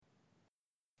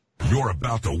You're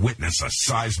about to witness a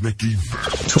seismic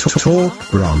event. Talk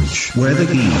Brunch, where the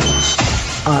heels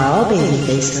are all baby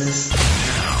faces.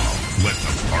 Now, let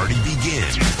the party begin.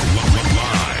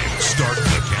 Live. Start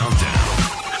the countdown.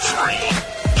 3,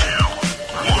 2,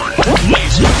 1.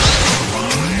 Lasers.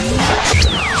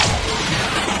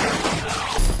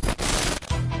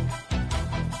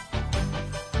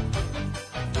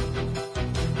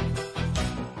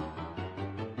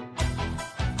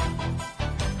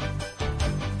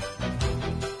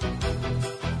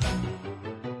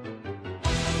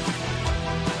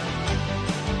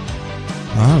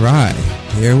 All right,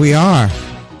 here we are.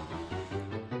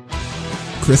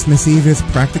 Christmas Eve is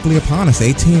practically upon us.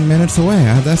 18 minutes away,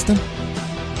 huh, Destin?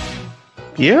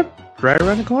 Yep, right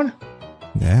around the corner.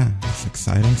 Yeah, it's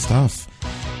exciting stuff.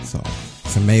 So,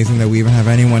 it's amazing that we even have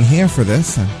anyone here for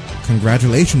this. And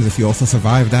congratulations if you also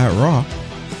survived that Raw.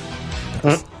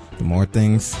 The more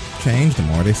things change, the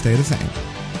more they stay the same.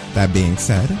 That being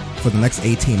said, for the next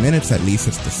 18 minutes, at least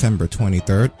it's December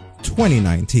 23rd,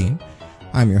 2019.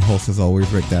 I'm your host, as always,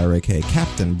 Rick Dyer, aka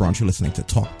Captain Brunch. You're listening to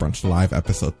Talk Brunch Live,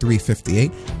 episode 358,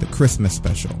 the Christmas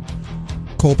special.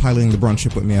 Co-piloting the brunch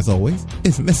ship with me, as always,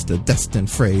 is Mr. Destin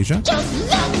Frazier. Just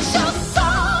let your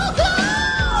soul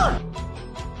go!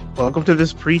 Welcome to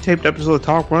this pre-taped episode of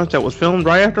Talk Brunch that was filmed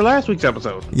right after last week's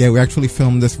episode. Yeah, we actually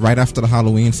filmed this right after the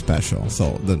Halloween special,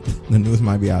 so the news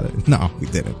might be out of it. No, we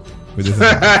didn't. We just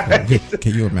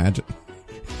Can you imagine?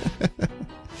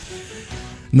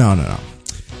 No.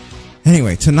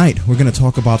 Anyway, tonight we're going to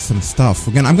talk about some stuff.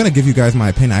 I'm going to give you guys my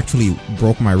opinion. I actually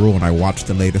broke my rule and I watched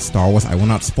the latest Star Wars. I will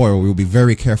not spoil. We will be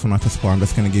very careful not to spoil. I'm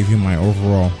just going to give you my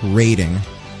overall rating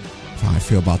of how I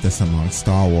feel about this among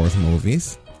Star Wars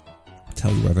movies.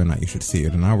 Tell you whether or not you should see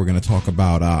it. And now we're going to talk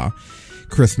about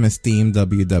Christmas-themed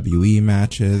WWE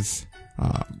matches.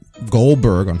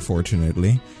 Goldberg,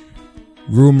 unfortunately.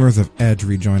 Rumors of Edge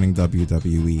rejoining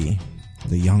WWE.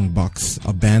 The Young Bucks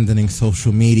abandoning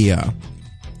social media.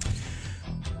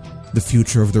 The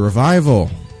future of the Revival,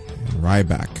 and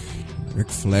Ryback, and Ric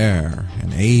Flair,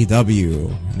 and AEW,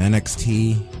 and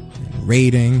NXT, and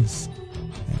ratings,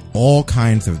 and all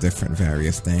kinds of different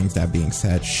various things. That being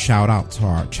said, shout out to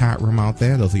our chat room out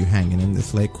there. Those of you hanging in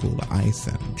this late, Cooler Ice,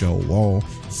 and Joe Wall,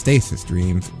 Stasis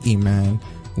Dreams, E-Man,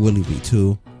 Willie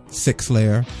V2,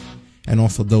 Sixlayer, and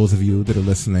also those of you that are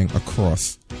listening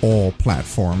across all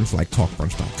platforms like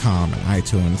TalkBrunch.com and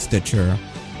iTunes, Stitcher,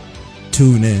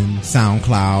 TuneIn,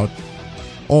 SoundCloud,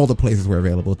 all the places we're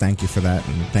available. Thank you for that,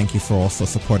 and thank you for also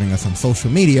supporting us on social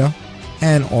media.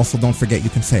 And also, don't forget, you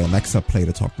can say, Alexa, play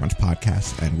the Talk Brunch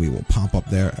podcast, and we will pop up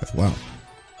there as well.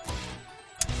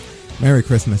 Merry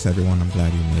Christmas, everyone. I'm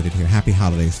glad you made it here. Happy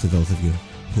holidays to those of you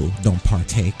who don't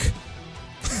partake.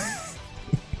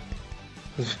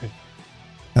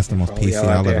 That's the most PC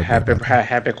I'll ever Happy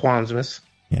Kwanzaa.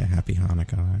 Yeah, happy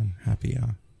Hanukkah and happy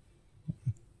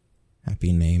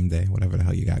name day, whatever the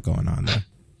hell you got going on there.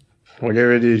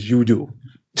 Whatever it is you do.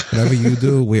 Whatever you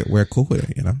do, we're cool with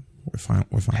it, you know? We're fine.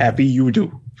 Happy you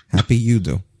do. Happy you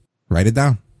do. Write it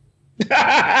down.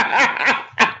 Yeah,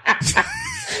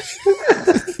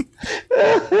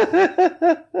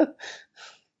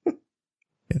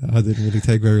 it didn't really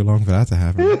take very long for that to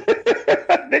happen.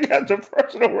 I think that's a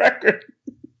personal record.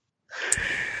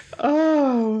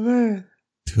 Oh, man.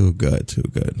 Too good. So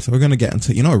we're going to get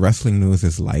into, wrestling news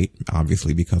is light,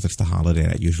 obviously, because it's the holiday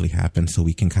that usually happens, so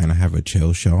we can kind of have a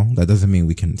chill show. That doesn't mean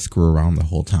we can screw around the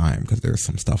whole time, because there's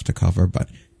some stuff to cover, but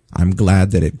I'm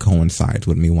glad that it coincides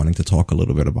with me wanting to talk a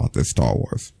little bit about this Star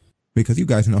Wars. Because you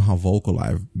guys know how vocal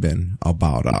I've been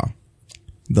about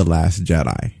The Last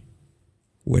Jedi,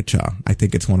 which I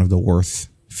think it's one of the worst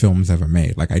films ever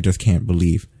made. Like, I just can't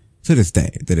believe, to this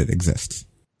day, that it exists.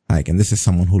 Like, and this is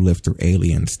someone who lived through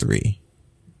Aliens 3.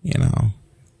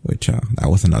 Which, that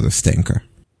was another stinker.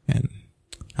 And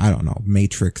I don't know,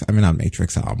 Mortal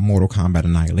Kombat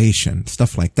Annihilation,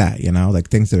 stuff like that, like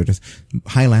things that are just,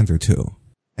 Highlander 2.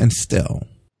 And still,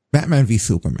 Batman v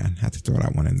Superman, had to throw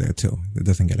that one in there too. It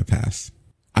doesn't get a pass.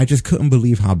 I just couldn't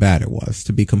believe how bad it was,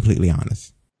 to be completely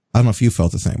honest. I don't know if you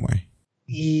felt the same way.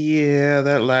 Yeah,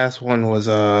 that last one was,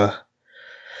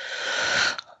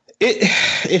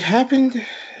 it happened.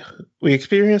 We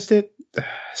experienced it.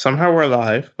 Somehow we're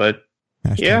alive, but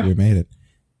yeah, we made it.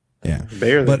 Yeah,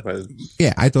 barely. But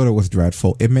yeah, I thought it was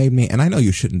dreadful. It made me, and I know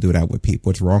you shouldn't do that with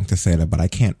people. It's wrong to say that, but I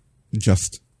can't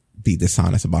just be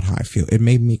dishonest about how I feel. It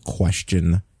made me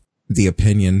question the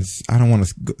opinions. I don't want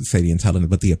to say the intelligence,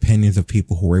 but the opinions of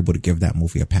people who were able to give that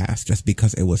movie a pass just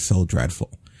because it was so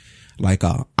dreadful. Like,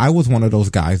 I was one of those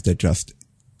guys that just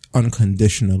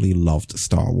unconditionally loved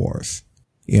Star Wars.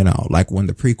 You know, like when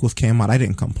the prequels came out, I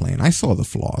didn't complain. I saw the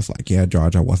flaws. Like, yeah, Jar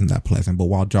Jar wasn't that pleasant. But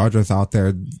while Jar Jar's out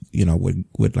there, you know,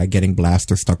 with like getting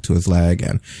blaster stuck to his leg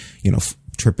and, you know,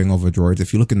 tripping over droids.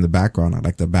 If you look in the background, I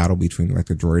like the battle between like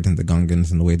the droids and the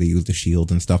Gungans and the way they use the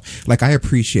shields and stuff. Like, I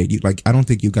appreciate you. Like, I don't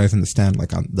think you guys understand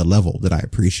like on the level that I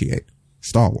appreciate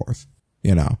Star Wars,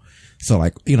 you know? So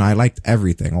like, you know, I liked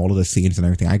everything, all of the scenes and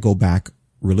everything. I go back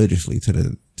religiously to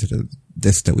the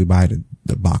disc that we buy,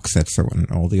 the box sets and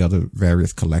all the other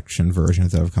various collection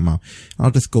versions that have come out.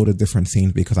 I'll just go to different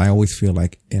scenes because I always feel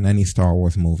like in any Star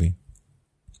Wars movie,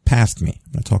 past me,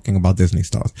 I'm not talking about Disney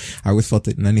stars, I always felt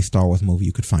that in any Star Wars movie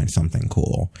you could find something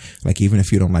cool. Like, even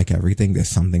if you don't like everything,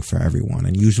 there's something for everyone.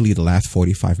 And usually the last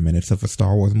 45 minutes of a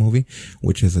Star Wars movie,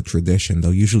 which is a tradition,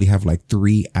 they'll usually have like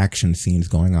 3 action scenes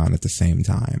going on at the same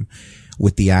time,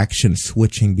 with the action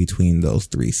switching between those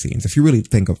 3 scenes. If you really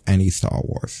think of any Star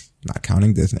Wars, not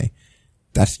counting Disney,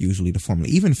 that's usually the formula.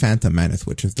 Even Phantom Menace,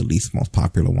 which is the least most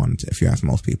popular one, if you ask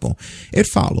most people, it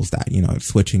follows that, you know,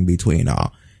 switching between,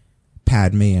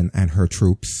 Padme and her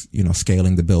troops, you know,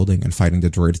 scaling the building and fighting the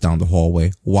droids down the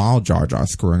hallway, while Jar Jar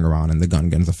screwing around and the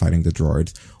Gungans are fighting the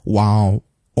droids, while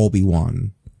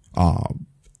Obi-Wan,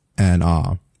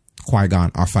 and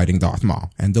Qui-Gon are fighting Darth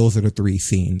Maul. And those are the 3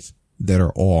 scenes that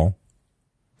are all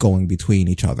going between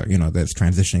each other, you know, that's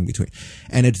transitioning between.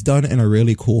 And it's done in a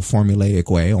really cool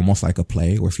formulaic way, almost like a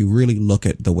play, where if you really look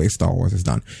at the way Star Wars is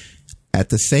done, at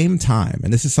the same time,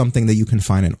 and this is something that you can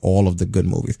find in all of the good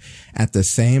movies, at the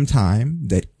same time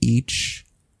that each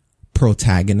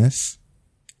protagonist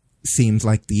seems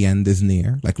like the end is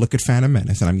near, like look at Phantom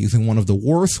Menace, and I'm using one of the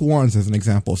worst ones as an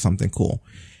example of something cool.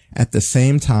 At the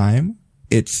same time,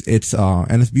 it's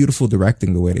beautiful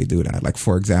directing the way they do that. Like,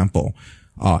 for example,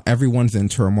 everyone's in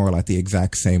turmoil at the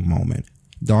exact same moment.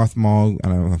 Darth Maul,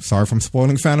 and I'm sorry if I'm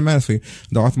spoiling Phantom Menace for you,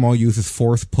 Darth Maul uses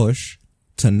force push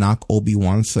to knock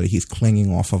Obi-Wan so that he's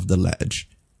clinging off of the ledge.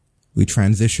 We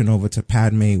transition over to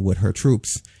Padme with her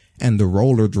troops, and the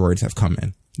roller droids have come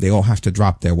in. They all have to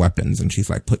drop their weapons, and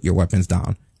she's like, put your weapons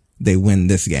down. They win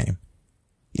this game.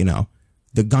 You know,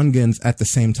 the Gungans at the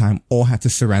same time all had to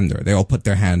surrender. They all put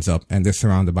their hands up, and they're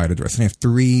surrounded by the droids. And they have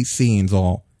 3 scenes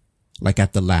all like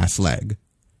at the last leg.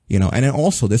 You know, and then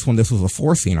also this was a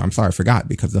 4 scene. I'm sorry, I forgot,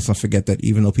 because let's not forget that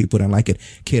even though people didn't like it,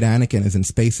 Kid Anakin is in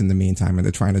space in the meantime, and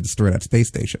they're trying to destroy that space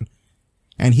station.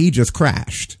 And he just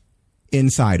crashed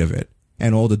inside of it,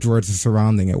 and all the droids are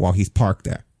surrounding it while he's parked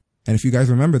there. And if you guys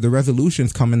remember, the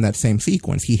resolutions come in that same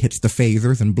sequence. He hits the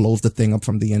phasers and blows the thing up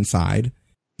from the inside.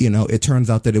 You know, it turns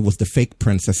out that it was the fake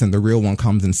princess, and the real one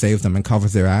comes and saves them and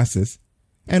covers their asses.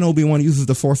 And Obi-Wan uses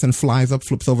the Force and flies up,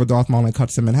 flips over Darth Maul, and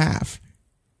cuts him in half.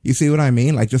 You see what I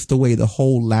mean? Like, just the way the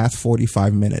whole last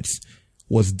 45 minutes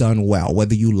was done well.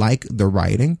 Whether you like the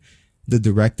writing, the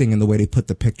directing, and the way they put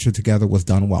the picture together was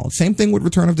done well. Same thing with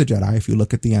Return of the Jedi. If you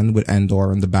look at the end with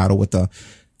Endor and the battle with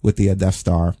the Death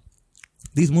Star,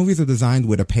 these movies are designed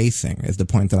with a pacing, is the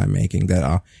point that I'm making,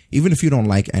 that even if you don't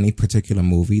like any particular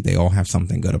movie, they all have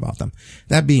something good about them.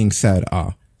 That being said,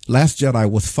 Last Jedi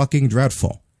was fucking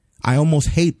dreadful. I almost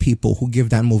hate people who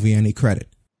give that movie any credit,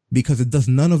 because it does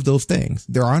none of those things.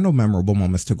 There are no memorable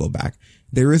moments to go back.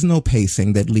 There is no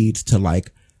pacing that leads to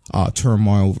like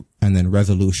turmoil and then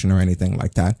resolution or anything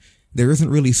like that. There isn't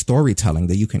really storytelling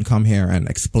that you can come here and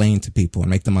explain to people and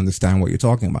make them understand what you're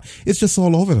talking about. It's just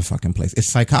all over the fucking place.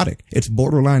 It's psychotic. It's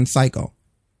borderline psycho.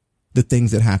 The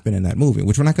things that happen in that movie,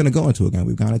 which we're not going to go into again.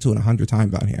 We've gone into it 100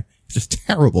 times out here. It's just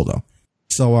terrible though.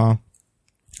 So,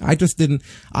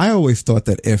 I always thought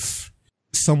that if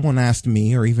someone asked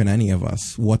me or even any of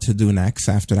us what to do next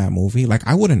after that movie, like,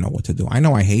 I wouldn't know what to do. I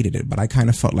know I hated it, but I kind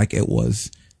of felt like it was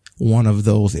one of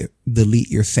those delete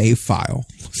your save file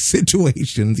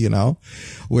situations, you know,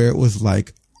 where it was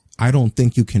like, I don't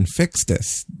think you can fix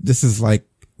this. This is like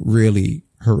really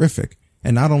horrific.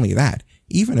 And not only that,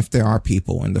 even if there are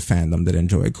people in the fandom that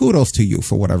enjoy it, kudos to you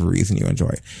for whatever reason you enjoy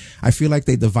it. I feel like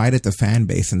they divided the fan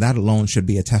base, and that alone should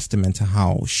be a testament to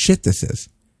how shit this is.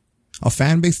 A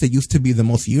fan base that used to be the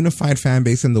most unified fan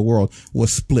base in the world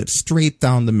was split straight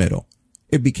down the middle.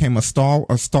 It became a Star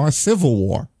Civil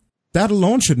War. That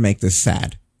alone should make this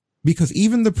sad, because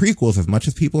even the prequels, as much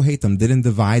as people hate them, didn't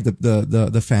divide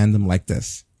the fandom like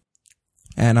this.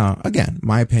 And again,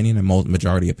 my opinion and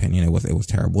majority opinion, it was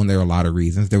terrible, and there were a lot of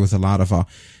reasons. There were a lot of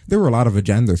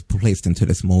agendas placed into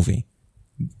this movie.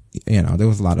 You know, there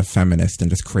was a lot of feminist and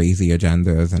just crazy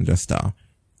agendas, and just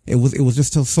it was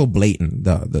just so blatant,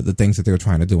 the things that they were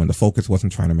trying to do, and the focus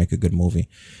wasn't trying to make a good movie.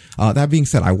 That being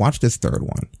said, I watched this third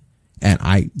one, and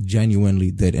I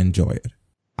genuinely did enjoy it.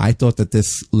 I thought that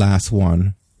this last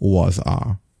one was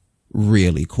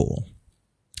really cool.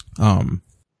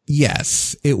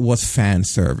 Yes, it was fan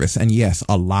service. And yes,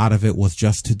 a lot of it was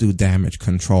just to do damage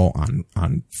control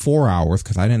on 4 hours,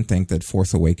 because I didn't think that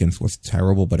Force Awakens was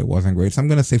terrible, but it wasn't great. So I'm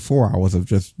going to say 4 hours of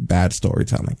just bad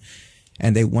storytelling.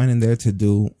 And they went in there to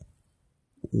do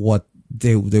what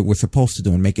they were supposed to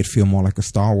do and make it feel more like a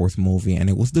Star Wars movie. And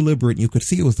it was deliberate. You could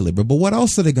see it was deliberate. But what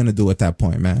else are they going to do at that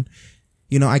point, man?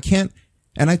 You know, I can't.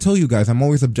 And I tell you guys, I'm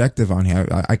always objective on here.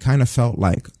 I kind of felt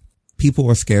like people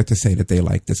were scared to say that they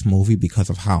like this movie because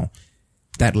of how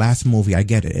that last movie, I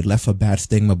get it. It left a bad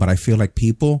stigma, but I feel like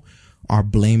people are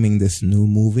blaming this new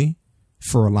movie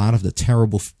for a lot of the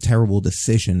terrible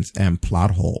decisions and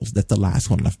plot holes that the last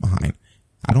one left behind.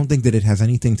 I don't think that it has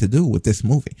anything to do with this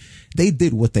movie. They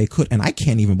did what they could, and I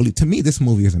can't even believe, to me, this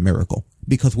movie is a miracle,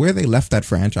 because where they left that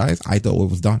franchise, I thought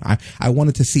it was done. I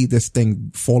wanted to see this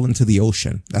thing fall into the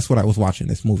ocean. That's what I was watching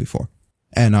this movie for.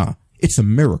 And it's a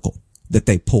miracle that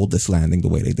they pulled this landing the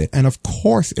way they did. And of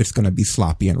course it's going to be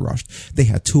sloppy and rushed. They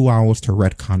had 2 hours to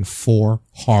retcon 4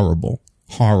 horrible,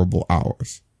 horrible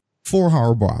hours. 4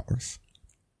 horrible hours.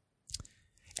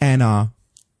 And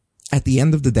at the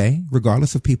end of the day,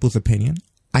 regardless of people's opinion,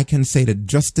 I can say that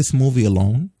just this movie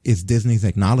alone is Disney's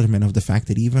acknowledgement of the fact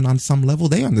that even on some level,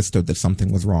 they understood that something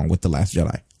was wrong with The Last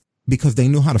Jedi, because they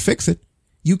knew how to fix it.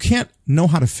 You can't know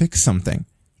how to fix something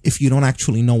if you don't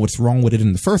actually know what's wrong with it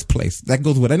in the first place. That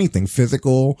goes with anything,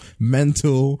 physical,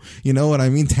 mental, you know what I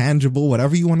mean? Tangible,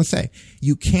 whatever you want to say.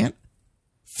 You can't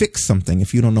fix something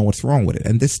if you don't know what's wrong with it.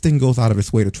 And this thing goes out of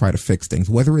its way to try to fix things.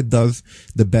 Whether it does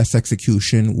the best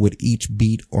execution with each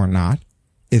beat or not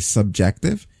is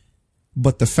subjective.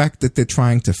 But the fact that they're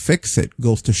trying to fix it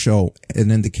goes to show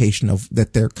an indication of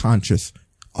that they're conscious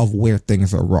of where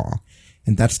things are wrong.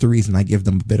 And that's the reason I give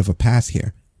them a bit of a pass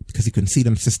here, because you can see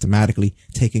them systematically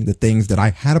taking the things that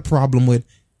I had a problem with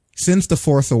since The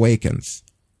Force Awakens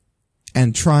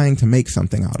and trying to make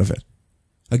something out of it.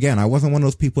 Again, I wasn't one of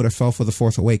those people that fell for The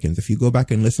Force Awakens. If you go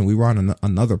back and listen, we were on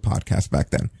another podcast back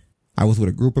then. I was with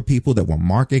a group of people that were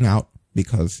marking out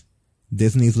because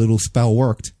Disney's little spell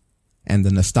worked and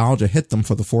the nostalgia hit them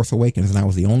for The Force Awakens. And I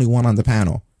was the only one on the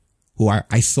panel who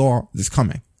I saw this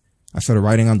coming. I started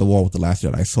writing on the wall with The Last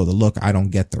Jedi. I saw the look. I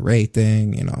don't get the Rey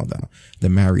thing, you know, the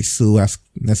Mary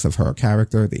Sue-esqueness of her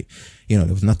character. There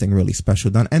was nothing really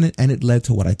special done. And it led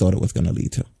to what I thought it was going to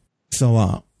lead to.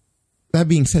 So, that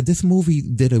being said, this movie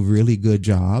did a really good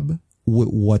job with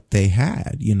what they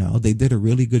had. You know, they did a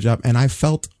really good job. And I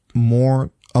felt more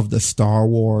of the Star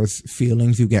Wars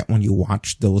feelings you get when you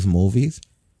watch those movies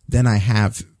than I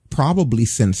have probably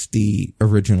since the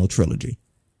original trilogy.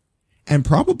 And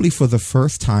probably for the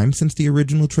first time since the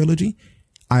original trilogy,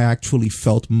 I actually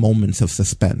felt moments of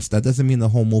suspense. That doesn't mean the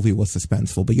whole movie was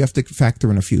suspenseful, but you have to factor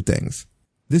in a few things.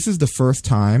 This is the first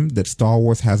time that Star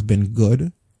Wars has been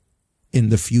good in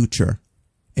the future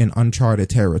in uncharted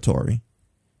territory.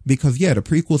 Because yeah, the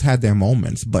prequels had their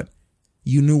moments, but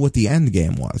you knew what the end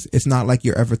game was. It's not like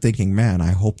you're ever thinking, man,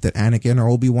 I hope that Anakin or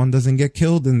Obi-Wan doesn't get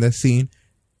killed in this scene.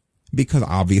 Because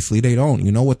obviously they don't.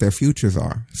 You know what their futures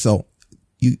are. So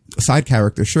side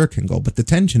characters sure can go, but the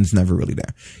tension's never really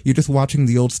there. You're just watching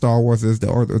the old Star Wars or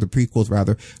the prequels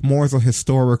rather, more as a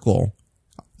historical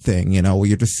thing, you know, where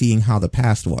you're just seeing how the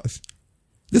past was.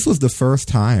 This was the first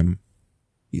time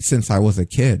since I was a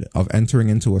kid of entering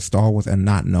into a Star Wars and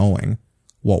not knowing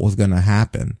what was going to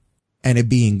happen. And it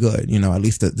being good, you know, at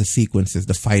least the sequences,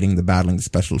 the fighting, the battling, the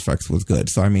special effects was good.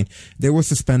 So, I mean, there were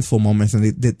suspenseful moments and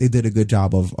they did a good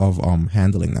job of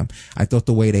handling them. I thought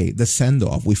the way the send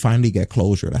off, we finally get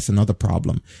closure. That's another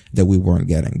problem that we weren't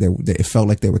getting. It felt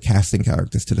like they were casting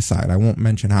characters to the side. I won't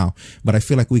mention how, but I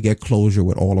feel like we get closure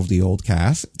with all of the old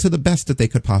cast to the best that they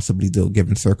could possibly do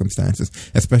given circumstances,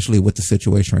 especially with the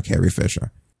situation with Carrie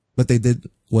Fisher. But they did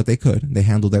what they could. They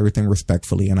handled everything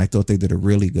respectfully, and I thought they did a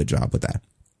really good job with that.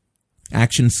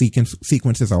 Action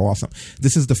sequences are awesome.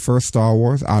 This is the first Star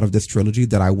Wars out of this trilogy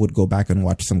that I would go back and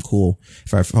watch some cool,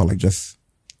 if I felt like just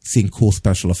seeing cool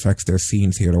special effects, there's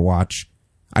scenes here to watch.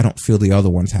 I don't feel the other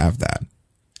ones have that.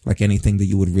 Like anything that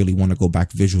you would really want to go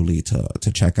back visually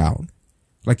to check out.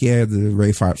 Like, yeah, the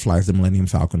Rey flies the Millennium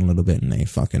Falcon a little bit and they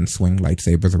fucking swing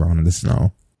lightsabers around in the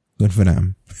snow. Good for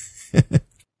them.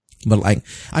 But like,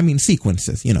 I mean,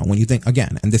 sequences, you know, when you think,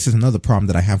 again, and this is another problem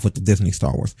that I have with the Disney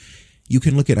Star Wars. You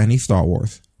can look at any Star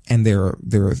Wars and there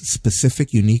are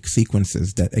specific unique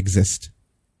sequences that exist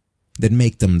that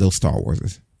make them those Star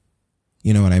Warses.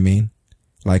 You know what I mean?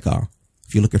 Like,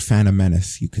 if you look at Phantom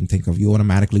Menace, you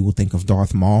automatically will think of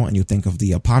Darth Maul and you think of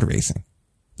the pod racing.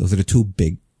 Those are the two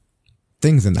big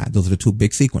things in that. Those are the two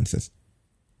big sequences.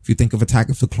 If you think of Attack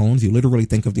of the Clones, you literally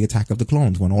think of the Attack of the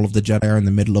Clones when all of the Jedi are in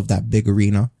the middle of that big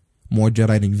arena more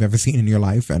Jedi than you've ever seen in your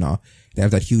life, and they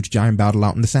have that huge giant battle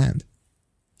out in the sand.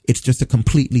 It's just a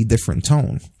completely different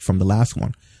tone from the last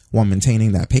one, while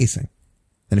maintaining that pacing.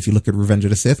 And if you look at Revenge of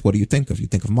the Sith, what do you think of? You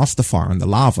think of Mustafar and the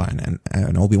lava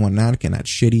and Obi-Wan and Anakin,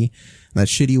 that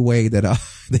shitty way that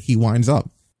that he winds up.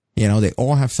 You know, they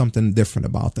all have something different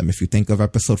about them. If you think of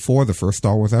Episode 4, the first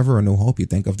Star Wars ever, A New Hope, you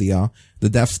think of the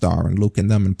Death Star and Luke and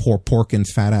them and poor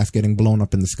Porkins' fat ass getting blown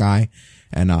up in the sky.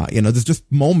 And, you know, there's just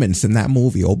moments in that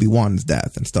movie, Obi-Wan's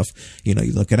death and stuff. You know,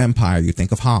 you look at Empire, you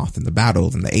think of Hoth and the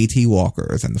battles and the AT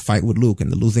walkers and the fight with Luke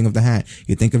and the losing of the hand.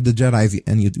 You think of the Jedi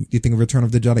and you think of Return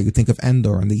of the Jedi. You think of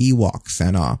Endor and the Ewoks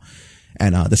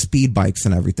and the speed bikes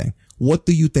and everything. What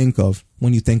do you think of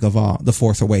when you think of, The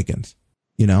Force Awakens?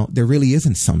 You know, there really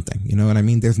isn't something, you know what I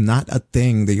mean? There's not a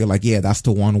thing that you're like, yeah, that's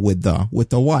the one with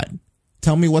the what?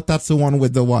 Tell me what that's the one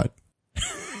with the what?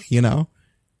 You know?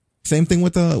 Same thing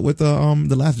with the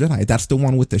Last Jedi. That's the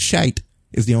one with the shite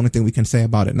is the only thing we can say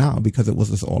about it now because it was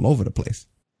just all over the place.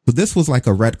 But this was like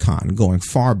a retcon going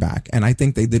far back. And I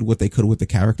think they did what they could with the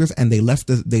characters and they left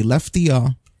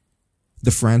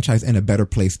the franchise in a better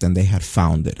place than they had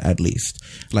found it, at least.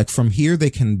 Like from here, they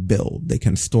can build, they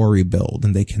can story build,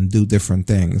 and they can do different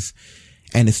things.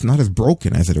 And it's not as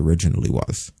broken as it originally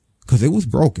was. Cause it was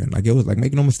broken. Like it was like,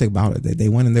 make no mistake about it. They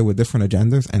went in there with different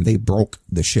agendas and they broke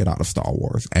the shit out of Star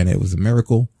Wars. And it was a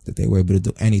miracle that they were able to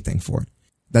do anything for it.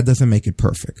 That doesn't make it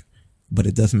perfect, but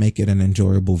it does make it an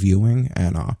enjoyable viewing.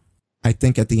 And, I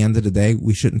think at the end of the day,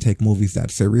 we shouldn't take movies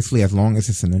that seriously as long as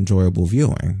it's an enjoyable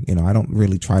viewing. You know, I don't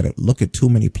really try to look at too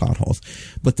many plot holes,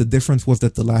 but the difference was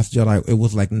that The Last Jedi,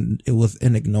 it was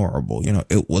inignorable. You know,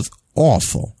 it was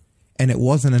awful and it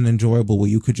wasn't an enjoyable where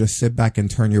you could just sit back and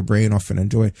turn your brain off and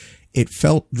enjoy it. It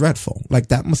felt dreadful. Like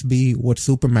that must be what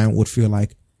Superman would feel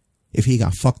like if he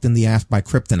got fucked in the ass by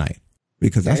kryptonite,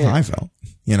 because that's how I felt.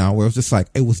 You know, where it was just like,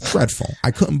 it was dreadful.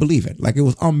 I couldn't believe it. Like it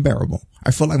was unbearable.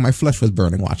 I felt like my flesh was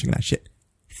burning watching that shit.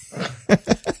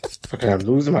 Fucking, I'm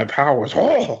losing my powers.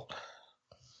 Oh!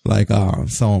 Like,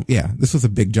 so yeah, this was a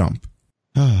big jump.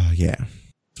 Yeah.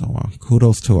 So,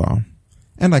 kudos to,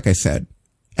 and like I said,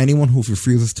 anyone who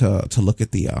refuses to look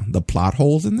at the plot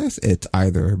holes in this, it's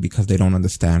either because they don't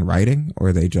understand writing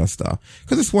or they just,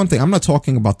 cause it's one thing. I'm not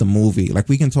talking about the movie. Like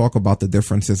we can talk about the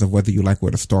differences of whether you like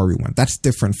where the story went. That's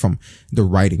different from the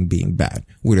writing being bad,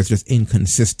 where there's just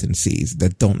inconsistencies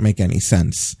that don't make any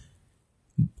sense.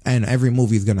 And every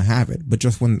movie is going to have it. But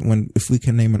just if we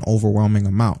can name an overwhelming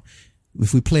amount,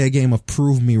 if we play a game of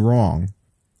prove me wrong,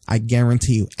 I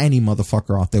guarantee you any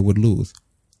motherfucker out there would lose.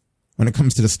 When it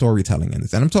comes to the storytelling in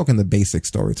this, and I'm talking the basic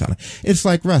storytelling, it's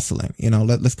like wrestling. You know,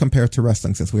 let's compare it to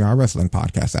wrestling since we are a wrestling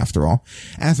podcast after all.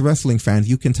 As wrestling fans,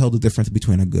 you can tell the difference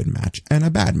between a good match and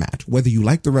a bad match. Whether you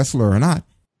like the wrestler or not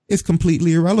is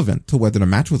completely irrelevant to whether the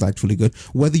match was actually good,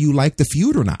 whether you like the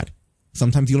feud or not.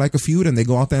 Sometimes you like a feud and they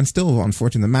go out there and still,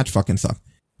 unfortunately, the match fucking sucked.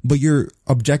 But you're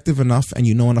objective enough and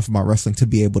you know enough about wrestling to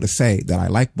be able to say that I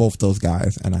like both those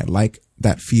guys and I like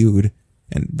that feud.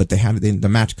 But they had the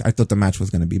match. I thought the match was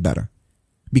going to be better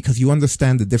because you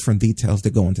understand the different details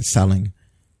that go into selling,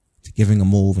 to giving a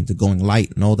move, and to going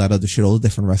light and all that other shit, all the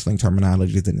different wrestling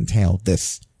terminologies that entail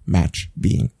this match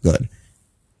being good.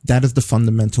 That is the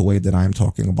fundamental way that I'm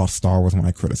talking about Star Wars when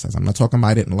I criticize. I'm not talking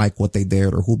about I didn't like what they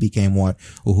did or who became what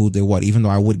or who did what, even though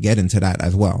I would get into that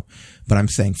as well. But I'm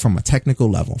saying from a technical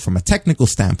level, from a technical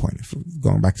standpoint,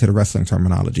 going back to the wrestling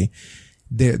terminology,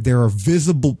 there are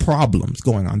visible problems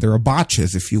going on. There are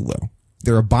botches, if you will.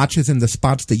 There are botches in the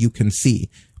spots that you can see,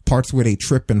 parts where they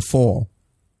trip and fall,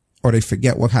 or they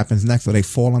forget what happens next, or they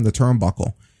fall on the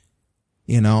turnbuckle.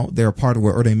 You know, there are parts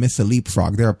where, or they miss a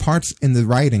leapfrog. There are parts in the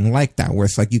writing like that, where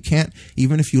it's like you can't,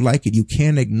 even if you like it, you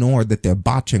can't ignore that they're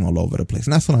botching all over the place.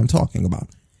 And that's what I'm talking about.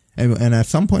 And at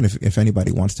some point, if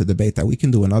anybody wants to debate that, we can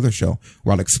do another show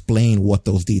where I'll explain what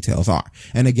those details are.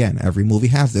 And again, every movie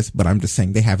has this, but I'm just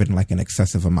saying they have it in like an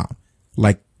excessive amount,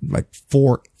 like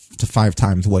 4 to 5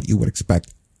 times what you would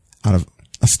expect out of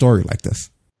a story like this.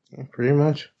 Pretty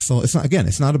much. So it's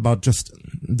not about just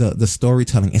the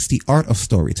storytelling. It's the art of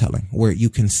storytelling where you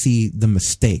can see the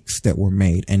mistakes that were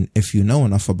made. And if you know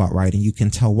enough about writing, you can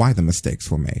tell why the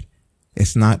mistakes were made.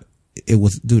 It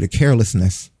was due to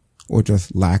carelessness or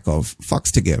just lack of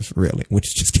fucks to give, really, which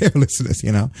is just carelessness,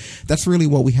 you know? That's really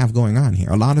what we have going on here.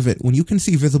 A lot of it, when you can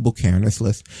see visible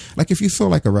carelessness, like if you saw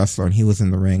like a wrestler and he was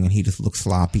in the ring and he just looked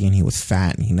sloppy and he was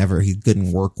fat and he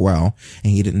didn't work well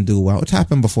and he didn't do well, it's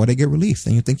happened before they get released.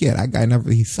 And you think, yeah, that guy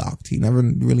he sucked. He never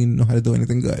really knew how to do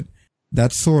anything good.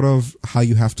 That's sort of how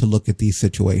you have to look at these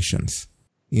situations.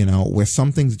 you know, where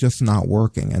something's just not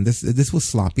working. And this was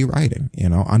sloppy writing, you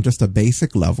know, on just a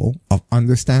basic level of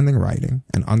understanding writing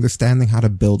and understanding how to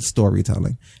build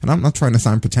storytelling. And I'm not trying to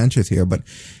sound pretentious here, but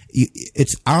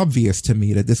it's obvious to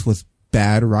me that this was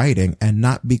bad writing and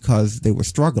not because they were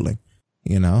struggling,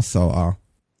 you know. So,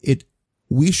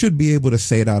 we should be able to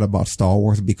say that about Star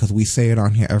Wars because we say it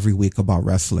on here every week about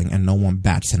wrestling and no one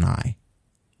bats an eye.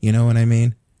 You know what I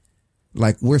mean?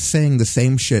 Like, we're saying the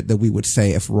same shit that we would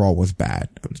say if Raw was bad.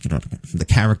 You know, the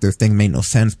character thing made no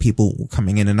sense. People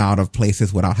coming in and out of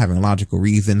places without having logical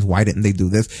reasons. Why didn't they do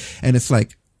this? And it's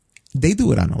like, they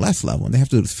do it on a less level, and they have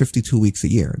to do this 52 weeks a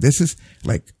year. This is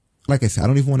like I said, I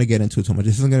don't even want to get into it too much.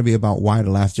 This isn't going to be about why The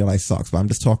Last Jedi sucks, but I'm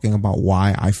just talking about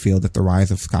why I feel that The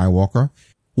Rise of Skywalker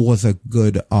was a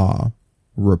good,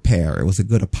 repair. It was a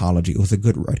good apology. It was a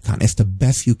good retcon. It's the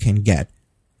best you can get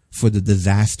for the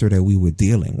disaster that we were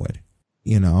dealing with.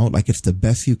 You know, like, it's the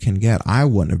best you can get. I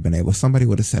wouldn't have been able. Somebody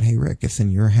would have said, "Hey, Rick, it's in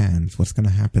your hands. What's going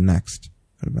to happen next?"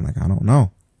 I'd have been like, "I don't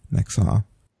know." Next,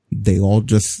 they all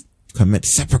just commit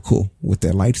seppuku with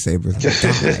their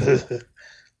lightsabers.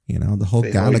 You know, the whole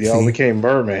galaxy. They all became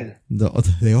mermen.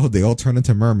 They all turn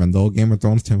into mermen. The old Game of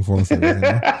Thrones tinfoil. You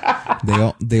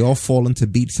know? They all fall into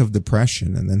beats of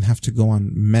depression and then have to go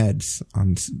on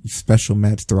special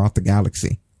meds throughout the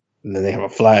galaxy. And then they have a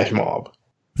flash mob.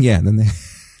 Yeah, and then they.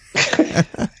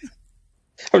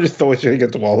 I'm just throwing shit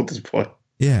against the wall at this point.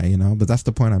 Yeah, you know, but that's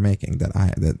the point I'm making, that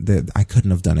I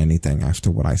couldn't have done anything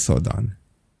after what I saw done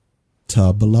to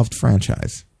a beloved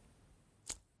franchise.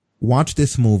 Watch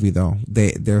this movie though.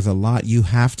 There's a lot you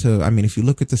have to. I mean, if you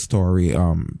look at the story,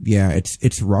 yeah,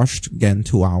 it's rushed. Again,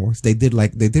 2 hours. They did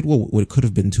what could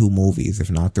have been 2 movies,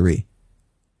 if not 3,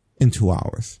 in 2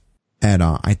 hours. And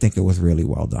I think it was really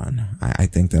well done. I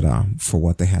think that for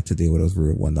what they had to deal with, it was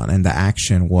really well done. And the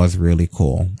action was really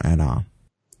cool. And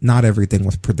not everything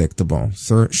was predictable.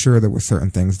 Sure, there were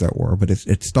certain things that were, but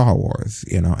it's Star Wars,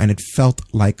 you know. And it felt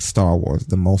like Star Wars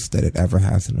the most that it ever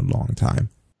has in a long time.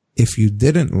 If you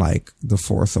didn't like The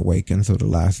Force Awakens or The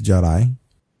Last Jedi,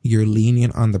 you're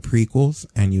lenient on the prequels,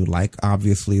 and you like,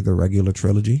 obviously, the regular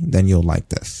trilogy, then you'll like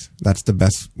this. That's the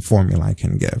best formula I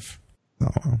can give.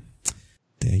 So,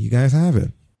 there you guys have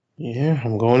it. Yeah,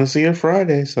 I'm going to see it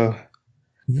Friday, so.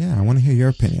 Yeah, I want to hear your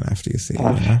opinion after you see it. You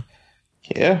know?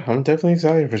 Yeah, I'm definitely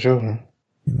excited for sure.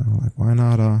 You know, like, why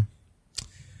not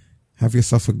have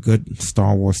yourself a good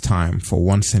Star Wars time for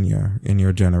once in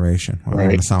your generation? I don't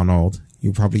want to sound old.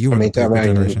 You were in the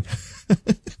generation.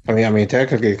 I mean,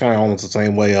 technically, it's kind of almost the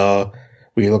same way.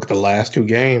 When you look at the last 2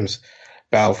 games,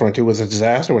 Battlefront 2 was a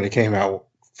disaster when it came out.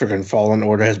 Freaking Fallen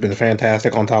Order has been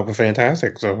fantastic on top of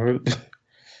fantastic. So.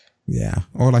 Yeah,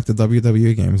 or like the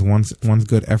WWE games, one's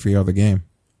good every other game.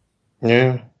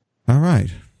 Yeah. All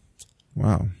right.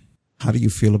 Wow. How do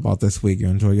you feel about this week? You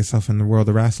enjoy yourself in the world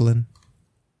of wrestling?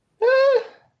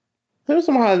 There's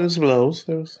some highs and some lows.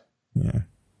 Yeah.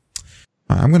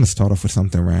 All right, I'm going to start off with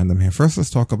something random here. First, let's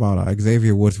talk about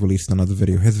Xavier Woods released another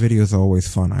video. His videos are always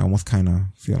fun. I almost kind of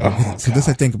feel like so. This,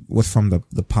 I think, was from the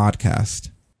podcast,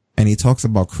 and he talks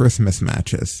about Christmas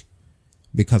matches.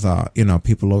 Because, you know,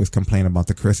 people always complain about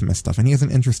the Christmas stuff. And he has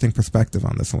an interesting perspective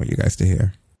on this. I want you guys to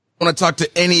hear. I want to talk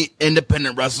to any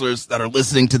independent wrestlers that are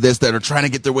listening to this, that are trying to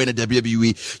get their way into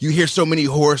WWE. You hear so many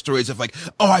horror stories of like,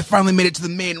 oh, I finally made it to the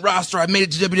main roster. I made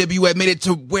it to WWE. I made it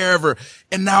to wherever.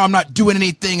 And now I'm not doing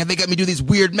anything. And they got me do these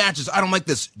weird matches. I don't like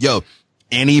this. Yo,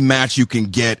 any match you can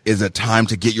get is a time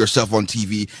to get yourself on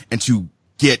TV and to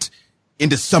get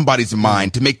into somebody's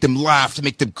mind, to make them laugh, to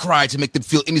make them cry, to make them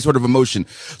feel any sort of emotion.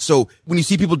 So when you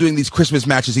see people doing these Christmas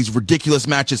matches, these ridiculous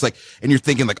matches, like, and you're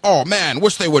thinking like, oh man,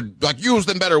 wish they would like use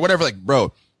them better, whatever. Like,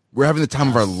 bro, we're having the time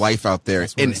of our life out there.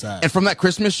 And from that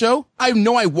Christmas show, I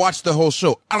know I watched the whole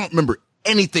show. I don't remember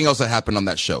anything else that happened on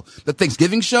that show. The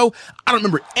Thanksgiving show, I don't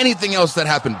remember anything else that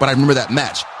happened, but I remember that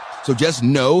match. So just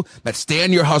know that stay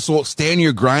in your hustle, stay in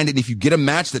your grind. And if you get a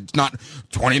match that's not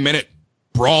 20-minute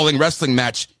brawling wrestling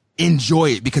match, enjoy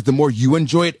it, because the more you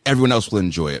enjoy it, everyone else will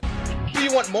enjoy it. Do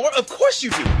you want more? Of course you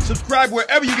do. Subscribe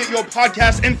wherever you get your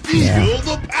podcast and feel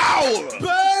the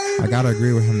power. I gotta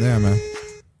agree with him there, man.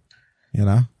 You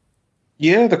know?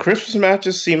 Yeah, the Christmas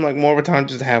matches seem like more of a time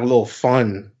just to have a little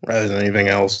fun rather than anything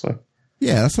else. So.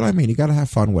 Yeah, that's what I mean. You gotta have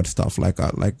fun with stuff. Like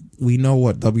we know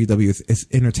what WWE is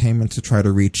entertainment to try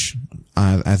to reach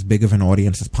as big of an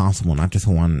audience as possible, not just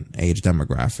one age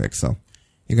demographic. So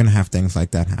you're going to have things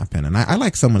like that happen. And I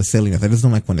like some of the silliness. I just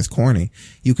don't like when it's corny.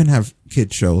 You can have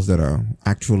kid shows that are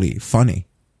actually funny.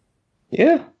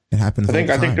 Yeah. It happens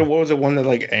I think there was one that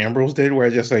like Ambrose did where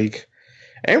just like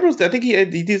Ambrose, I think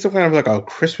he did some kind of like a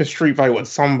Christmas street fight with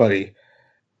somebody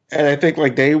And I think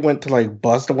like they went to like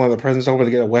bust one of the presidents over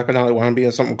to get a weapon out. They wanted to be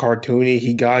in something cartoony.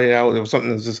 He got it out. It was something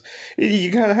that's just you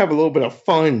gotta have a little bit of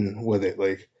fun with it.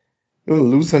 Like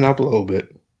loosen up a little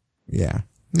bit. Yeah.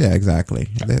 Yeah, exactly.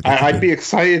 I'd be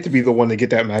excited to be the one to get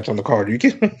that match on the card. You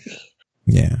kidding?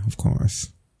 Yeah, of course.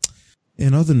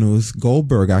 In other news,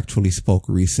 Goldberg actually spoke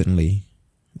recently.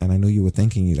 And I know you were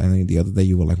thinking, I know the other day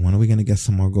you were like, when are we going to get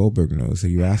some more Goldberg news? So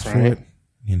you asked for it.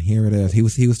 And here it is. He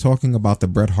was talking about the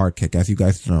Bret Hart kick. As you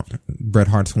guys know, Bret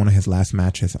Hart's one of his last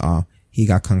matches. He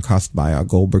got concussed by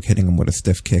Goldberg hitting him with a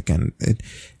stiff kick, and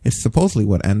it's supposedly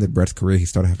what ended Bret's career. He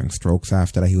started having strokes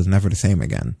after that. He was never the same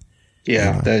again.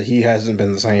 Yeah, that he hasn't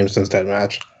been the same since that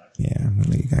match. Yeah, I'm gonna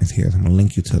let you guys hear it. I'm gonna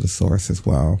link you to the source as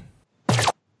well.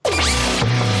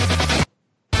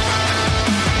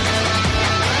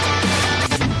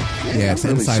 Yeah, it's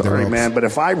I'm really inside the ropes. man, but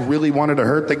if I really wanted to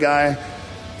hurt the guy,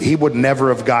 he would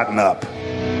never have gotten up.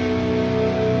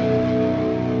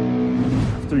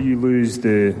 After you lose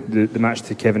the match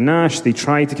to Kevin Nash, they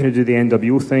tried to kind of do the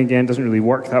NWO thing again. It doesn't really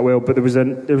work that well, but there was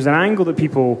an angle that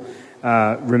people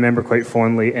remember quite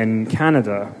fondly in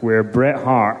Canada where Bret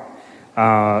Hart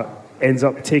ends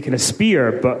up taking a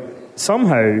spear, but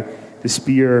somehow the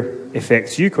spear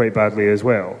affects you quite badly as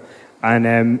well.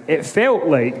 And it felt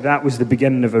like that was the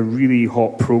beginning of a really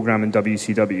hot program in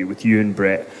WCW with you and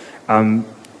Bret.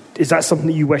 Is that something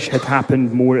that you wish had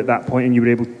happened more at that point and you were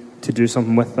able to do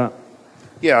something with that?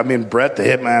 Yeah, I mean, Bret the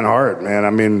Hitman Hart, man. I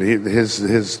mean,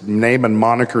 his name and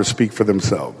moniker speak for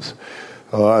themselves.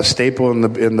 A staple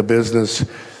in the business.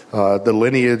 The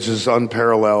lineage is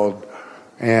unparalleled.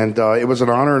 And it was an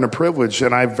honor and a privilege,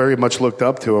 and I very much looked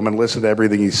up to him and listened to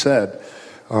everything he said.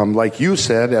 Like you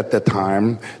said at the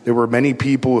time, there were many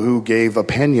people who gave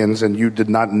opinions, and you did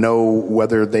not know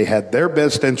whether they had their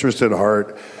best interest at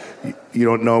heart. You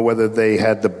don't know whether they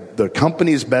had the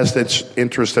company's best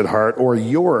interest at heart or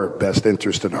your best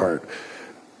interest at heart.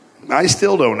 I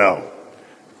still don't know,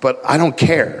 but I don't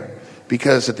care,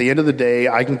 because at the end of the day,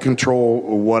 I can control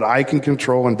what I can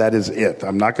control, and that is it.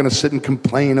 I'm not going to sit and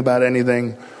complain about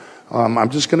anything. I'm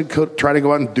just going to try to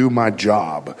go out and do my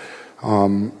job.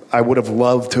 I would have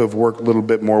loved to have worked a little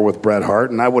bit more with Bret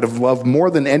Hart, and I would have loved more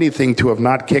than anything to have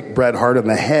not kicked Bret Hart in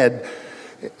the head,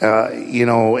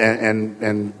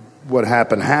 and what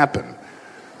happened.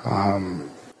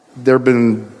 There have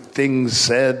been things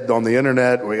said on the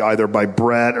internet, either by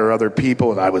Bret or other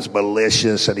people, that I was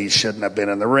malicious and he shouldn't have been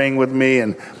in the ring with me.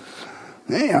 And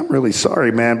hey, I'm really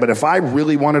sorry, man. But if I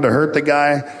really wanted to hurt the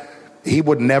guy, he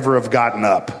would never have gotten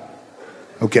up.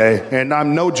 Okay? And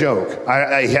I'm no joke.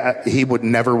 He would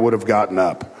have gotten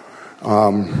up.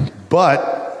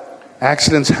 But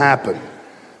accidents happen.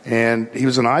 And he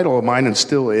was an idol of mine and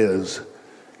still is.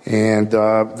 And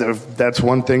that's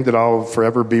one thing that I'll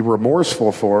forever be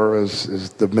remorseful for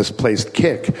is the misplaced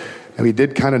kick. And we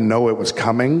did kind of know it was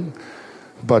coming,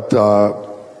 but there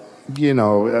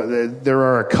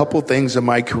are a couple things in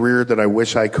my career that I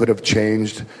wish I could have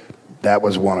changed. That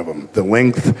was one of them. The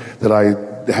length that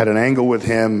I had an angle with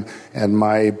him and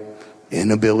my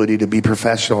inability to be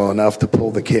professional enough to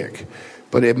pull the kick.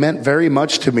 But it meant very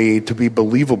much to me to be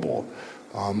believable.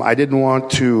 I didn't want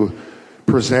to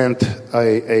present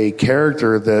a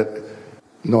character that,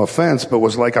 no offense, but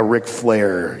was like a Ric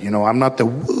Flair. I'm not the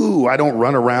woo. I don't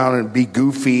run around and be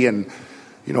goofy and,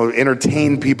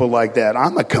 entertain people like that.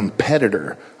 I'm a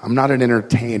competitor. I'm not an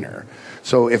entertainer.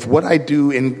 So if what I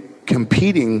do in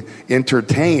competing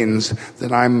entertains,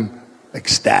 then I'm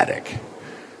ecstatic.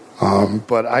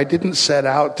 But I didn't set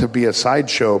out to be a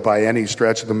sideshow by any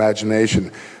stretch of the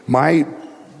imagination. My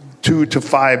 2 to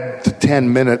 5 to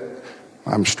 10 minute,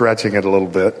 I'm stretching it a little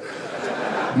bit,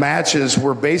 matches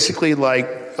were basically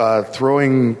like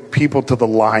throwing people to the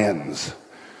lions.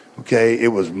 Okay, it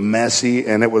was messy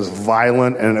and it was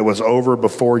violent and it was over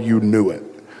before you knew it.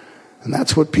 And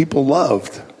that's what people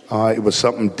loved. It was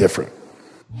something different.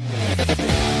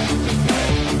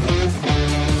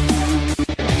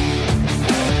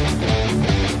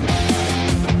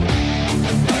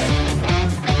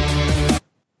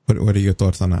 What are your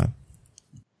thoughts on that?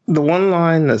 The one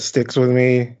line that sticks with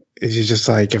me is he's just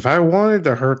like, if I wanted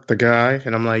to hurt the guy,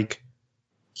 and I'm like,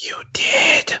 you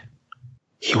did.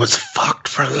 He was fucked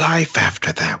for life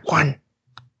after that one.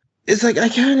 It's like,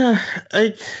 definitely,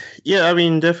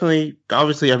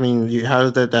 obviously, you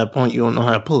have at that point, you don't know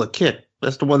how to pull a kick.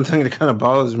 That's the one thing that kind of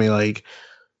bothers me. Like,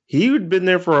 he had been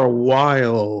there for a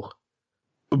while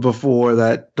before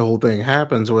the whole thing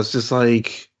happened, so it's just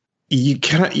like, you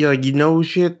can't,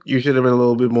 shit, you should have been a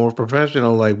little bit more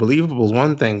professional. Like, believable is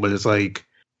one thing, but it's like,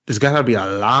 there's gotta be a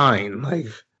line. Like,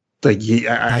 Like,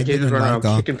 I didn't run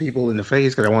around kicking people in the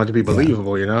face because I wanted to be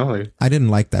believable, you know? Like, I didn't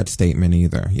like that statement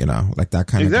either, you know? Like, that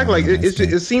kind of... Exactly. Like,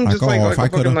 it seemed just like if I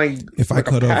could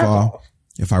have...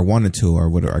 If I wanted to,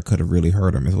 I could have really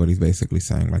hurt him, is what he's basically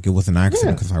saying. Like, it was an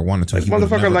accident because I wanted to. Like,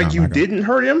 motherfucker, like, you didn't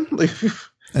hurt him?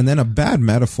 And then a bad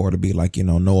metaphor to be like, you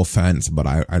know, no offense, but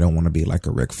I don't want to be like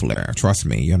a Ric Flair. Trust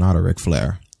me, you're not a Ric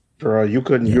Flair. Bro, you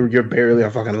couldn't. Yeah. You're barely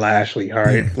a fucking Lashley, all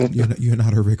right? Yeah, you're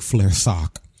not a Ric Flair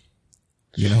sock.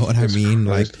 You know what I mean?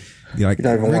 Like Ric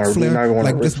Flair,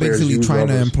 like just basically trying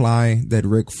to imply that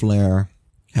Ric Flair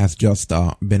has just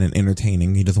been an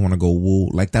entertaining. He doesn't want to go woo.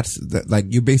 Like like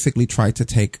you basically try to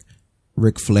take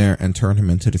Ric Flair and turn him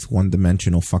into this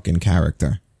one-dimensional fucking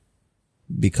character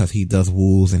because he does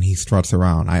woos and he struts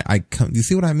around. You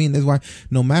see what I mean? That's why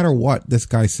no matter what this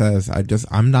guy says,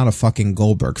 I'm not a fucking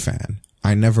Goldberg fan.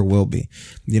 I never will be.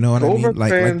 You know what Goldberg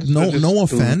I mean? Like no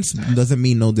offense doesn't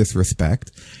mean no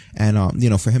disrespect. And, you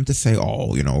know, for him to say,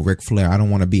 oh, you know, Ric Flair, I don't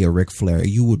want to be a Ric Flair.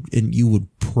 You would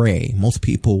pray. Most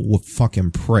people would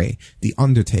fucking pray. The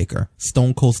Undertaker,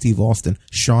 Stone Cold Steve Austin,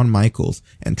 Shawn Michaels,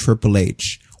 and Triple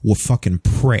H would fucking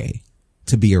pray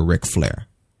to be a Ric Flair.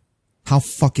 How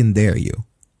fucking dare you?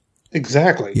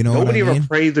 Exactly. You know nobody what I mean? ever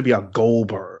prays to be a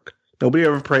Goldberg. Nobody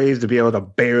ever prays to be able to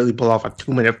barely pull off a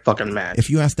 2-minute fucking match. If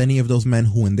you asked any of those men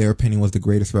who, in their opinion, was the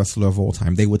greatest wrestler of all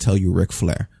time, they would tell you Ric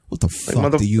Flair. What the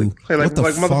fuck do you? Like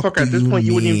motherfucker, at this point,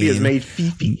 you wouldn't even be as made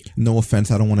Fifi. No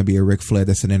offense, I don't want to be a Ric Flair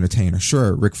that's an entertainer.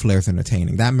 Sure, Ric Flair's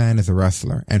entertaining. That man is a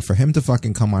wrestler. And for him to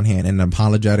fucking come on here in an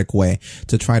apologetic way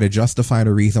to try to justify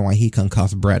the reason why he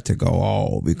concussed Brett to go,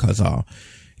 oh, because,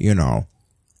 you know,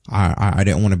 I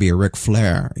didn't want to be a Ric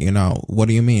Flair, you know. What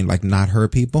do you mean? Like, not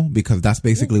hurt people? Because that's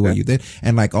basically what you did.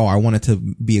 And like, oh, I wanted to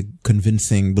be a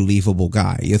convincing, believable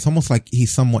guy. It's almost like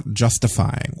he's somewhat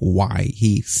justifying why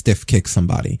he stiff kicked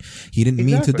somebody. He didn't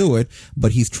mean to do it,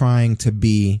 but he's trying to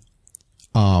be,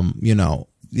 you know,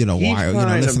 why, you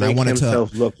know, listen, I wanted to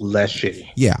look less shitty.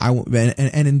 Yeah.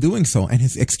 And in doing so, and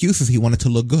his excuses, he wanted to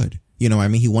look good. You know what I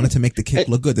mean? He wanted to make the kick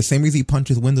look good. The same reason he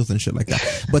punches windows and shit like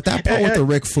that. But that part with the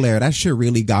Ric Flair, that shit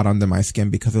really got under my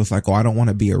skin because it was like, oh, I don't want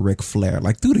to be a Ric Flair.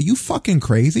 Like, dude, are you fucking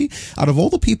crazy? Out of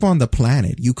all the people on the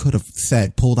planet, you could have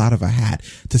pulled out of a hat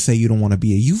to say you don't want to be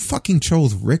you fucking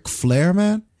chose Ric Flair,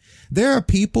 man. There are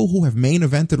people who have main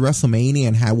evented WrestleMania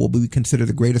and had what we consider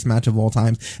the greatest match of all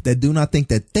time that do not think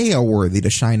that they are worthy to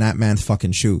shine that man's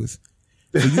fucking shoes.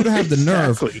 For you to have the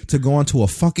nerve to go onto a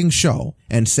fucking show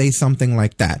and say something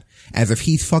like that, as if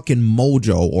he's fucking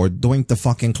Mojo or Doink the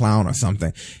fucking Clown or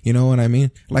something. You know what I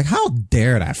mean? Like, how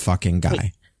dare that fucking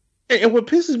guy? And what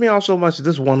pisses me off so much is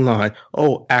this one line,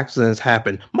 oh, accidents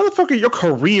happen. Motherfucker, your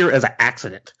career is an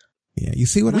accident. Yeah, you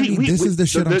see what I mean? This is the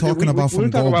shit I'm talking about from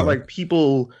Goldberg. We're talking about, like,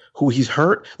 people who he's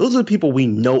hurt. Those are the people we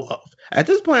know of. At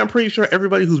this point, I'm pretty sure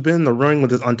everybody who's been in the ring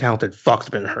with this untalented fuck's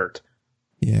been hurt.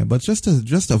 Yeah, but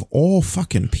just of all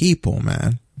fucking people,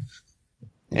 man.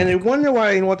 And I wonder why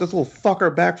I didn't want this little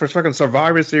fucker back for fucking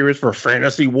Survivor Series for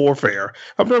Fantasy Warfare.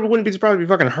 I probably wouldn't be surprised if he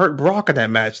fucking hurt Brock in that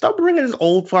match. Stop bringing this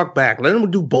old fuck back. Let him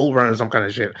do Bull Run or some kind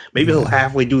of shit. Maybe he'll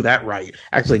halfway do that right.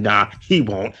 Actually, nah, he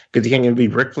won't because he can't even be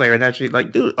Ric Flair and that shit.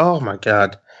 Like, dude, oh my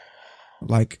God.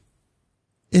 Like,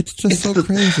 it's just so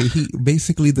crazy. He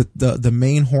basically, the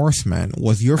main horseman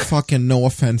was your fucking no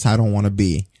offense, I don't want to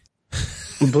be.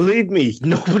 Believe me,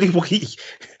 nobody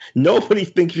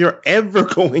thinks you're ever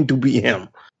going to be him.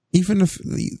 Even if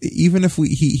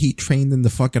he trained in the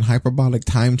fucking hyperbolic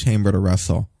time chamber to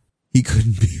wrestle, he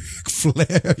couldn't be Ric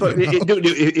Flair. But dude,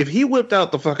 if he whipped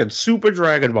out the fucking Super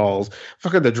Dragon Balls,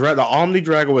 fucking the Omni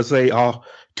Dragon would say, "Oh,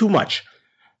 too much."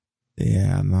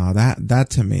 Yeah, no, that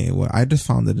to me, I just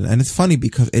found it, and it's funny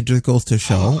because it just goes to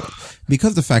show,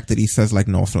 because the fact that he says like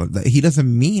no, he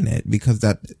doesn't mean it, because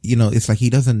that, you know, it's like he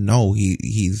doesn't know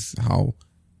he's how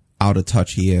out of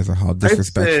touch he is or how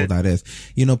disrespectful that is.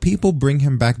 You know, people bring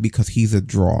him back because he's a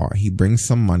draw. He brings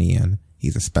some money in.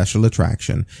 He's a special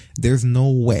attraction. There's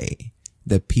no way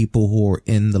that people who are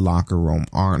in the locker room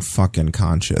aren't fucking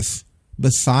conscious.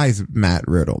 Besides Matt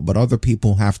Riddle, but other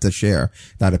people have to share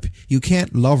that. You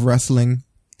can't love wrestling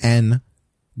and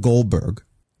Goldberg.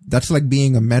 That's like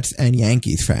being a Mets and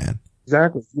Yankees fan.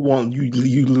 Exactly.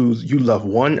 You love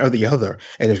one or the other.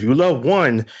 And if you love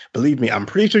one, believe me, I'm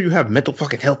pretty sure you have mental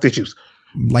fucking health issues.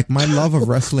 Like, my love of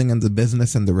wrestling and the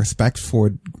business and the respect for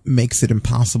it makes it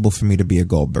impossible for me to be a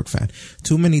Goldberg fan.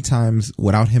 Too many times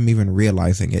without him even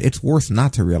realizing it. It's worse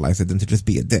not to realize it than to just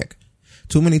be a dick.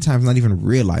 Too many times not even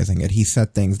realizing it, he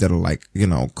said things that are like, you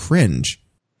know, cringe.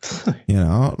 You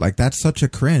know, like, that's such a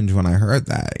cringe when I heard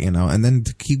that, you know, and then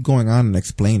to keep going on and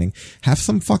explaining. Have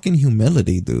some fucking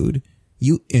humility, dude.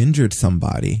 You injured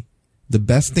somebody. The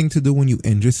best thing to do when you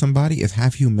injure somebody is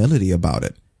have humility about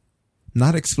it.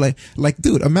 Not explain. Like,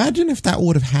 dude, imagine if that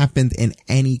would have happened in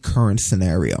any current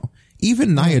scenario.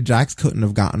 Even Nia Jax couldn't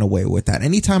have gotten away with that.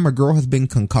 Anytime a girl has been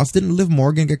concussed, didn't Liv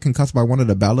Morgan get concussed by one of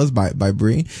the Bellas, by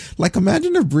Brie? Like,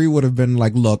 imagine if Brie would have been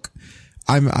like, look,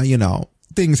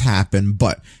 things happen,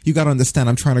 but you gotta understand,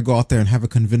 I'm trying to go out there and have a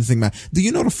convincing match. Do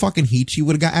you know the fucking heat she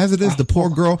would have got? As it is, the poor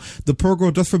girl,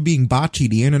 just for being botchy,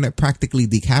 the internet practically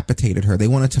decapitated her. They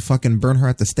wanted to fucking burn her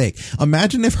at the stake.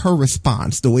 Imagine if her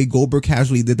response, the way Goldberg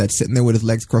casually did that, sitting there with his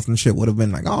legs crossed and shit, would have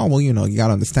been like, oh, well, you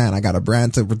gotta understand, I got a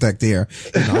brand to protect here.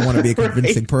 I want to be a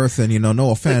convincing person,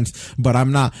 no offense, but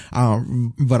I'm not a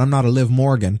Liv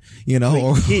Morgan,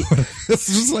 It's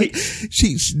just like,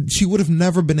 she would have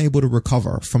never been able to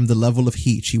recover from the level of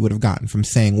heat she would have gotten from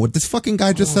saying what this fucking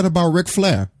guy just said about Ric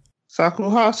Flair. Saku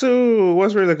Hasu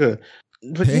was really good.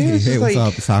 But hey, what's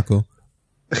up, Saku?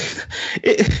 This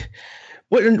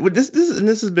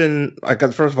has been like,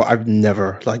 first of all, I've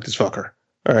never liked this fucker.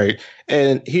 All right.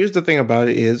 And here's the thing about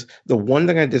it is, the one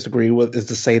thing I disagree with is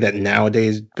to say that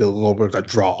nowadays Bill Goldberg's a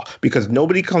draw, because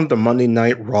nobody comes to Monday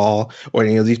Night Raw or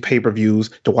any of these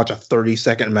pay-per-views to watch a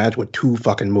 30-second match with 2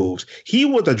 fucking moves. He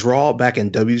was a draw back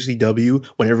in WCW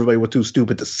when everybody was too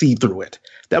stupid to see through it.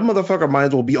 That motherfucker might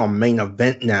as well be on Main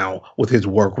Event now with his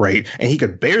work rate, and he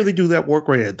could barely do that work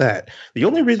rate at that. The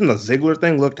only reason the Ziggler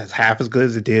thing looked as half as good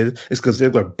as it did is because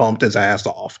Ziggler bumped his ass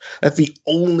off. That's the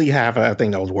only half of that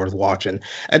thing that was worth watching.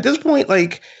 At this point,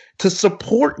 like, to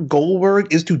support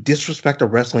Goldberg is to disrespect the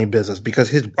wrestling business, because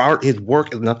his work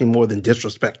is nothing more than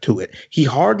disrespect to it. He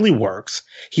hardly works.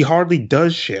 He hardly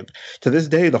does shit. To this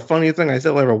day, the funniest thing I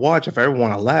still ever watch, if I ever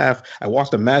want to laugh, I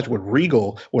watched a match with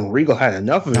Regal when Regal had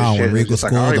enough of his shit. It's just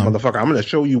like, all right, motherfucker, I'm going to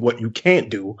show you what you can't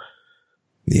do.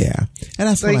 Yeah. And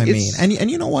that's what I mean.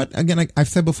 And you know what? Again, I've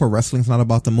said before, wrestling's not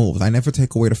about the moves. I never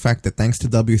take away the fact that thanks to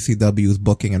WCW's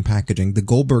booking and packaging, the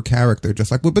Goldberg character,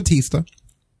 just like with Batista,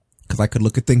 because I could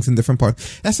look at things in different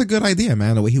parts. That's a good idea,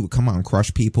 man. The way he would come out and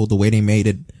crush people, the way they made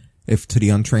it, if to the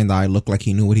untrained eye, looked like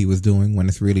he knew what he was doing, when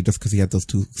it's really just because he had those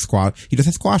he just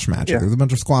had squash matches. Yeah. There was a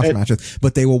bunch of squash matches,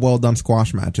 but they were well done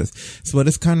squash matches. So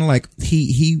it's kind of like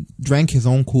he drank his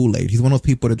own Kool-Aid. He's one of those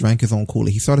people that drank his own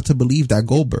Kool-Aid. He started to believe that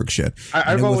Goldberg shit.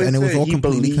 It was all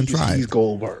completely contrived. He's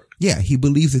Goldberg. Yeah, he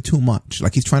believes it too much.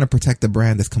 Like, he's trying to protect the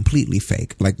brand that's completely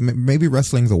fake. Like, maybe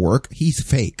wrestling's a work. He's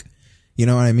fake. You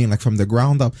know what I mean? Like, from the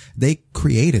ground up, they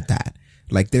created that.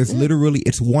 Like, there's literally,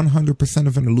 it's 100%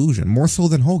 of an illusion, more so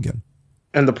than Hogan.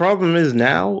 And the problem is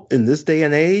now, in this day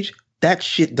and age, that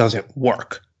shit doesn't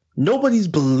work. Nobody's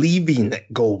believing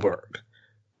Goldberg.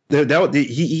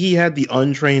 He had the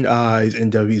untrained eyes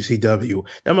in WCW.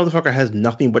 That motherfucker has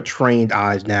nothing but trained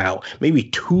eyes now. Maybe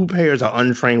 2 pairs of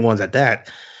untrained ones at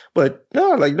that. But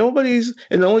no, like, nobody's,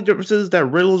 and the only difference is that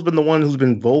Riddle's been the one who's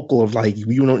been vocal of like,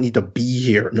 you don't need to be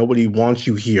here. Nobody wants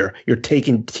you here. You're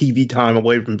taking TV time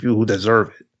away from people who deserve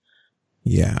it.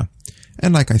 Yeah.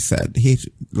 And like I said,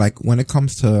 when it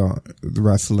comes to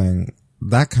wrestling,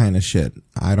 that kind of shit,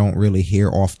 I don't really hear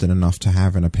often enough to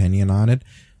have an opinion on it.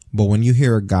 But when you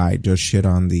hear a guy just shit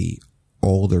on the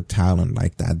older talent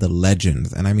like that, the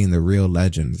legends, and I mean the real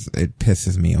legends, it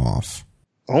pisses me off.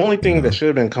 The only thing that should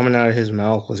have been coming out of his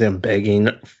mouth was him begging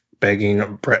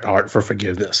Bret Hart for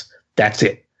forgiveness. That's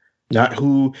it. Not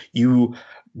who you,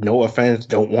 no offense,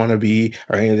 don't want to be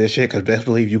or any of this shit, because best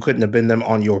believe you couldn't have been them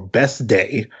on your best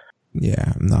day.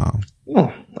 Yeah, no.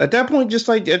 At that point, just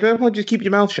keep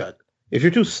your mouth shut. If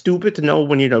you're too stupid to know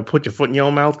when you put your foot in your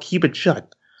own mouth, keep it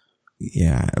shut.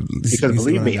 Yeah. Because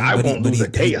believe me, I won't lose a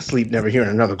day of sleep never hearing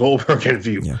another Goldberg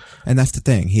interview. Yeah. And that's the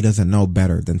thing. He doesn't know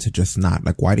better than to just not.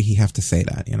 Like, why did he have to say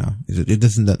that? It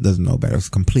doesn't know better. It's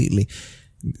completely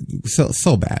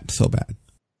so bad. So bad.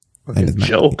 And it's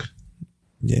joke.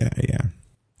 Yeah.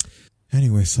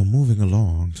 Anyway, so moving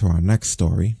along to our next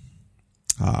story.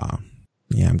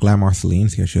 Yeah, I'm glad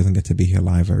Marceline's here. She doesn't get to be here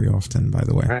live very often, by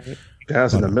the way. Right.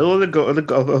 That's in the middle of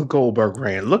the Goldberg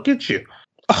rant. Look at you.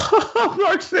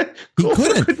 Mark said he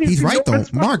couldn't. He's right, though.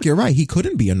 Mark, you're right. He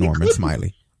couldn't be a Norman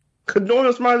Smiley.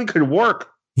 Norman Smiley could work.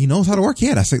 He knows how to work.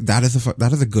 Yeah, that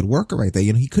is a good worker right there.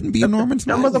 He couldn't be a Norman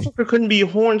Smiley. That motherfucker couldn't be a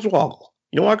Hornswoggle.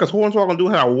 You know why? Because Hornswoggle knew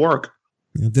how to work.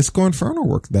 Disco Inferno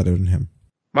works better than him.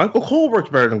 Michael Cole works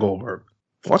better than Goldberg.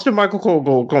 Watch the Michael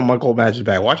Cole matches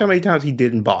back. Watch how many times he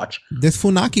didn't botch. There's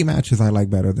Funaki matches I like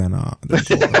better than Goldberg.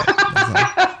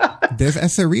 There's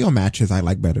SREO matches I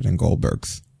like better than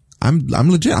Goldberg's. I'm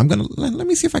legit. Let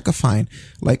me see if I can find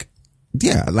like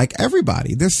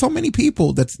everybody. There's so many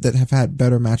people that have had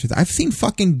better matches. I've seen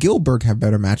fucking Gilbert have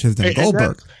better matches than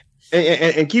Goldberg.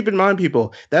 And keep in mind,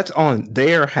 people, that's on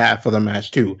their half of the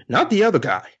match too, not the other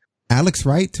guy. Alex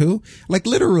Wright too. Like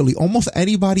literally almost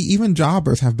anybody, even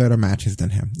jobbers have better matches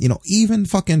than him. You know, even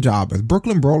fucking jobbers.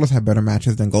 Brooklyn Brawlers have better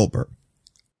matches than Goldberg.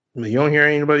 You don't hear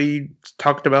anybody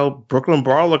talked about Brooklyn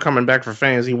Brawler coming back for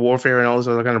Fantasy Warfare and all this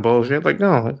other kind of bullshit. Like,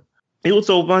 no. It was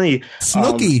so funny.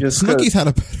 Snooki's had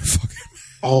a better fucking...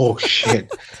 Oh, shit.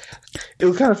 It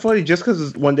was kind of funny just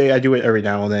because one day I do it every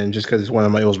now and then just because it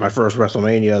was my first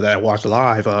WrestleMania that I watched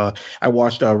live. I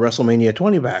watched WrestleMania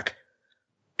 20 back.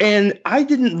 And I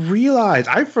didn't realize,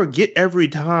 I forget every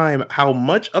time how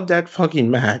much of that fucking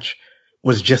match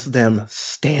was just them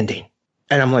standing.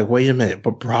 And I'm like, wait a minute,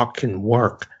 but Brock can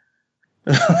work.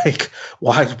 Like,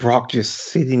 why is Brock just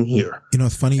sitting here? You know,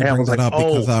 it's funny you bring that up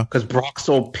because Brock's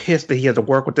so pissed that he has to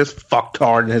work with this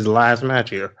fucktard in his last match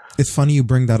here. It's funny you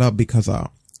bring that up because I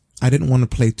didn't want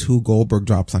to play 2 Goldberg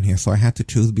drops on here, so I had to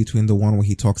choose between the one where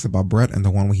he talks about Brett and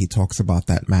the one where he talks about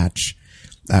that match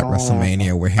at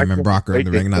WrestleMania where him and Brock are in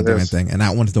the ring not doing anything. And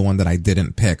that one's the one that I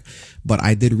didn't pick. But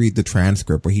I did read the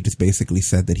transcript where he just basically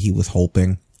said that he was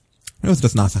hoping, it was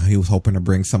just not how he was hoping to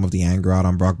bring some of the anger out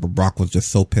on Brock, but Brock was just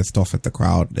so pissed off at the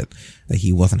crowd that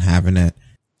he wasn't having it.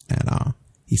 And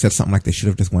he said something like they should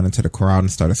have just went into the crowd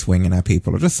and started swinging at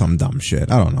people or just some dumb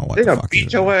shit. I don't know what they the gonna fuck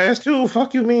beat your ass too.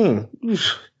 Fuck you mean?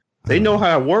 They know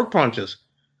how to work punches.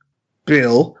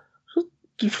 Bill.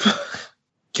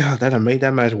 God, that made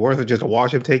that match worth it just to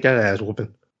watch him take that ass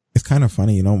whooping. It's kind of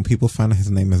funny, you know, when people find out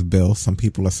his name is Bill, some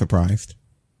people are surprised.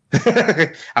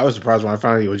 I was surprised when I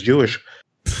found out he was Jewish.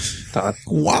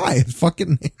 Why? His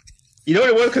fucking name. You know what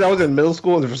it was? Because I was in middle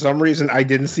school and for some reason I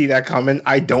didn't see that coming.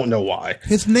 I don't know why.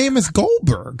 His name is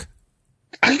Goldberg.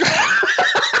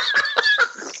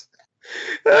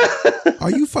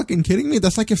 Are you fucking kidding me?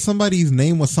 That's like if somebody's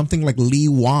name was something like Lee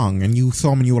Wong and you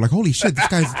saw him and you were like, holy shit,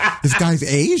 this guy's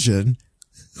Asian.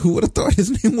 Who would have thought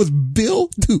his name was Bill?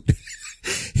 Dude,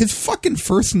 his fucking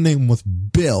first name was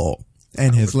Bill.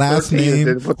 And his last name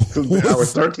I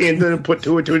was 13 and didn't put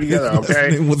 2 and 2 together,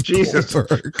 okay? Jesus.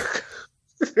 Put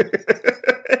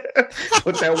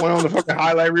that one on the fucking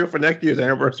highlight reel for next year's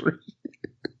anniversary.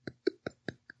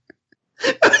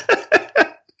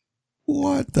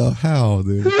 What the hell,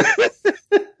 dude?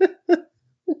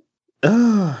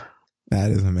 That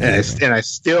is amazing. And I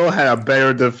still had a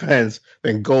better defense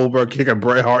than Goldberg kicking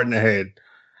Bret Hart in the head.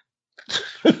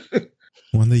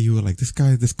 One day you were like,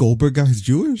 this Goldberg guy's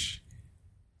Jewish?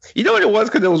 You know what it was?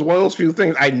 Because it was one of those few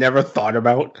things I never thought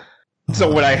about.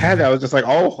 So when I had that, I was just like,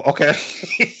 oh, okay.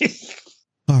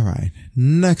 All right.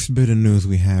 Next bit of news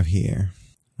we have here.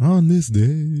 On this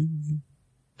day.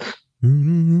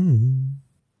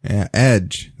 Yeah,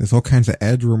 Edge. There's all kinds of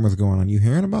Edge rumors going on. You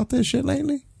hearing about this shit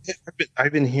lately?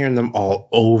 I've been hearing them all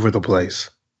over the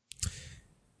place.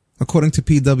 According to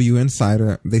PW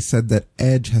Insider, they said that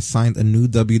Edge has signed a new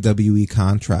WWE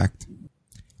contract.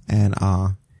 And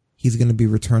he's going to be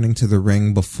returning to the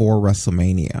ring before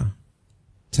WrestleMania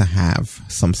to have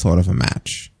some sort of a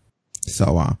match.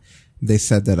 So they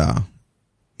said that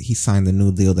he signed a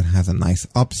new deal that has a nice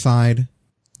upside.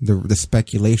 The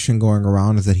speculation going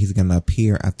around is that he's going to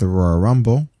appear at the Royal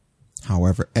Rumble.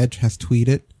 However, Edge has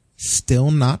tweeted,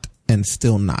 still not,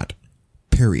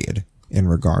 period, in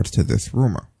regards to this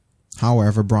rumor.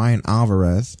 However, Brian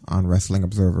Alvarez on Wrestling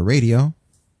Observer Radio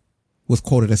was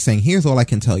quoted as saying, here's all I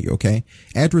can tell you, okay?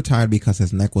 Edge retired because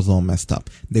his neck was all messed up.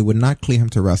 They would not clear him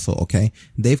to wrestle, okay?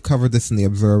 They've covered this in the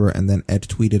Observer, and then Edge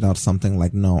tweeted out something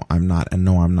like, no, I'm not, and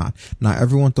no, I'm not. Now,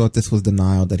 everyone thought this was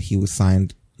denial that he was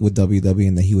signed with WWE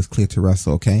and that he was cleared to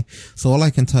wrestle, okay? So all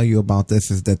I can tell you about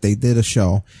this is that they did a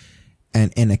show,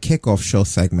 and in a kickoff show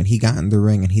segment, he got in the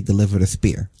ring and he delivered a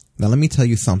spear. Now, let me tell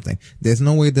you something. There's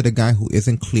no way that a guy who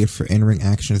isn't cleared for in-ring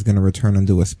action is going to return and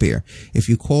do a spear. If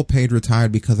you call Paige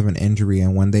retired because of an injury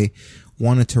and when they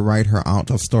wanted to write her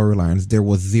out of storylines, there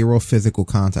was zero physical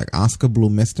contact. Asuka blew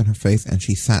mist in her face and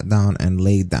she sat down and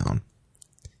laid down.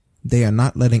 They are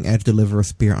not letting Edge deliver a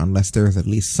spear unless there is at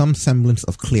least some semblance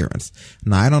of clearance.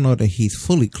 Now, I don't know that he's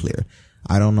fully clear.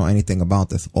 I don't know anything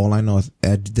about this. All I know is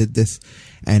Edge did this,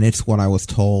 and it's what I was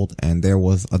told, and there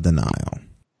was a denial.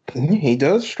 He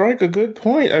does strike a good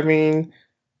point. I mean,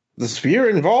 the spear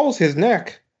involves his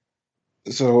neck.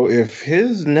 So if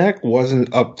his neck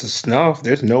wasn't up to snuff,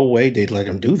 there's no way they'd let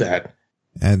him do that.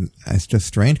 And it's just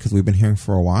strange because we've been hearing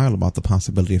for a while about the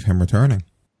possibility of him returning.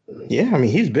 Yeah, I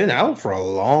mean, he's been out for a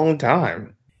long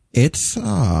time. It's,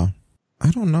 I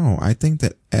don't know. I think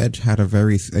that Edge had a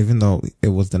very, even though it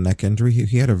was the neck injury,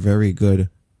 he had a very good,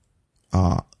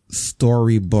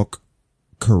 storybook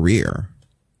career.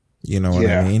 You know what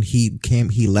I mean? He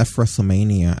left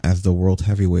WrestleMania as the world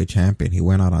heavyweight champion. He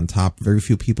went out on top. Very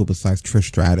few people besides Trish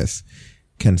Stratus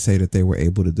can say that they were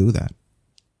able to do that.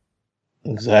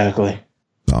 Exactly.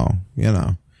 So, you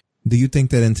know. Do you think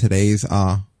that in today's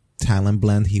talent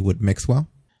blend he would mix well?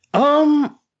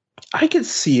 I could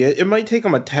see it. It might take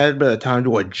him a tad bit of time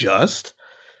to adjust.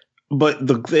 But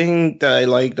the thing that I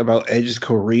liked about Edge's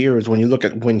career is when you look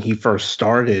at when he first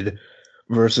started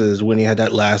versus when he had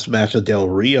that last match with Del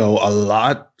Rio, a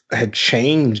lot had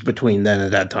changed between then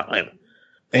and that time.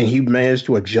 And he managed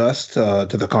to adjust to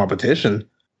the competition.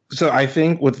 So I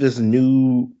think with this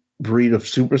new breed of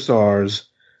superstars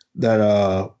that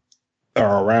are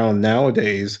around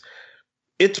nowadays,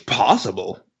 it's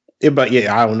possible. But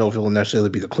yeah, I don't know if it'll necessarily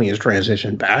be the cleanest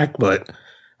transition back, but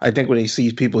I think when he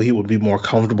sees people he would be more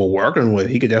comfortable working with,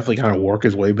 he could definitely kind of work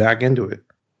his way back into it.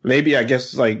 Maybe, I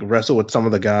guess, like wrestle with some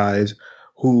of the guys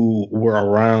who were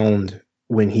around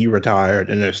when he retired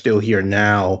and they're still here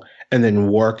now, and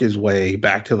then work his way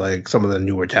back to like some of the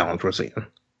newer talents we're seeing.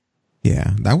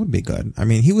 Yeah, that would be good. I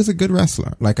mean, he was a good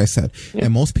wrestler, like I said. Yeah.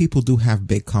 And most people do have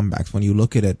big comebacks. When you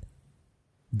look at it,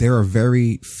 there are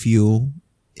very few,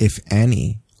 if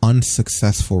any,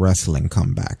 unsuccessful wrestling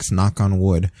comebacks. Knock on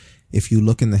wood. If you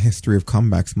look in the history of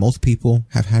comebacks, most people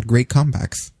have had great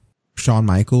comebacks. Shawn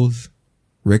Michaels,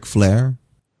 Ric Flair,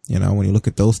 you know, when you look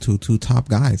at those two top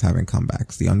guys having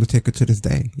comebacks. The Undertaker to this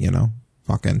day, you know,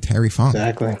 fucking Terry Funk.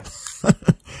 Exactly.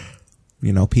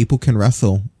 You know, people can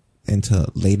wrestle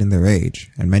into late in their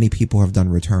age, and many people have done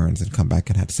returns and come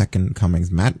back and had second comings.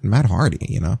 Matt Hardy,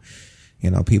 you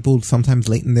know, people sometimes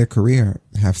late in their career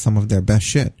have some of their best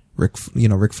shit. Ric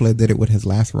Flair did it with his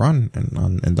last run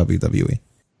in WWE.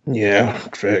 Yeah,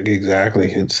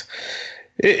 exactly.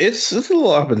 It's a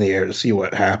little up in the air to see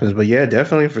what happens, but yeah,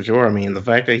 definitely for sure. I mean, the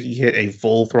fact that he hit a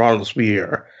full throttle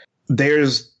spear,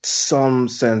 there's some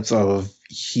sense of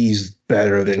he's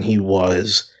better than he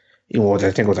was. You know, I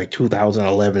think it was like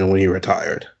 2011 when he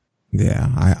retired. Yeah,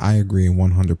 I agree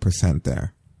 100%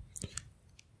 there.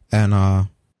 And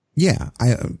yeah,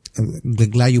 I'm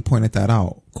glad you pointed that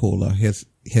out, Cooler. His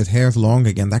hair's long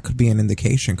again. That could be an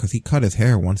indication because he cut his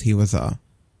hair once he was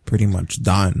pretty much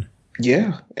done.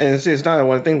 Yeah, and it's not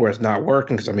one thing where it's not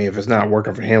working, because I mean, if it's not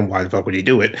working for him, why the fuck would he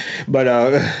do it? But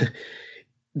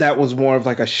that was more of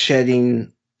like a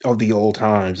shedding of the old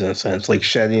times, in a sense, like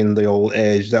shedding the old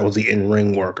Edge that was the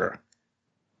in-ring worker.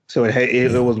 So it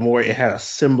had a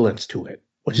semblance to it,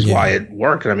 which is why it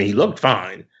worked. I mean, he looked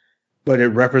fine, but it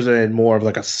represented more of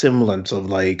like a semblance of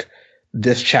like,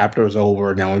 this chapter is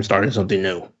over, now I'm starting something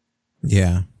new.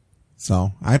 Yeah.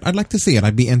 So I'd like to see it.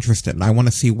 I'd be interested. I want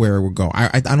to see where it would go.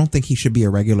 I don't think he should be a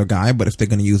regular guy, but if they're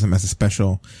going to use him as a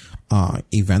special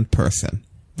event person,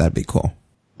 that'd be cool.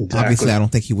 Exactly. Obviously, I don't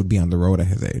think he would be on the road at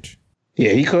his age.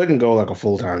 Yeah, he couldn't go like a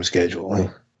full-time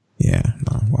schedule. Yeah,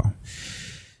 no, well,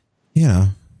 you know,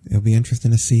 it'll be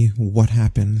interesting to see what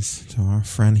happens to our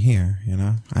friend here, you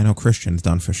know. I know Christian's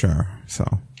done for sure,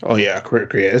 so. Oh, yeah,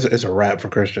 it's a wrap for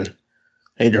Christian.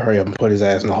 He need to hurry up and put his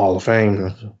ass in the Hall of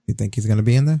Fame. You think he's going to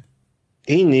be in there?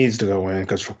 He needs to go in,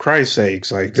 because for Christ's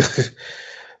sakes, like,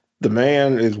 the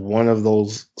man is one of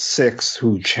those 6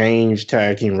 who changed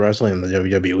tag team wrestling in the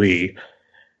WWE.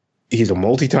 He's a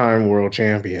multi-time world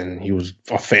champion. He was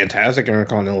a fantastic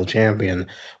Intercontinental champion,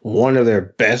 one of their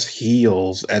best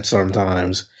heels at some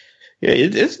times. Yeah,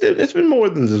 it's been more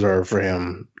than deserved for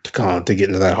him to get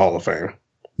into that Hall of Fame.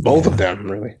 Both of them,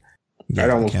 really. Yeah, I'd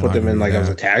almost put them in like as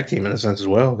a tag team in a sense as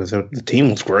well, because the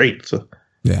team was great. So.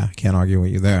 Yeah, can't argue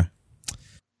with you there.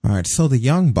 All right, so the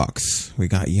Young Bucks. We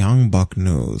got Young Buck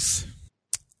news.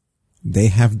 They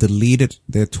have deleted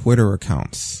their Twitter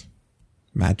accounts.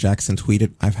 Matt Jackson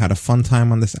tweeted, "I've had a fun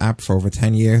time on this app for over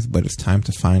 10 years, but it's time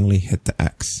to finally hit the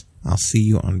X. I'll see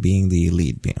you on Being the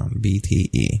Elite on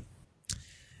BTE."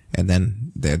 And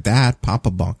then their dad,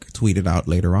 Papa Buck, tweeted out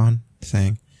later on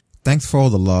saying, "Thanks for all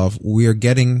the love we are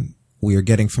getting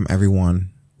from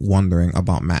everyone wondering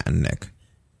about Matt and Nick.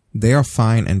 They are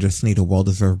fine and just need a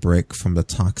well-deserved break from the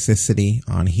toxicity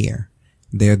on here.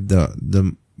 They're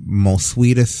the most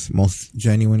sweetest, most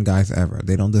genuine guys ever.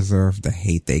 They don't deserve the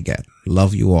hate they get.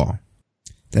 Love you all."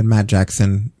 Then Matt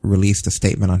Jackson released a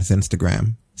statement on his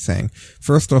Instagram saying,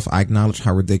 "First off, I acknowledge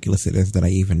how ridiculous it is that I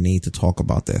even need to talk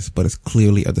about this, but it's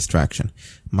clearly a distraction.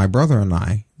 My brother and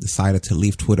I decided to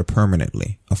leave Twitter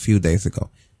permanently a few days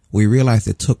ago. We realized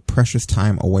it took precious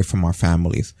time away from our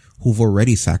families, who've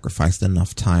already sacrificed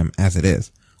enough time as it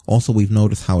is. Also, we've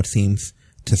noticed how it seems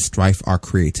to strife our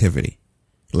creativity.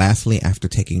 Lastly, after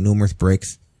taking numerous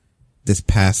breaks this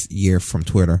past year from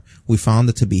Twitter, we found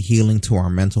it to be healing to our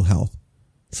mental health.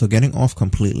 So getting off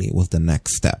completely was the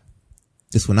next step.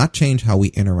 This will not change how we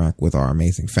interact with our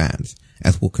amazing fans,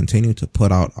 as we'll continue to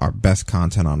put out our best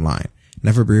content online.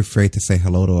 Never be afraid to say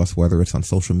hello to us, whether it's on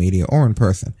social media or in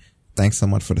person. Thanks so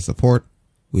much for the support.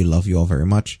 We love you all very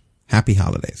much. Happy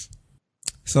holidays.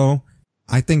 So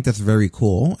I think that's very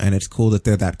cool, and it's cool that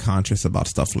they're that conscious about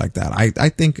stuff like that. I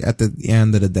think at the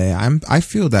end of the day, I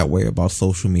feel that way about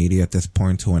social media at this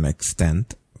point to an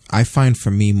extent. I find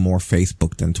for me more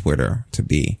Facebook than Twitter to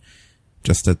be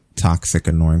just a toxic,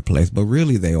 annoying place, but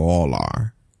really they all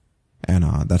are. And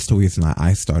that's the reason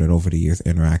I started over the years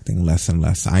interacting less and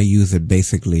less. I use it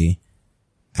basically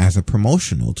as a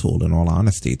promotional tool, in all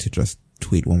honesty, to just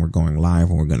tweet when we're going live,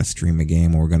 when we're going to stream a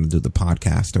game, or we're going to do the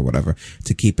podcast or whatever,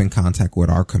 to keep in contact with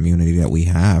our community that we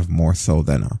have more so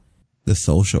than the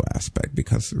social aspect.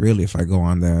 Because really, if I go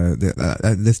on there,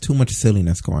 there's too much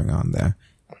silliness going on there.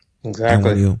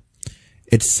 Exactly.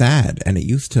 It's sad, and it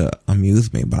used to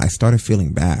amuse me, but I started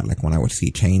feeling bad. Like when I would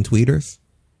see chain tweeters,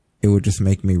 it would just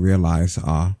make me realize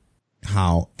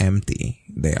how empty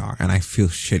they are. And I feel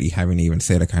shitty having to even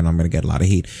say that. I know I'm going to get a lot of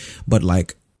heat, but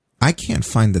like, I can't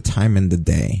find the time in the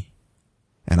day,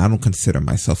 and I don't consider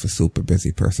myself a super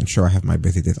busy person. Sure, I have my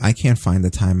busy days. I can't find the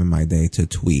time in my day to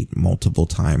tweet multiple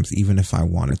times, even if I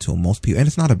wanted to. Most people, and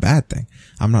it's not a bad thing.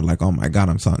 I'm not like, oh my God,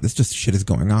 I'm sorry. This just shit is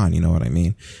going on. You know what I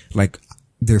mean? Like,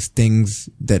 there's things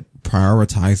that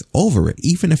prioritize over it,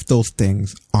 even if those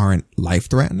things aren't life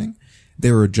threatening.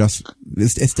 They were just,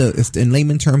 it's in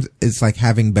layman terms, it's like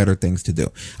having better things to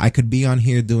do. I could be on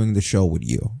here doing the show with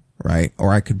you, right?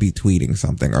 Or I could be tweeting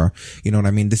something, or, you know what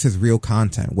I mean? This is real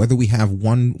content. Whether we have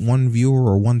one viewer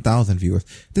or 1,000 viewers,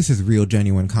 this is real,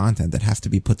 genuine content that has to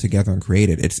be put together and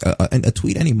created. It's a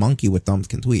tweet any monkey with thumbs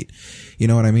can tweet. You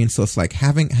know what I mean? So it's like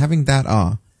having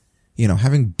that, you know,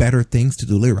 having better things to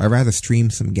do later. I'd rather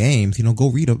stream some games, you know, go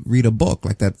read a book,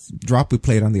 like that drop we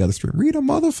played on the other stream. Read a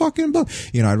motherfucking book.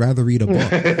 You know, I'd rather read a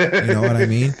book. You know what I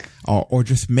mean? Or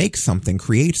just make something,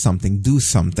 create something, do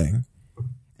something.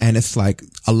 And it's like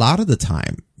a lot of the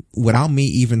time, without me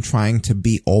even trying to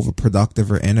be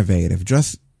overproductive or innovative,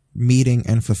 just meeting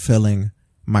and fulfilling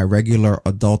my regular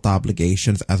adult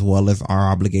obligations as well as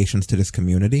our obligations to this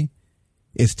community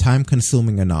is time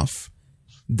consuming enough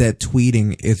that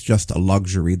tweeting is just a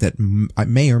luxury that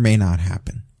may or may not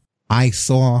happen. I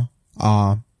saw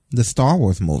the Star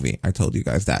Wars movie. I told you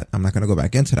guys that. I'm not going to go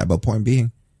back into that, but point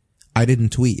being, I didn't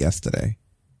tweet yesterday.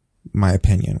 My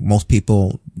opinion. Most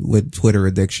people with Twitter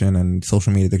addiction and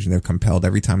social media addiction, they're compelled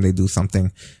every time they do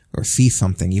something or see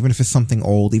something, even if it's something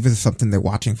old, even if it's something they're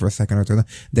watching for a second or two,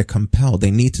 they're compelled.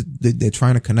 They're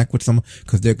trying to connect with someone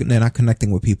because they're not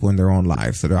connecting with people in their own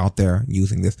lives. So they're out there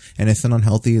using this, and it's an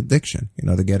unhealthy addiction. You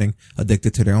know, they're getting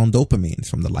addicted to their own dopamines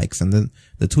from the likes and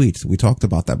the tweets. We talked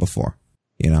about that before,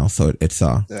 you know, so it's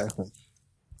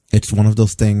one of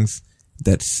those things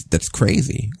that's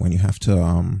crazy when you have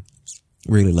to,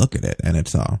 really look at it, and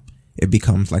it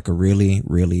becomes like a really,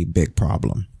 really big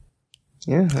problem.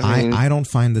 Yeah, I mean, I don't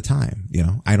find the time, you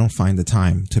know, I don't find the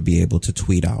time to be able to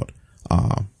tweet out,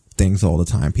 things all the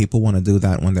time. People want to do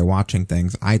that when they're watching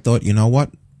things. I thought, you know what?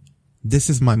 This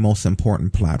is my most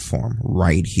important platform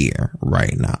right here,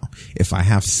 right now. If I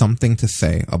have something to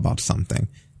say about something,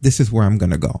 this is where I'm going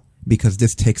to go, because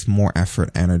this takes more effort,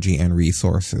 energy, and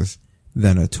resources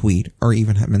than a tweet or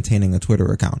even maintaining a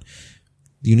Twitter account.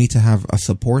 You need to have a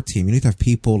support team. You need to have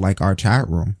people like our chat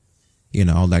room, you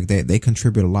know, like they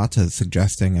contribute a lot to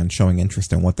suggesting and showing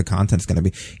interest in what the content's going to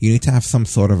be. You need to have some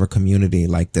sort of a community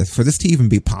like this for this to even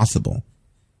be possible.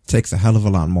 It takes a hell of a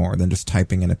lot more than just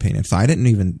typing an opinion. So I didn't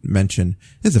even mention,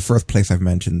 this is the first place I've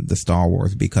mentioned the Star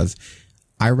Wars, because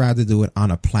I rather do it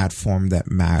on a platform that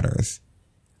matters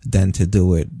than to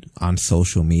do it on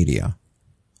social media,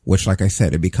 which, like I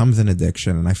said, it becomes an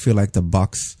addiction. And I feel like the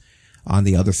Bucks on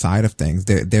the other side of things,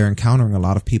 they're encountering a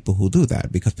lot of people who do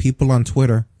that, because people on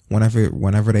Twitter,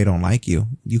 whenever they don't like you,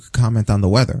 you could comment on the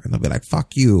weather and they'll be like,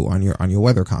 fuck you on your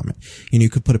weather comment. And you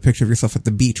could put a picture of yourself at the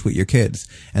beach with your kids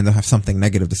and they'll have something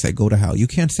negative to say, go to hell. You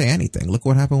can't say anything. Look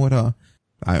what happened with, I'm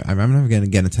never going to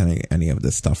get into any of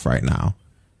this stuff right now.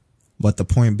 But the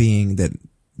point being that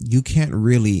you can't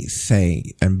really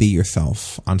say and be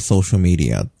yourself on social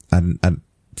media at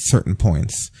certain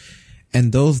points.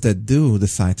 And those that do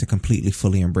decide to completely,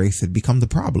 fully embrace it become the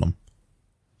problem.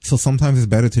 So sometimes it's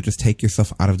better to just take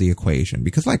yourself out of the equation,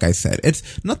 because like I said,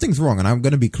 nothing's wrong. And I'm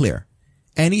going to be clear.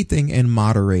 Anything in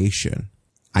moderation,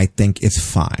 I think, is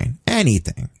fine.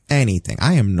 Anything.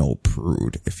 I am no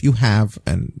prude. If you have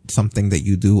something that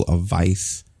you do, a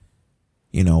vice,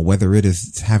 you know, whether it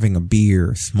is having a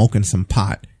beer, smoking some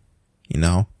pot, you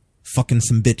know, fucking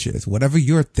some bitches, whatever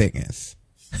your thing is.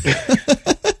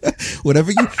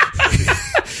 Whatever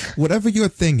your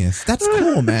thing is, that's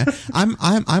cool, man.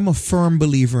 I'm a firm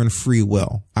believer in free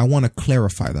will. I want to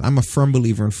clarify that. I'm a firm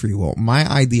believer in free will.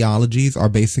 My ideologies are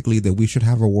basically that we should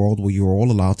have a world where you're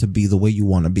all allowed to be the way you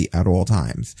want to be at all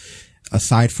times.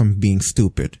 aside from being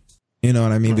stupid. You know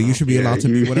what I mean? But you should be allowed to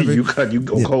be whatever. You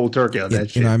go cold turkey on that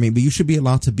shit. You know what I mean? But you should be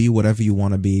allowed to be whatever you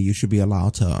want to be. You should be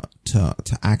allowed to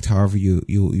act however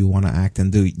you want to act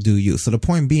and do you. So the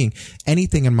point being,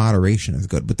 anything in moderation is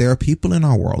good. But there are people in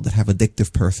our world that have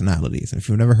addictive personalities. And if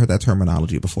you've never heard that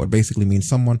terminology before, it basically means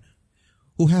someone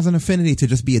who has an affinity to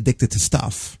just be addicted to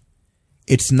stuff.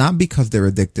 It's not because they're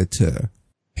addicted to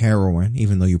heroin,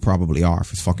 even though you probably are.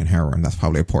 If it's fucking heroin, that's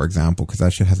probably a poor example because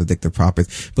that shit has addictive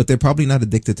properties. But they're probably not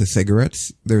addicted to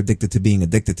cigarettes. They're addicted to being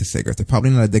addicted to cigarettes. They're probably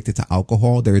not addicted to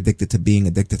alcohol. They're addicted to being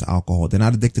addicted to alcohol. They're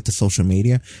not addicted to social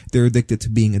media. They're addicted to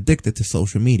being addicted to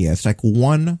social media. It's like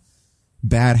one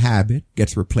bad habit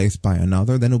gets replaced by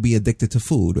another. Then it'll be addicted to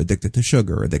food, addicted to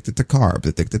sugar, addicted to carbs,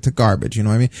 addicted to garbage. You know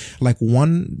what I mean? Like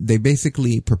they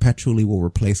basically perpetually will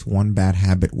replace one bad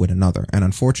habit with another. And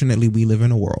unfortunately, we live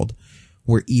in a world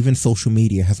where even social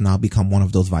media has now become one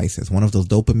of those vices, one of those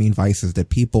dopamine vices that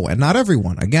people, and not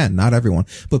everyone,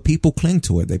 but people cling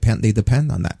to it. They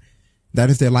depend on that.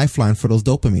 That is their lifeline for those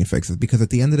dopamine fixes. Because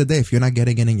at the end of the day, if you're not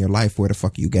getting it in your life, where the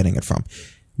fuck are you getting it from?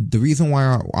 The reason why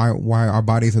our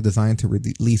bodies are designed to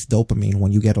release dopamine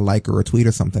when you get a like or a tweet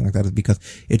or something like that is because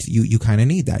it's, you kind of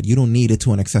need that. You don't need it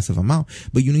to an excessive amount,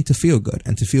 but you need to feel good.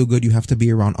 And to feel good, you have to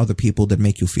be around other people that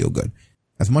make you feel good.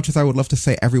 As much as I would love to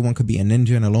say everyone could be a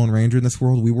ninja and a lone ranger in this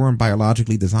world, we weren't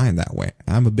biologically designed that way.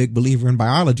 I'm a big believer in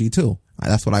biology too.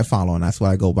 That's what I follow and that's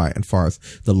what I go by as far as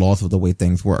the laws of the way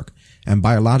things work. And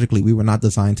biologically, we were not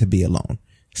designed to be alone.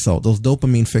 So those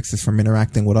dopamine fixes from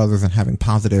interacting with others and having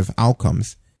positive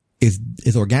outcomes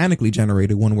is organically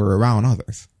generated when we're around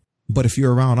others. But if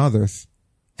you're around others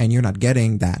and you're not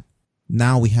getting that,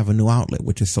 now we have a new outlet,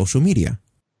 which is social media.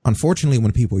 Unfortunately,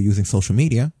 when people are using social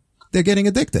media, they're getting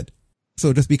addicted. So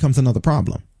it just becomes another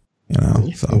problem, you know.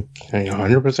 So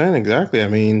 100% exactly. I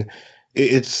mean,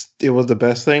 it was the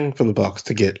best thing for the Bucks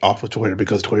to get off of Twitter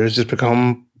because Twitter has just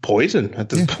become poison at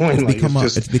this point.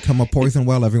 It's become a poison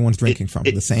well everyone's drinking from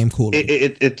the same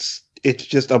Kool-Aid. It's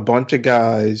just a bunch of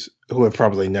guys who have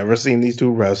probably never seen these two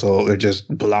wrestle. They're just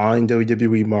blind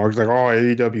WWE marks like, oh,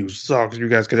 AEW sucks. You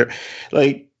guys get it.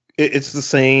 Like it's the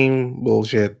same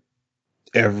bullshit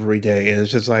every day, and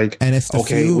it's just like, and it's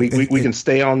okay, we can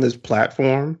stay on this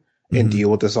platform and deal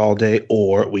with this all day,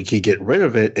 or we could get rid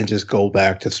of it and just go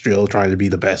back to still trying to be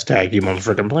the best tag team on the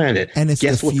freaking planet. And it's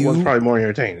guess which one's probably more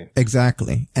entertaining.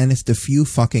 Exactly. And it's the few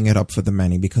fucking it up for the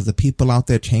many, because the people out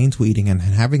there chain tweeting and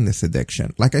having this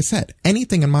addiction, like I said,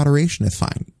 anything in moderation is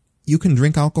fine. You can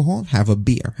drink alcohol, have a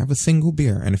beer, have a single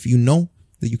beer, and if you know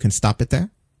that you can stop it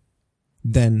there,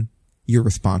 then you're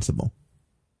responsible.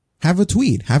 Have a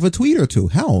tweet or two.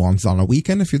 Hell, on a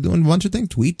weekend, if you're doing a bunch of things,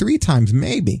 tweet 3 times,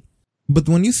 maybe. But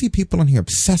when you see people on here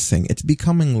obsessing, it's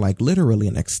becoming like literally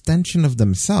an extension of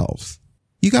themselves.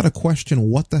 You got to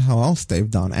question what the hell else they've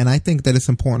done. And I think that it's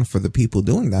important for the people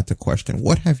doing that to question,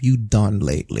 what have you done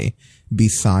lately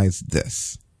besides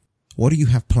this? What do you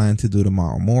have planned to do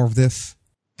tomorrow? More of this?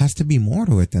 Has to be more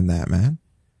to it than that, man.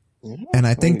 And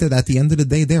I think that at the end of the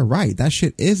day, they're right. That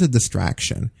shit is a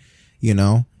distraction. You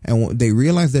know, and they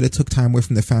realize that it took time away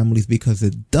from their families because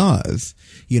it does,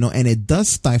 you know, and it does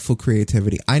stifle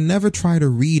creativity. I never try to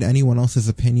read anyone else's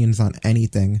opinions on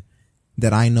anything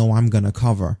that I know I'm going to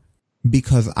cover,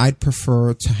 because I'd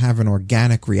prefer to have an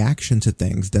organic reaction to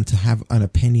things than to have an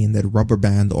opinion that rubber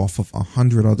band off of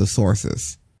 100 other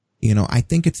sources. You know, I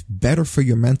think it's better for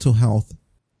your mental health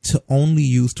to only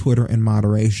use Twitter in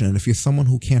moderation. And if you're someone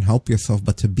who can't help yourself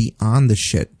but to be on the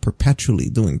shit perpetually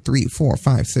doing 3, 4,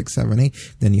 5, 6, 7,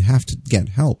 8, then you have to get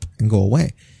help and go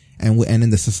away. And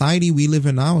in the society we live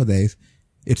in nowadays,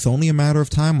 it's only a matter of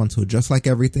time until, just like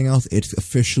everything else, it's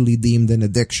officially deemed an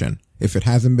addiction. If it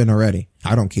hasn't been already.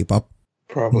 I don't keep up.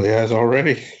 Probably has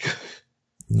already.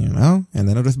 You know? And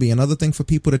then it'll just be another thing for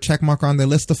people to check mark on their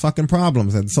list of fucking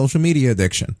problems, and social media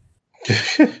addiction.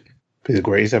 Be the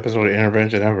greatest episode of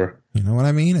Intervention ever. You know what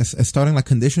I mean? It's starting like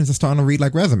conditions are starting to read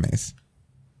like resumes.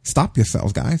 Stop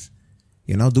yourselves, guys.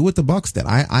 You know, do what the Bucks did.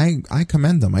 I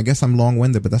commend them. I guess I'm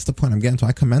long-winded, but that's the point I'm getting to.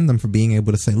 I commend them for being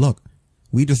able to say, look,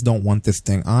 we just don't want this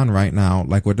thing on right now.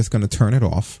 Like, we're just going to turn it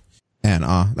off. And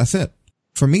that's it.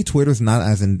 For me, Twitter's not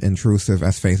as intrusive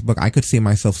as Facebook. I could see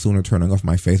myself sooner turning off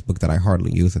my Facebook that I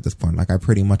hardly use at this point. Like, I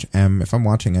pretty much am. If I'm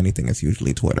watching anything, it's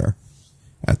usually Twitter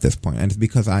at this point. And it's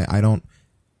because I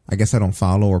guess I don't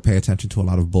follow or pay attention to a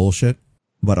lot of bullshit.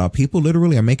 But people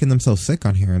literally are making themselves sick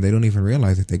on here, and they don't even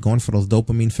realize it. They're going for those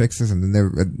dopamine fixes, and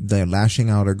then they're lashing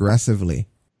out aggressively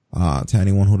to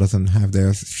anyone who doesn't have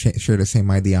share the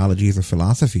same ideologies or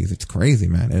philosophies. It's crazy,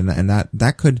 man. And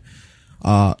that could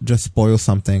just spoil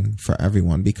something for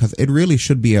everyone, because it really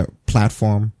should be a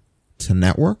platform to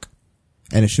network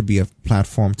And it should be a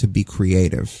platform to be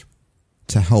creative,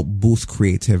 to help boost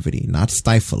creativity, not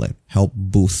stifle it, help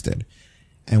boost it.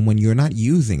 And when you're not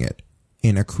using it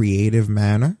in a creative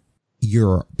manner,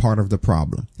 you're part of the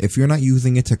problem. If you're not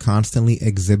using it to constantly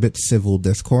exhibit civil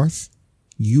discourse,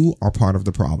 you are part of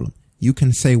the problem. You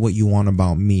can say what you want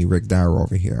about me, Rick Darrow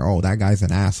over here. Oh, that guy's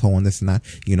an asshole and this and that.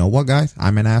 You know what, guys?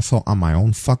 I'm an asshole on my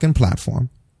own fucking platform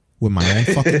with my own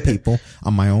fucking people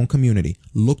on my own community.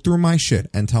 Look through my shit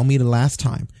and tell me the last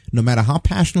time, no matter how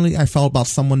passionately I felt about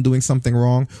someone doing something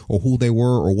wrong or who they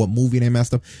were or what movie they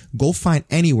messed up, go find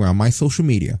anywhere on my social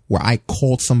media where I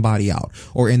called somebody out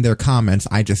or in their comments,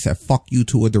 I just said, fuck you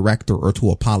to a director or to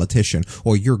a politician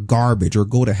or you're garbage or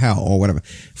go to hell or whatever.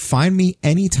 Find me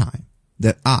anytime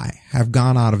that I have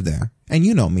gone out of there. And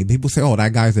you know me, people say, oh,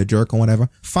 that guy's a jerk or whatever.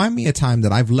 Find me a time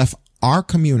that I've left our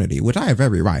community, which I have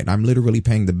every right. I'm literally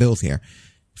paying the bills here.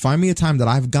 Find me a time that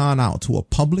I've gone out to a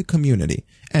public community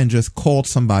and just called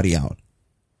somebody out.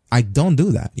 I don't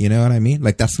do that. You know what I mean?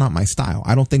 Like, that's not my style.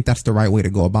 I don't think that's the right way to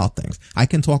go about things. I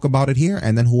can talk about it here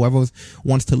and then whoever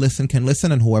wants to listen can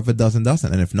listen and whoever doesn't.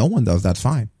 And if no one does, that's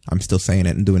fine. I'm still saying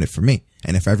it and doing it for me.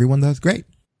 And if everyone does, great.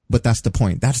 But that's the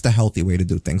point. That's the healthy way to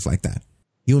do things like that.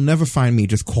 You'll never find me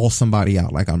just call somebody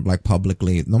out like I'm like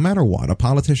publicly, no matter what. A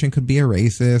politician could be a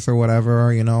racist or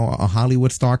whatever, you know, a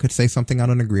Hollywood star could say something I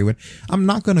don't agree with. I'm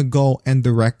not going to go and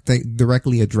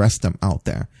directly address them out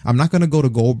there. I'm not going to go to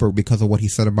Goldberg because of what he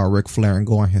said about Ric Flair and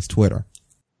go on his Twitter.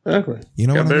 Exactly. You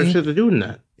know what I mean? Better shit to do than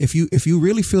that. If you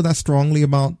really feel that strongly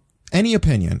about any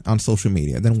opinion on social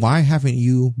media, then why haven't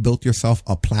you built yourself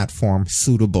a platform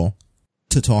suitable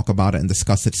to talk about it and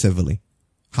discuss it civilly?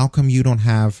 How come you don't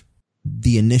have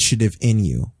the initiative in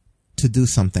you to do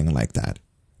something like that,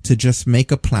 to just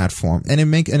make a platform? And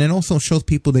it also shows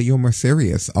people that you're more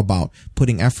serious about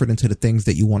putting effort into the things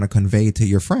that you want to convey to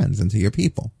your friends and to your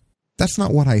people. That's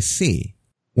not what I see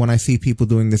when I see people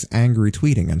doing this angry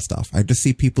tweeting and stuff. I just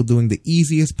see people doing the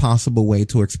easiest possible way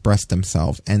to express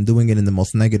themselves and doing it in the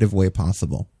most negative way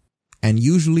possible. And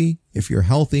usually, if you're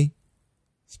healthy,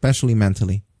 especially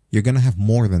mentally, you're going to have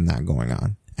more than that going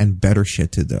on and better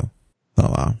shit to do.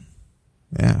 So,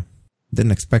 yeah.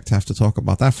 Didn't expect to have to talk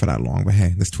about that for that long, but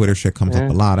hey, this Twitter shit comes up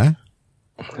a lot, eh?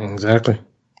 Exactly.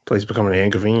 Place becoming an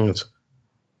inconvenience.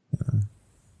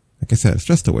 Like I said, it's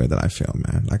just the way that I feel,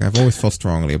 man. Like, I've always felt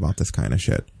strongly about this kind of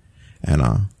shit. And,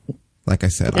 like I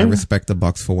said, I respect the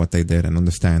Bucks for what they did and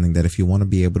understanding that if you want to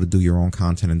be able to do your own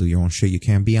content and do your own shit, you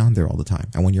can't be on there all the time.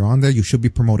 And when you're on there, you should be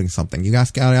promoting something. You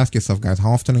guys gotta ask yourself, guys,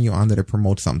 how often are you on there to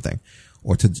promote something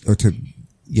or to,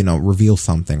 you know, reveal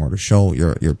something or to show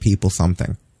your people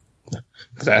something?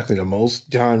 Exactly. The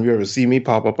most time you ever see me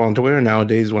pop up on Twitter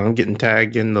nowadays when I'm getting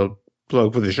tagged in the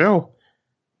plug for the show.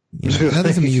 You know, that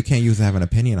doesn't mean you can't use to have an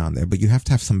opinion on there, but you have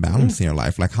to have some balance in your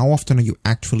life. Like, how often are you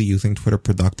actually using Twitter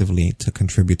productively to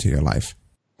contribute to your life?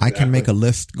 I can make a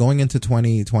list going into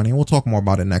 2020, and we'll talk more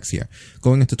about it next year.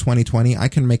 Going into 2020, I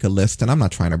can make a list, and I'm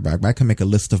not trying to brag, but I can make a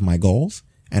list of my goals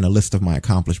and a list of my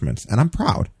accomplishments. And I'm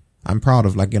proud. I'm proud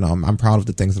of, like, you know, I'm proud of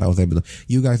the things that I was able to.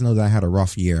 You guys know that I had a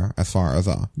rough year as far as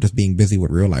just being busy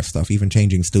with real life stuff, even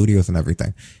changing studios and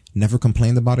everything. Never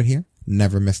complained about it here.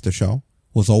 Never missed a show.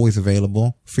 Was always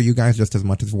available for you guys just as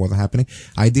much as it wasn't happening.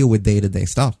 I deal with day-to-day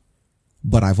stuff,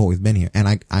 but I've always been here, and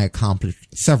I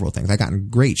accomplished several things. I got in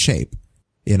great shape.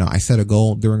 You know, I set a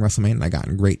goal during WrestleMania and I got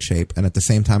in great shape. And at the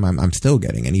same time, I'm still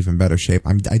getting in even better shape.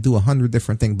 I do 100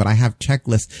 different things, but I have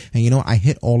checklists. And you know, I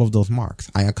hit all of those marks.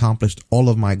 I accomplished all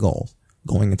of my goals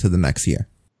going into the next year.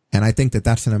 And I think that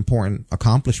that's an important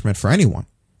accomplishment for anyone.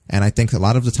 And I think a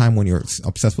lot of the time when you're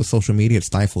obsessed with social media, it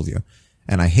stifles you.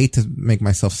 And I hate to make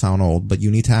myself sound old, but you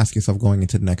need to ask yourself going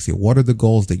into the next year, what are the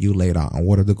goals that you laid out and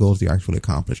what are the goals you actually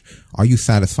accomplished? Are you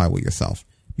satisfied with yourself?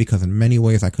 Because in many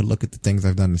ways, I could look at the things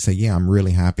I've done and say, yeah, I'm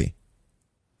really happy.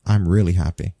 I'm really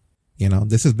happy. You know,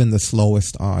 this has been the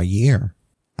slowest year,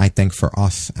 I think, for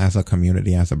us as a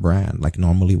community, as a brand. Like,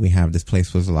 normally we have this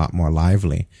place was a lot more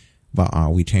lively, but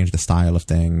we changed the style of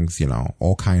things. You know,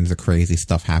 all kinds of crazy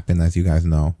stuff happened, as you guys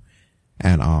know.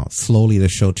 And slowly the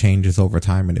show changes over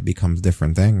time and it becomes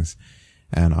different things.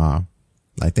 And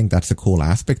I think that's a cool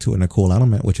aspect to it and a cool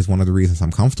element, which is one of the reasons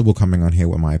I'm comfortable coming on here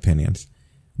with my opinions.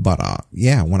 But,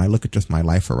 yeah, when I look at just my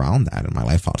life around that and my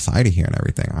life outside of here and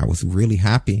everything, I was really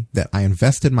happy that I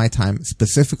invested my time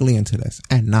specifically into this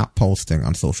and not posting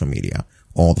on social media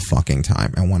all the fucking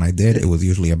time. And when I did, it was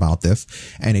usually about this,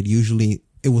 and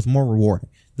it was more rewarding.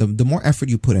 The more effort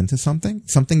you put into something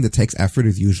that takes effort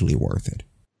is usually worth it.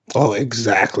 Oh,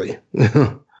 exactly.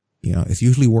 You know, it's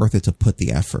usually worth it to put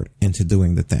the effort into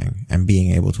doing the thing and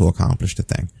being able to accomplish the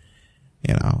thing.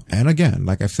 You know, and again,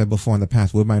 like I've said before in the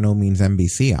past, we're by no means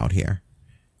NBC out here,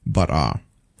 But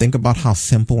think about how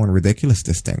simple and ridiculous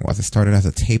this thing was. It started as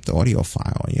a taped audio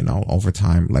file, you know, over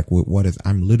time. Like,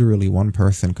 I'm literally one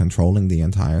person controlling the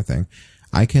entire thing.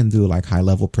 I can do like high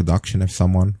level production if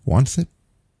someone wants it.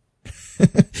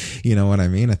 You know what I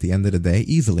mean? At the end of the day,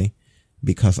 easily.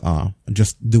 Because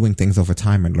just doing things over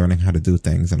time and learning how to do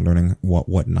things and learning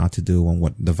what not to do and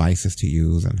what devices to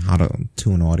use and how to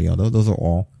tune audio, those are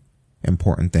all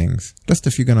important things. Just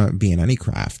if you're going to be in any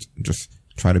craft, just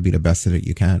try to be the best at it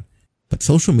you can. But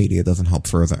social media doesn't help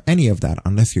further any of that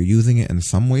unless you're using it in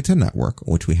some way to network,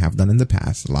 which we have done in the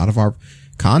past. A lot of our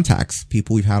contacts,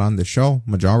 people we've had on the show,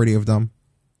 majority of them,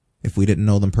 if we didn't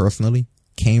know them personally,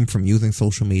 came from using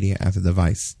social media as a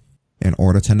device in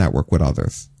order to network with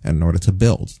others, in order to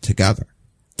build together.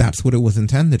 That's what it was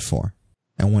intended for.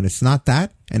 And when it's not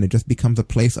that, and it just becomes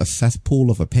a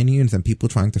cesspool of opinions and people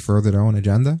trying to further their own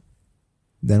agenda,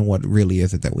 then what really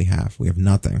is it that we have? We have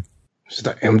nothing. It's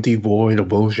the empty void of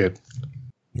bullshit.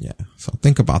 Yeah. So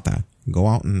think about that. Go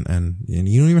out and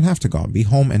you don't even have to go out. Be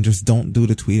home and just don't do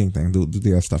the tweeting thing. Do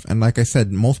the other stuff. And like I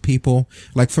said, most people,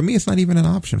 like for me, it's not even an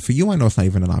option. For you, I know it's not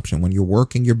even an option. When you're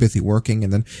working, you're busy working,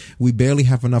 and then we barely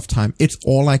have enough time. It's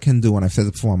all I can do. And I've said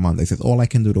it before on Mondays. It's all I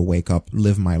can do to wake up,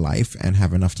 live my life, and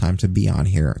have enough time to be on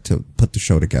here to put the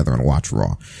show together and watch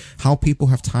Raw. How people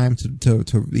have time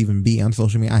to even be on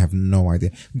social media, I have no idea.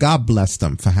 God bless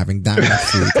them for having that much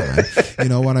free time. You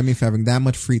know what I mean? For having that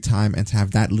much free time and to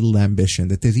have that little ambition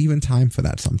that there's even time for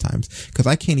that sometimes. Cause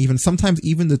I can't even, sometimes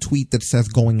even the tweet that says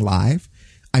going live,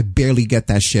 I barely get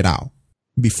that shit out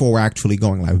before we're actually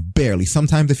going live. Barely.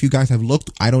 Sometimes if you guys have looked,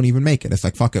 I don't even make it. It's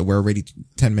like, fuck it. We're already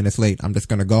 10 minutes late. I'm just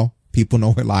going to go. People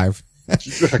know we're live.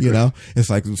 You know, it's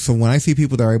like, so when I see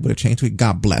people that are able to change tweet,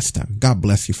 God bless them. God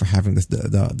bless you for having this,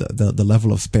 the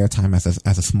level of spare time as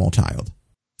a small child.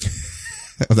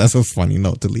 That's a funny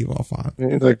note to leave off on.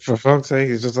 It's like, for fuck's sake,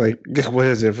 it's just like, what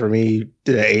is it for me?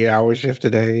 Did an 8-hour shift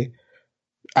today.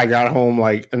 I got home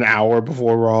like an hour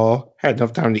before Raw, had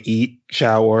enough time to eat,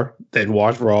 shower, then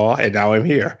watch Raw, and now I'm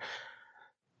here.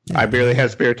 Yeah. I barely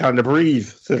had spare time to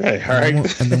breathe today, all right?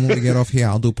 And then when we get off here,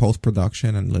 I'll do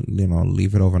post-production and, you know,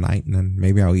 leave it overnight, and then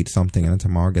maybe I'll eat something, and then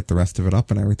tomorrow get the rest of it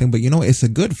up and everything. But, you know, it's a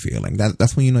good feeling.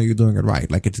 That's when you know you're doing it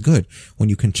right. Like, it's good when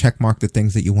you can check mark the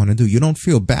things that you want to do. You don't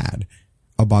feel bad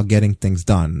about getting things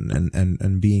done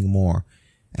and being more.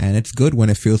 And it's good when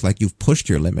it feels like you've pushed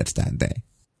your limits that day.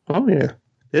 Oh, yeah.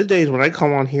 There's days when I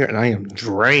come on here and I am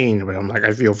drained, but I'm like,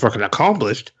 I feel freaking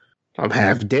accomplished. I'm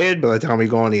half dead by the time we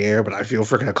go on the air, but I feel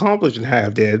freaking accomplished and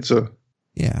half dead. So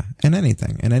yeah, and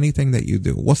anything that you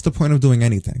do, what's the point of doing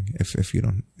anything if you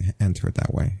don't enter it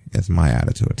that way? Is my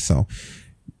attitude. So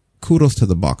kudos to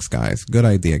the Bucks, guys. Good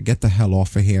idea. Get the hell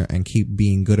off of here and keep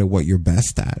being good at what you're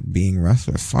best at, being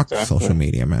wrestlers. Fuck exactly. Social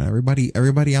media, man.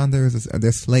 Everybody on there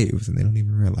they're slaves and they don't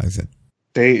even realize it.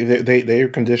 They are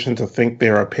conditioned to think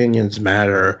their opinions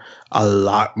matter a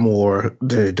lot more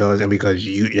than it does, and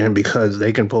because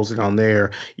they can post it on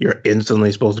there, you're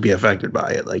instantly supposed to be affected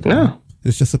by it. Like, no,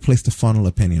 it's just a place to funnel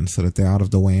opinions so that they're out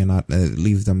of the way and not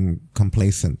leaves them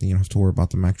complacent. You don't have to worry about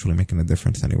them actually making a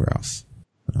difference anywhere else.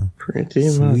 Pretty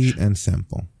sweet much. And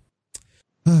simple.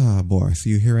 Ah, boy. So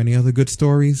you hear any other good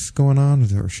stories going on,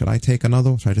 or should I take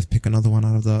another? Should I just pick another one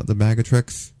out of the bag of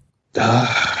tricks?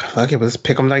 Okay, but let's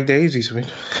pick them like daisies.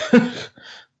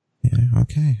 Yeah,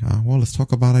 okay. Well, let's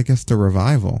talk about, I guess, the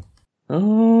Revival.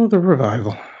 Oh, the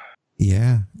Revival.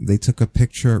 Yeah, they took a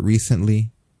picture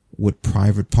recently with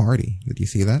Private Party. Did you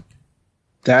see that?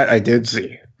 That I did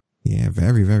see. Yeah,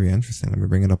 very, very interesting. Let me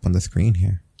bring it up on the screen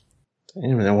here.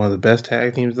 Damn, they're one of the best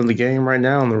tag teams in the game right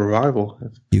now in the Revival.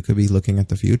 You could be looking at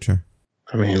the future.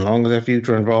 I mean, as long as that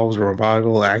future involves the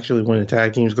Revival actually winning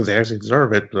tag teams because they actually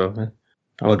deserve it, so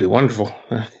that would be wonderful.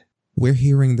 We're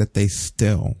hearing that they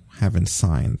still haven't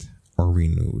signed or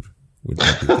renewed with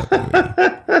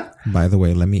WWE. By the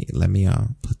way, let me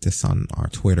put this on our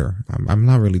Twitter. I'm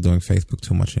not really doing Facebook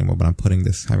too much anymore, but I'm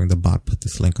having the bot put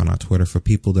this link on our Twitter for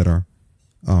people that are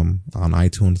on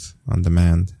iTunes on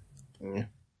demand. Yeah.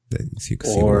 So you can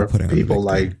see or what we're putting people on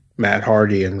like Matt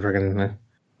Hardy and freaking.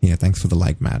 Yeah, thanks for the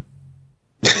like, Matt.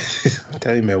 I'm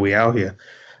telling you, man, we out here.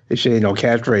 This shit ain't no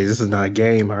catchphrase. This is not a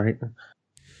game, all right?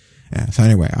 Yeah. So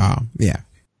anyway, yeah.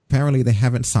 Apparently they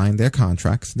haven't signed their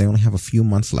contracts. They only have a few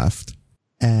months left,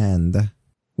 and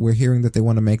we're hearing that they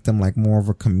want to make them like more of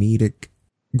a comedic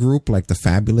group, like the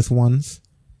Fabulous Ones,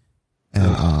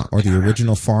 and or the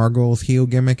original Fargo's heel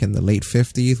gimmick in the late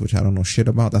 50s, which I don't know shit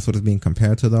about. That's what it's being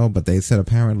compared to, though. But they said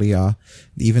apparently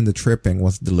even the tripping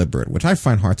was deliberate, which I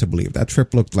find hard to believe. That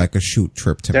trip looked like a shoot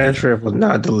trip to me. That trip was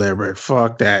not deliberate.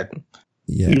 Fuck that.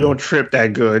 Yeah. You don't trip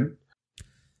that good.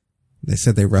 They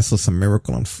said they wrestled some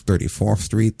Miracle on 34th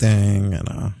Street thing,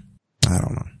 and I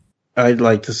don't know. I'd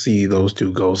like to see those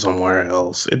two go somewhere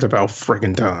else. It's about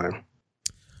friggin' time.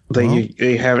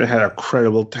 They haven't had a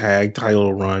credible tag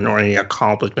title run or any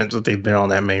accomplishments that they've been on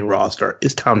that main roster.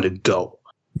 It's time to go.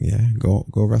 Yeah, go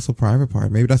wrestle Private Party.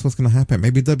 Maybe that's what's going to happen.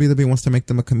 Maybe WWE wants to make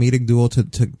them a comedic duo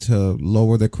to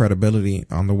lower their credibility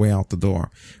on the way out the door.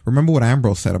 Remember what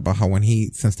Ambrose said about how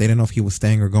since they didn't know if he was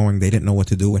staying or going, they didn't know what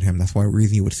to do with him. That's why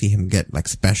reason you would see him get like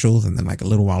specials, and then like a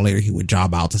little while later he would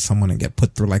job out to someone and get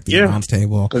put through like the announce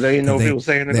table. Because they didn't know if he was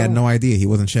staying or going. They had no idea he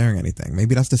wasn't sharing anything.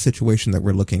 Maybe that's the situation that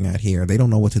we're looking at here. They don't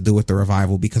know what to do with the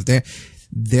Revival because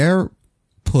their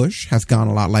push has gone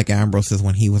a lot like Ambrose's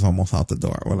when he was almost out the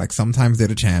door, where like sometimes they're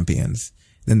the champions,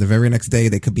 then the very next day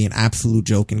they could be an absolute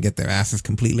joke and get their asses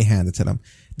completely handed to them,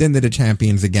 then they're the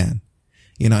champions again,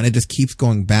 and it just keeps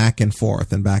going back and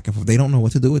forth and back and forth. They don't know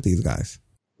what to do with these guys.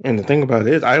 And the thing about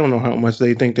it is, I don't know how much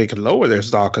they think they could lower their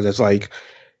stock, because it's like,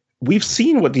 we've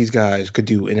seen what these guys could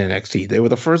do in NXT. They were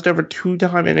the first ever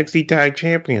 2-time NXT tag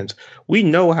champions. We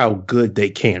know how good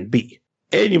they can be.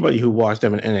 Anybody who watched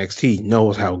them in NXT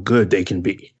knows how good they can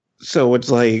be. So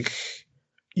it's like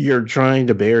you're trying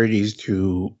to bury these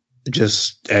two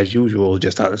just as usual,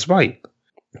 just out of spite.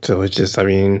 So it's just,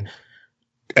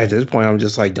 at this point, I'm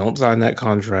just like, don't sign that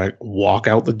contract, walk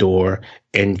out the door,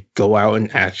 and go out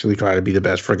and actually try to be the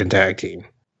best freaking tag team.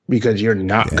 Because you're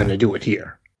not going to do it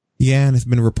here. Yeah, and it's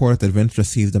been reported that Vince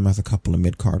just sees them as a couple of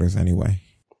mid-carders anyway.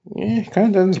 Yeah, it kind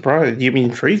of doesn't surprise me.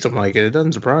 Treats them like it. It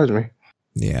doesn't surprise me.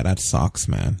 Yeah, that sucks,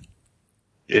 man.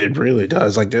 It really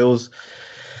does. Like those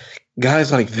guys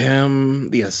like them,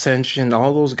 the Ascension,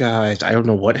 all those guys, I don't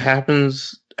know what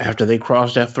happens after they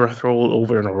cross that threshold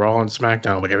over in a Raw and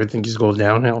SmackDown, but everything just goes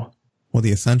downhill. Well,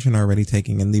 the Ascension are already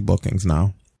taking in the bookings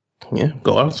now. Yeah,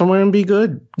 go out somewhere and be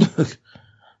good.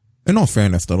 In all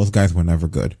fairness, though, those guys were never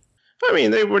good.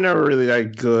 They were never really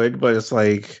that good, but it's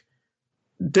like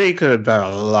they could have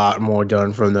got a lot more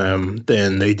done from them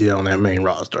than they did on that main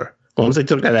roster. Once they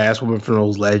took that ass woman from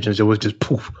those legends, it was just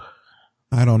poof.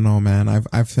 I don't know, man.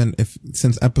 I've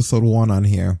since episode 1 on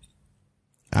here,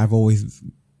 I've always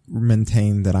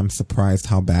maintained that I'm surprised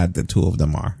how bad the two of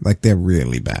them are. Like, they're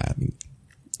really bad.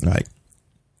 Like,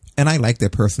 and I like their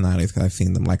personalities because I've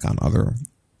seen them like on other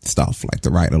stuff, like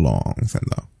the ride-alongs and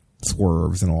the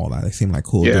swerves and all that. They seem like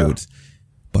cool dudes.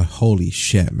 But holy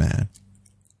shit, man.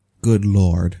 Good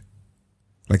Lord.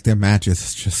 Like, their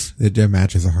matches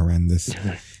are horrendous.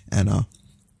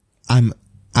 And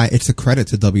it's a credit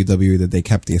to WWE that they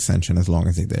kept the Ascension as long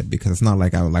as they did, because it's not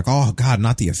like I was like, oh God,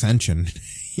 not the Ascension.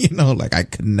 Like I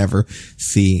could never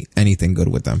see anything good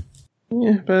with them.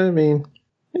 Yeah, but it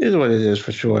is what it is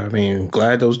for sure.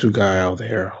 Glad those two guys out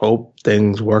there. Hope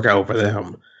things work out for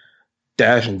them.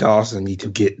 Dash and Dawson need to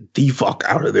get the fuck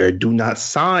out of there. Do not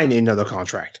sign another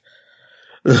contract.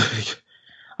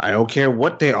 I don't care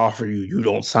what they offer you. You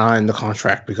don't sign the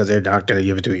contract, because they're not going to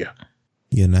give it to you.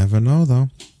 You never know, though.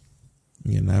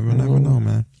 You never know,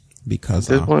 man. Because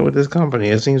at this point with this company,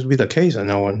 it seems to be the case. I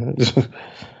know.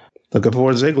 Looking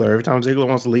for Ziggler. Every time Ziggler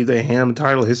wants to leave, they hand him the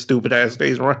title. His stupid ass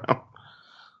stays around.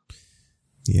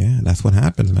 Yeah, that's what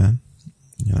happens, man.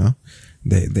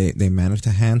 They manage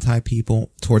to hand tie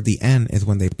people. Toward the end is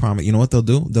when they promise. You know what they'll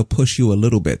do? They'll push you a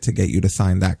little bit to get you to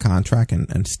sign that contract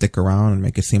and stick around and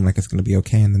make it seem like it's going to be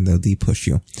okay, and then they'll de-push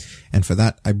you. And for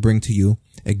that, I bring to you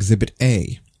Exhibit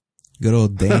A. Good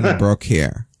old Dana Brooke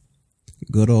here.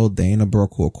 Good old Dana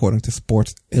Brooke, who according to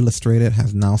Sports Illustrated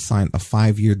has now signed a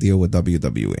 5-year deal with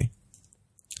WWE.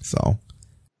 So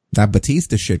that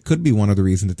Batista shit could be one of the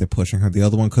reasons that they're pushing her. The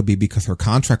other one could be because her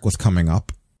contract was coming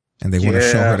up and they want to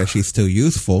show her that she's still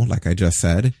useful, like I just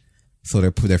said. So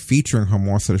they're featuring her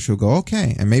more so that she'll go,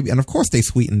 okay. And of course they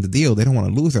sweeten the deal. They don't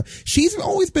want to lose her. She's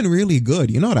always been really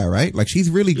good. You know that, right? Like she's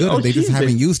really good and they just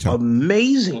haven't used her.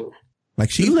 Amazing.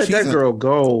 Like you let that girl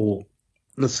go.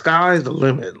 The sky's the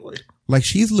limit. Like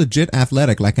she's legit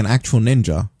athletic, like an actual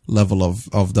ninja level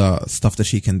of the stuff that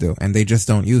she can do, and they just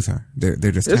don't use her. They're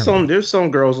just there's some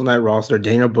girls on that roster.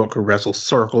 Dana Brooke who wrestle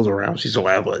circles around. She's so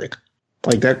athletic.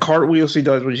 Like that cartwheel she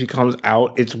does when she comes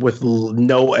out, it's with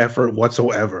no effort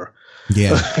whatsoever.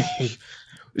 Yeah,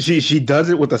 she does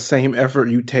it with the same effort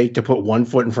you take to put one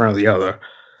foot in front of the other.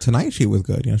 Tonight she was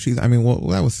good.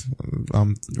 That was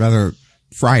rather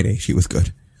Friday. She was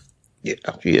good.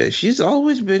 Yeah, she's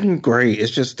always been great.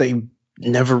 It's just they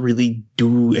never really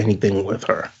do anything with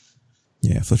her.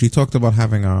 Yeah, so she talked about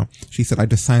having she said, I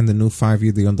just signed the new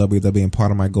 5-year deal on WWE, and part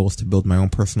of my goal is to build my own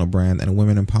personal brand, and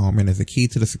women empowerment is a key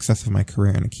to the success of my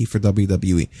career and a key for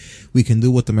WWE. We can do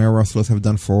what the male wrestlers have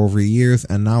done for over years,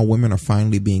 and now women are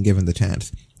finally being given the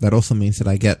chance. That also means that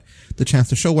I get the chance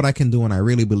to show what I can do, and I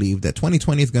really believe that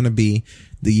 2020 is going to be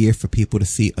the year for people to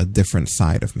see a different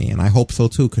side of me, and I hope so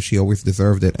too, because she always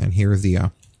deserved it. And here is the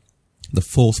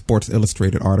full Sports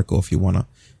Illustrated article if you want to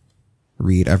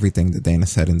read everything that Dana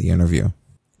said in the interview.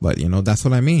 But, you know, that's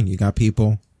what I mean. You got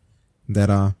people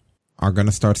that are going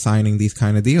to start signing these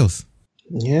kind of deals.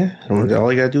 Yeah.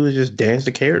 All you got to do is just dance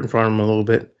the carrot in front of them a little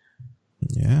bit.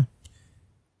 Yeah.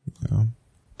 You know.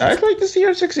 I'd like to see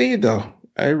her succeed, though.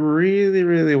 I really,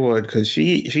 really would, because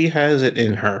she has it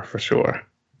in her, for sure.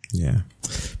 Yeah.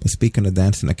 But speaking of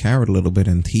dancing the carrot a little bit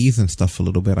and teasing stuff a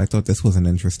little bit, I thought this was an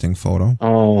interesting photo.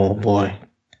 Oh, boy.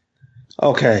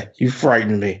 Okay, you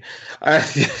frightened me. I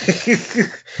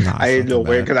didn't know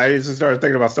where, because I just started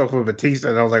thinking about stuff with Batista,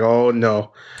 and I was like, oh,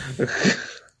 no.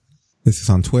 This is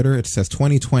on Twitter. It says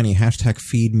 2020,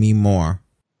 #FeedMeMore.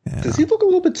 Does he look a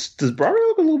little bit, does Broderick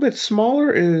look a little bit smaller?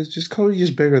 Or is just Cody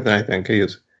just bigger than I think he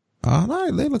is?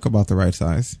 No, they look about the right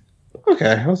size.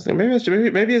 Okay, I was thinking,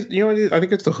 maybe it's, you know, I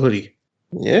think it's the hoodie.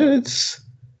 Yeah,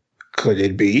 could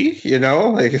it be, you know?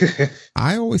 Like,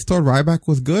 I always thought Ryback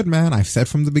was good, man. I've said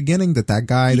from the beginning that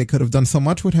guy, they could have done so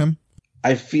much with him.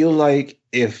 I feel like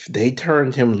if they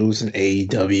turned him loose in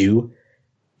AEW,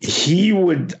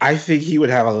 I think he would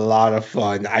have a lot of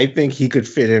fun. I think he could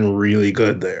fit in really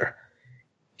good there.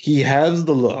 He has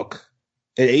the look.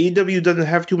 And AEW doesn't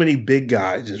have too many big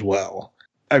guys as well.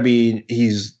 I mean,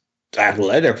 he's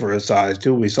athletic for his size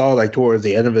too. We saw like towards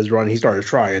the end of his run, he started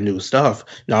trying new stuff.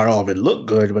 Not all of it looked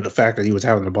good, but the fact that he was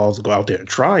having the balls to go out there and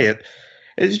try it,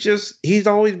 it's just, he's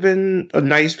always been a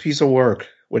nice piece of work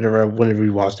whenever we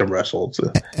watched him wrestle.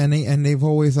 So. And they've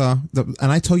always and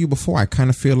I told you before, I kind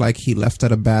of feel like he left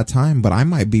at a bad time, but I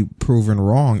might be proven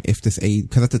wrong if this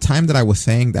because at the time that I was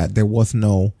saying that, there was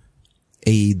no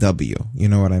AEW, you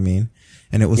know what I mean?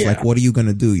 And it was like, what are you going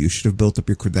to do? You should have built up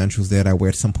your credentials there. That way,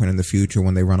 at some point in the future,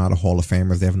 when they run out of Hall of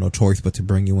Famers, they have no choice but to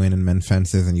bring you in and mend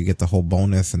fences, and you get the whole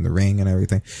bonus and the ring and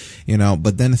everything, you know.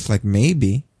 But then it's like,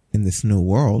 maybe in this new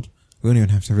world, we don't even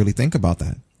have to really think about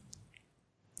that,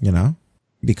 you know,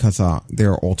 because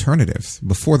there are alternatives.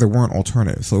 Before, there weren't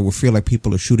alternatives, so it would feel like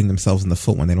people are shooting themselves in the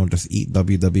foot when they don't just eat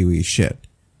WWE shit.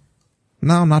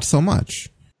 No, not so much,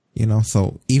 you know.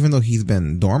 So even though he's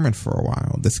been dormant for a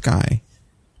while, this guy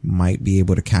might be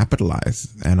able to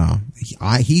capitalize, and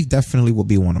he definitely will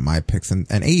be one of my picks. And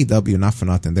AEW, not for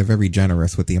nothing, they're very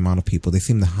generous with the amount of people. They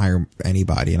seem to hire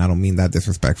anybody, and I don't mean that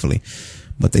disrespectfully,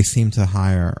 but they seem to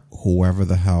hire whoever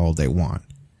the hell they want.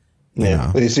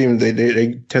 Yeah, they seem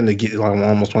they tend to get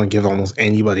almost want to give almost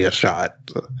anybody a shot.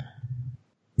 So.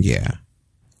 Yeah.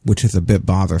 Which is a bit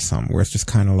bothersome, where it's just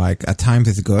kind of like, at times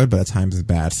it's good, but at times it's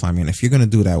bad. So, I mean, if you're going to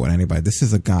do that with anybody, this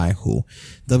is a guy who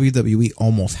WWE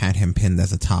almost had him pinned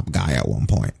as a top guy at one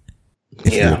point.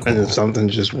 Yeah, cool. And then something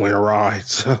just went awry.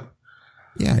 So.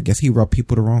 Yeah, I guess he rubbed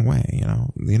people the wrong way, you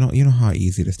know. You know how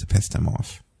easy it is to piss them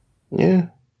off. Yeah.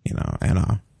 You know,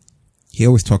 and he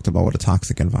always talked about what a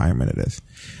toxic environment it is.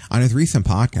 On his recent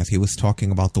podcast, he was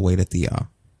talking about the way that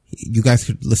you guys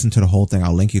could listen to the whole thing.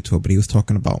 I'll link you to it. But he was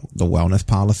talking about the wellness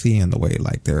policy and the way,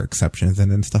 like, there are exceptions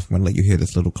and stuff. I'm going to let you hear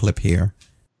this little clip here.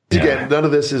 Again, none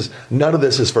of this is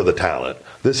for the talent.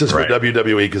 This is for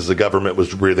WWE because the government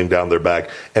was breathing down their back.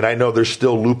 And I know there's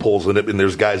still loopholes in it, and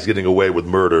there's guys getting away with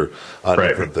murder on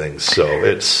different things. So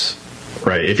it's...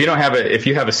 Right. If you have a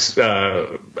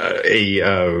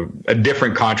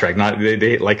different contract, not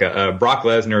they like Brock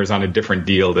Lesnar is on a different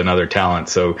deal than other talent.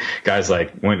 So guys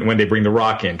like when they bring The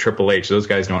Rock in, Triple H, those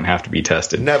guys don't have to be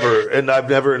tested. Never. And I've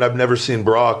never seen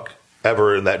Brock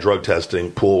ever in that drug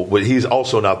testing pool. He's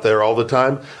also not there all the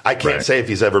time. I can't say if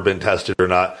he's ever been tested or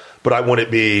not, but I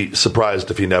wouldn't be surprised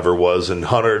if he never was. And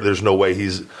Hunter, there's no way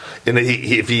he's. And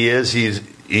if he is,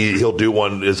 he'll do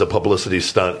one as a publicity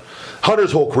stunt.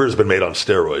 Hunter's whole career has been made on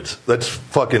steroids. That's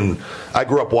fucking. I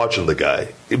grew up watching the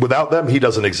guy. Without them, he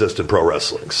doesn't exist in pro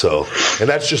wrestling. So, and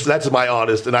that's my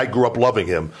honest. And I grew up loving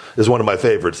him as one of my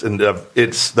favorites. And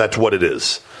that's what it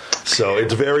is. So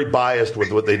it's very biased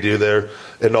with what they do there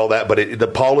and all that. But the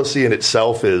policy in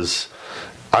itself is.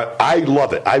 I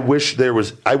love it. I wish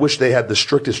they had the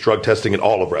strictest drug testing in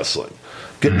all of wrestling.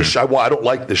 Get the shit. I don't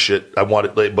like this shit. I want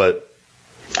it, but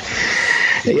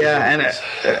yeah, and.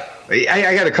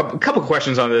 I got a couple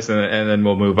questions on this, and then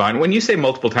we'll move on. When you say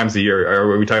multiple times a year,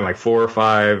 are we talking like 4 or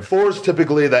 5? 4 is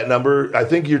typically that number. I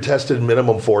think you're tested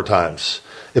minimum 4 times,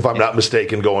 if I'm not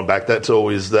mistaken. Going back,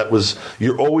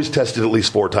 you're always tested at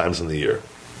least 4 times in the year.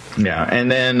 Yeah,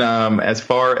 and then as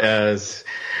far as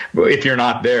if you're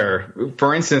not there,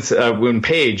 for instance, when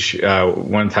Paige,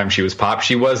 one time she was popped,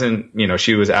 she wasn't,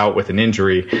 she was out with an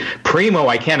injury. Primo,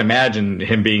 I can't imagine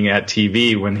him being at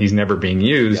TV when he's never being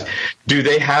used. Yeah. Do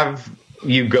they have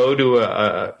you go to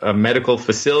a medical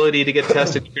facility to get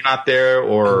tested if you're not there,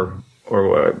 or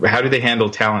how do they handle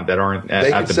talent that aren't at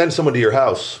They can send someone to your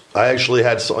house. I actually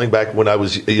had something back when I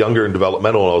was younger and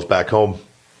developmental, and I was back home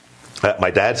at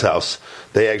my dad's house.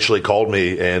 They actually called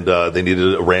me, and they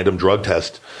needed a random drug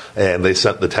test, and they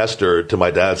sent the tester to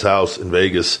my dad's house in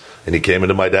Vegas, and he came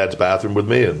into my dad's bathroom with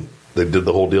me, and they did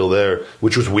the whole deal there,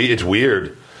 which was it's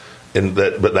weird,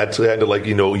 but that's kind of like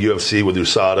UFC with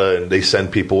USADA, and they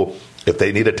send people if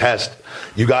they need a test.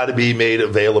 You got to be made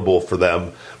available for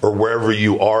them, or wherever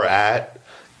you are at.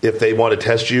 If they want to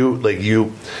test you,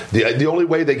 the only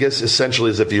way they guess essentially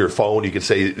is if your phone, you can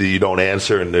say that you don't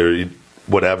answer and they're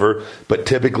whatever. But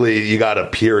typically, you got a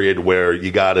period where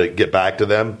you got to get back to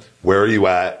them. Where are you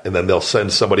at? And then they'll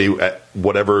send somebody at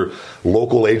whatever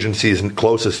local agency is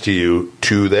closest to you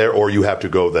to there, or you have to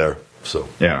go there. So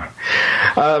yeah.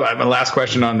 My last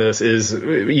question on this is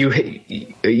you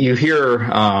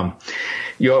hear.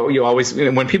 You always,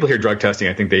 when people hear drug testing,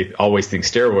 I think they always think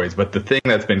steroids. But the thing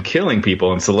that's been killing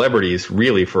people and celebrities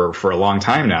really for a long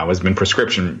time now has been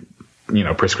prescription.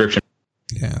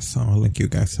 Yeah, so I'll link you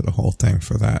guys to the whole thing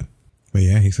for that. But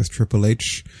yeah, he says Triple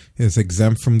H is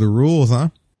exempt from the rules, huh?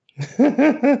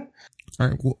 All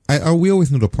right. Well, we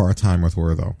always knew the part-timers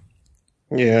were, though.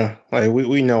 Yeah,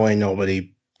 we know ain't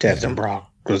nobody testing Brock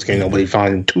because can't nobody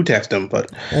find him to test him.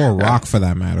 Or Rock, for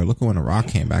that matter. Look at when the Rock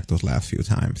came back those last few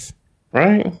times.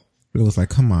 Right? It was like,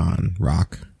 come on,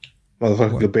 Rock.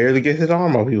 Motherfucker could barely get his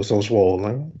arm up. He was so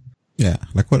swollen. Yeah,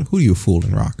 like what? Who are you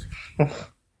fooling, Rock? What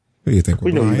do you think?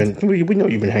 We know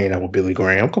you've been hanging out with Billy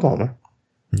Graham. Come on, man.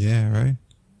 Yeah, right.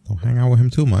 Don't hang out with him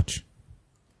too much.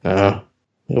 You'll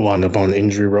wind up on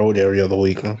injury road every other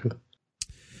week.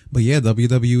 But yeah,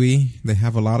 WWE, they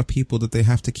have a lot of people that they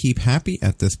have to keep happy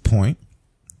at this point,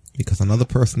 because another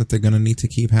person that they're going to need to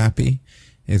keep happy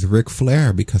is Ric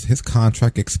Flair, because his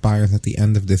contract expires at the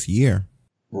end of this year.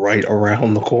 Right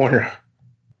around the corner.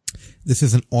 This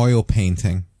is an oil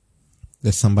painting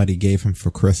that somebody gave him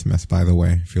for Christmas, by the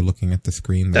way, if you're looking at the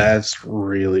screen there. That's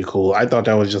really cool. I thought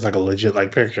that was just like a legit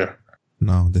picture.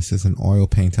 No, this is an oil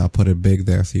paint. I'll put it big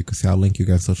there so you can see. I'll link you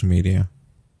guys social media.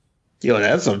 Yo,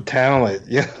 that's some talent.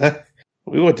 Yeah.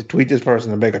 We want to tweet this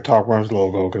person to make a Talk Runs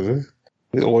logo, because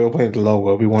this oil paint logo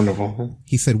will be wonderful.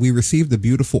 He said, we received a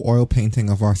beautiful oil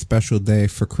painting of our special day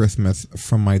for Christmas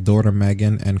from my daughter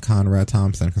Megan and Conrad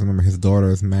Thompson. Because remember, his daughter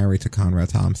is married to Conrad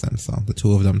Thompson. So the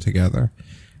two of them together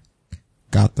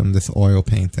got them this oil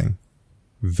painting.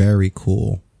 Very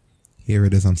cool. Here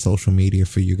it is on social media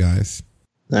for you guys.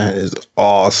 That is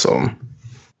awesome.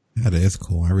 That is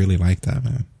cool. I really like that,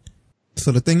 man.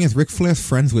 So the thing is, Ric Flair's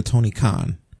friends with Tony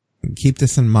Khan. Keep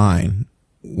this in mind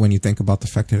when you think about the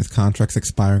fact that his contract's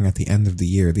expiring at the end of the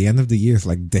year. The end of the year is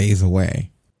like days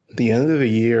away. The end of the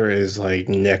year is like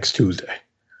next Tuesday.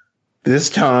 This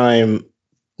time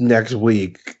next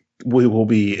week, we will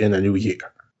be in a new year.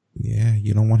 Yeah,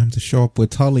 you don't want him to show up with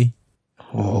Tully.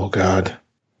 Oh, God.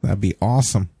 That'd be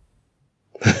awesome.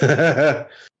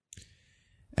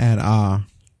 And,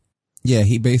 yeah,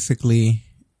 he basically,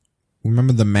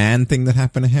 remember the man thing that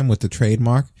happened to him with the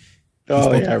trademark? I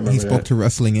remember. He spoke to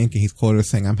Wrestling Inc. and he's quoted as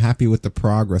saying, I'm happy with the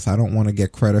progress. I don't want to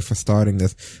get credit for starting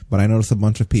this, but I notice a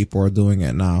bunch of people are doing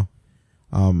it now.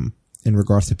 In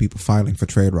regards to people filing for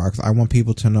trademarks, I want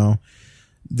people to know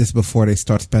this before they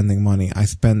start spending money. I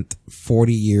spent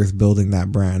 40 years building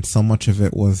that brand. So much of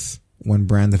it was when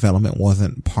brand development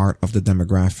wasn't part of the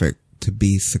demographic to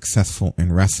be successful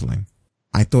in wrestling.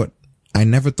 I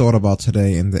never thought about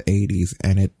today in the 80s,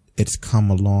 and it's come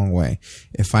a long way.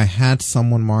 If I had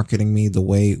someone marketing me the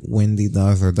way Wendy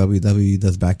does or WWE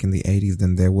does back in the 80s,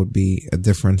 then there would be a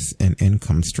difference in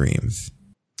income streams.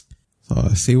 So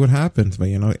let's see what happens. But,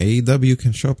 AEW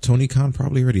can show up. Tony Khan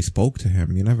probably already spoke to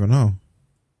him. You never know.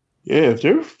 Yeah, if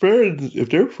they're friends,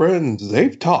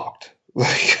 they've talked.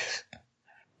 Yeah,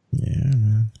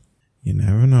 man. You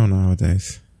never know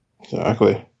nowadays.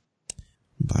 Exactly.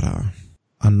 But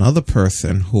another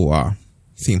person who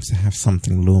seems to have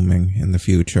something looming in the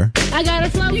future. I got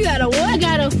a flow, you got a what? I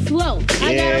got a flow.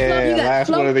 I got a flow, you got a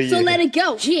flow. So let it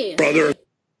go. Yeah. Brother.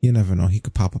 You never know. He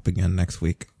could pop up again next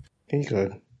week. He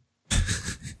could.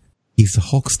 He's a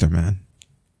Hulkster, man.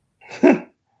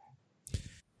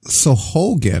 So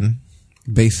Hogan,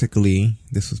 basically,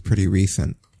 this was pretty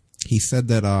recent. He said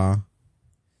that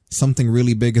something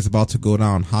really big is about to go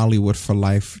down. Hollywood for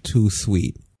Life, Too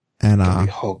Sweet. And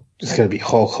it's gonna be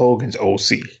Hulk Hogan's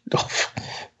OC.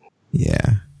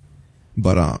 Yeah.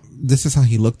 But this is how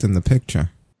he looked in the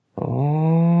picture.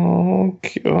 Oh,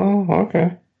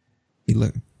 okay. He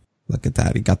look at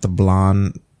that. He got the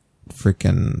blonde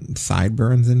freaking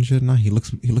sideburns and shit. Now he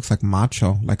looks like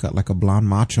Macho, like a blonde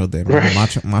Macho did.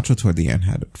 Right. Macho toward the end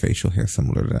had facial hair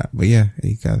similar to that. But yeah,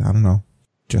 he got, I don't know,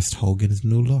 just Hogan's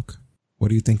new look. What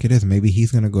do you think it is? Maybe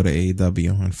he's gonna go to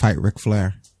AEW and fight Ric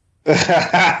Flair.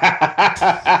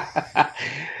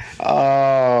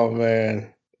 Oh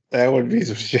man, that would be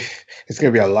some shit. It's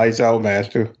gonna be a lights out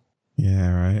match too.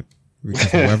 Yeah, right.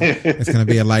 It's gonna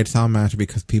be a lights out match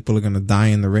because people are gonna die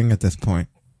in the ring at this point.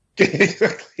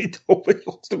 Exactly. Nobody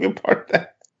wants to be a part of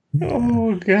that. Yeah.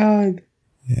 Oh god.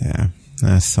 Yeah,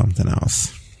 that's something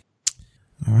else.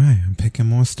 All right, I'm picking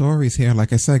more stories here.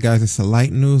 Like I said, guys, it's a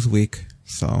light news week,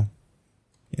 so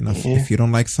you know, if you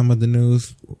don't like some of the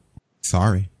news,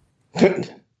 sorry.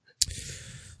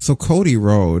 So Cody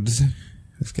Rhodes,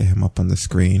 let's get him up on the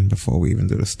screen before we even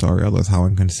do the story. Otherwise, how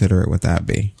inconsiderate would that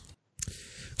be?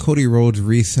 Cody Rhodes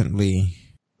recently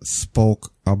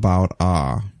spoke about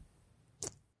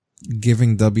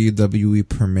giving WWE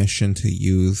permission to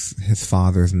use his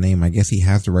father's name. I guess he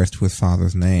has the rights to his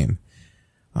father's name.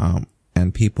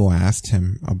 And people asked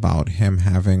him about him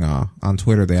having on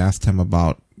Twitter, they asked him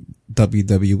about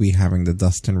WWE having the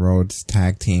Dustin Rhodes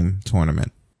tag team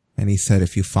tournament. And he said,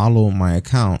 if you follow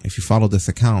this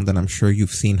account, then I'm sure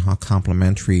you've seen how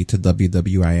complimentary to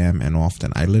WWE I am and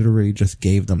often. I literally just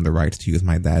gave them the rights to use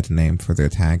my dad's name for their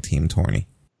tag team tourney.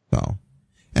 So,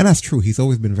 and that's true. He's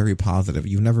always been very positive.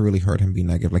 You've never really heard him be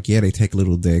negative. Like, yeah, they take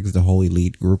little digs, the whole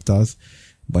Elite group does,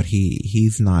 but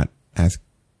he's not as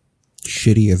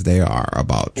shitty as they are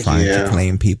about trying to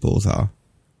claim people's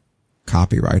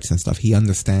copyrights and stuff. He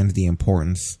understands the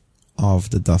importance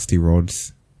of the Dusty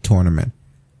Rhodes tournament.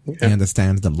 Yeah. He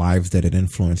understands the lives that it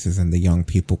influences and the young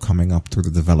people coming up through the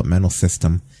developmental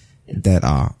system that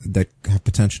have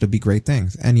potential to be great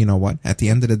things. And you know what? At the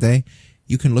end of the day,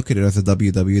 you can look at it as a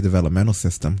WWE developmental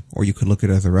system, or you could look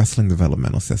at it as a wrestling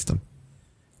developmental system,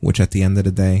 which at the end of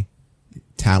the day,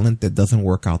 talent that doesn't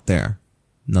work out there,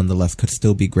 nonetheless could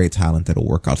still be great talent that'll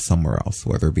work out somewhere else,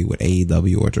 whether it be with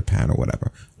AEW or Japan or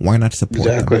whatever. Why not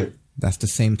support them? That's the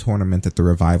same tournament that the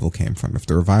Revival came from. If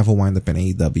the Revival wind up in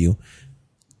AEW,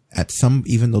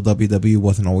 even though WWE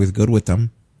wasn't always good with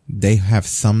them, they have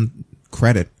some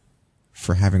credit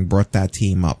for having brought that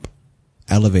team up,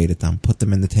 elevated them, put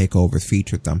them in the takeovers,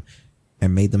 featured them,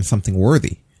 and made them something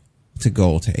worthy to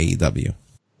go to AEW.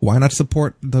 Why not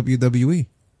support WWE?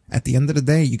 At the end of the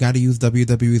day, you got to use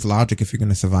WWE's logic if you're going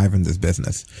to survive in this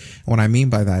business. What I mean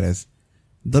by that is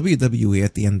WWE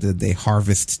at the end of the day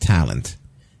harvests talent.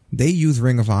 They use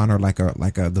Ring of Honor like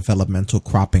a developmental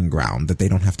cropping ground that they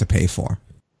don't have to pay for.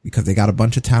 Because they got a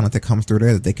bunch of talent that comes through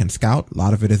there that they can scout. A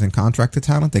lot of it isn't contracted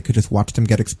talent. They could just watch them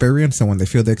get experience, and when they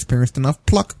feel they're experienced enough,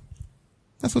 pluck.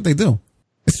 That's what they do.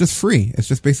 It's just free. It's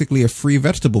just basically a free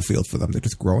vegetable field for them. They're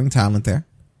just growing talent there.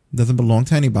 It doesn't belong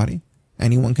to anybody.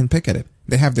 Anyone can pick at it.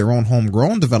 They have their own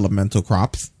homegrown developmental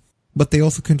crops, but they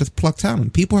also can just pluck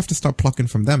talent. People have to start plucking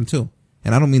from them too.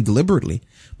 And I don't mean deliberately,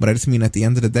 but I just mean at the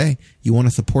end of the day, you want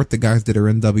to support the guys that are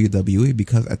in WWE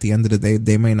because at the end of the day,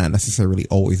 they may not necessarily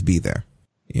always be there.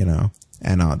 You know,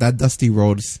 and that Dusty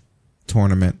Rhodes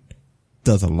tournament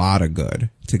does a lot of good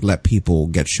to let people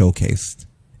get showcased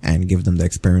and give them the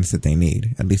experience that they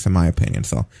need, at least in my opinion.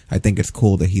 So I think it's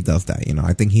cool that he does that. You know,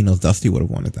 I think he knows Dusty would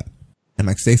have wanted that. And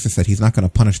like Stacey said, he's not going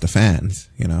to punish the fans,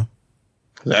 you know?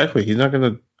 Exactly. He's not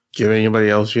going to give anybody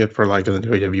else shit for liking the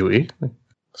WWE,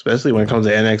 especially when it comes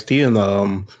to NXT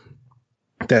and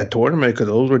that tournament, because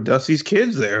those were Dusty's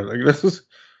kids there. Like,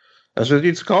 that's what he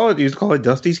used to call it. He used to call it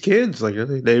Dusty's kids. Like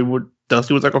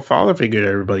Dusty was like a father figure to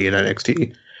everybody in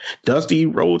NXT. Dusty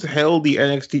Rhodes held the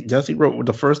NXT. Dusty Rhodes,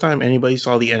 the first time anybody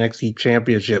saw the NXT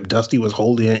championship, Dusty was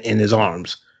holding it in his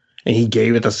arms, and he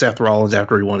gave it to Seth Rollins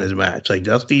after he won his match. Like,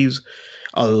 Dusty's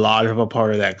a lot of a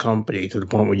part of that company to the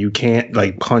point where you can't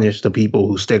like punish the people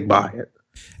who stick by it.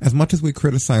 As much as we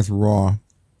criticize Raw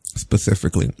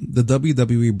specifically, the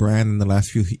WWE brand in the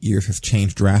last few years has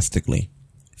changed drastically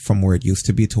from where it used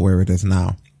to be to where it is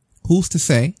now. Who's to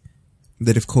say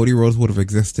that if Cody Rhodes would have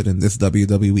existed in this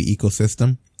WWE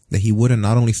ecosystem, that he wouldn't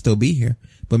not only still be here,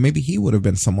 but maybe he would have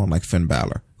been someone like Finn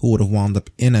Balor, who would have wound up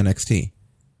in NXT,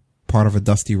 part of a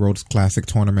Dusty Rhodes Classic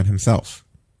tournament himself.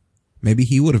 Maybe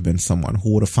he would have been someone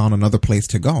who would have found another place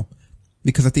to go.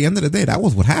 Because at the end of the day, that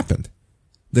was what happened.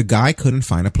 The guy couldn't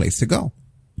find a place to go,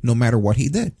 no matter what he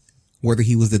did. Whether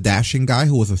he was the dashing guy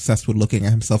who was obsessed with looking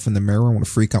at himself in the mirror and would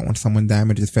freak out when someone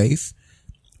damaged his face.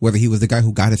 Whether he was the guy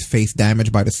who got his face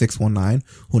damaged by the 619,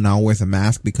 who now wears a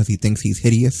mask because he thinks he's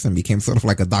hideous and became sort of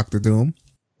like a Dr. Doom.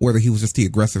 Whether he was just the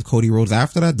aggressive Cody Rhodes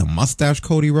after that, the mustache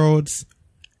Cody Rhodes,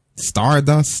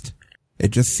 Stardust. It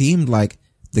just seemed like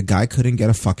the guy couldn't get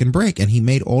a fucking break, and he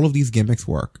made all of these gimmicks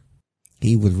work.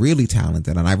 He was really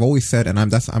talented, and I've always said, and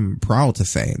I'm proud to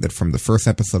say that from the first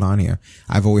episode on here,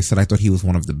 I've always said I thought he was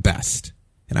one of the best.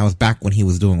 And I was back when he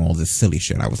was doing all this silly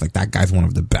shit. I was like, that guy's one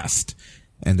of the best,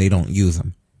 and they don't use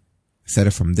him. I said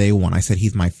it from day one. I said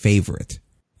he's my favorite.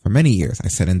 For many years, I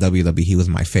said in WWE he was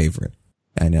my favorite.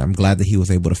 And I'm glad that he was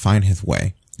able to find his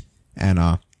way. And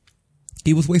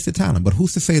he was wasted talent. But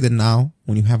who's to say that now,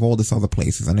 when you have all this other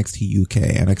places, NXT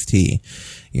UK, NXT,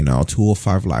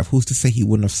 205 Live, who's to say he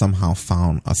wouldn't have somehow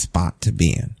found a spot to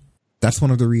be in? That's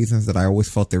one of the reasons that I always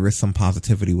felt there is some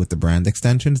positivity with the brand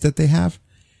extensions that they have.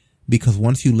 Because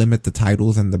once you limit the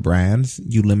titles and the brands,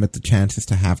 you limit the chances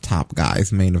to have top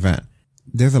guys main event.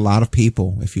 There's a lot of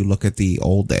people, if you look at the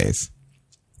old days,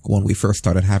 when we first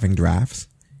started having drafts,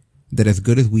 that as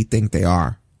good as we think they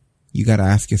are, you got to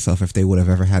ask yourself if they would have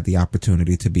ever had the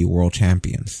opportunity to be world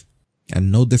champions.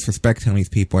 And no disrespect to these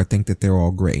people, I think that they're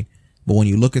all great. But when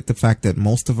you look at the fact that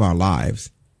most of our lives,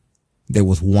 there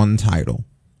was one title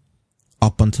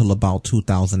up until about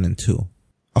 2002.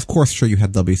 Of course, sure, you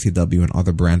had WCW and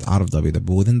other brands out of WWE,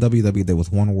 but within WWE, there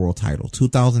was one world title.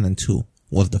 2002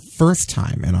 was the first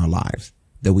time in our lives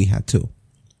that we had two,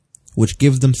 which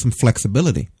gives them some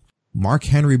flexibility. Mark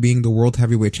Henry being the World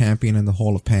Heavyweight Champion in the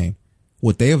Hall of Pain.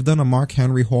 Would they have done a Mark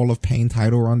Henry Hall of Pain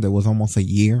title run that was almost a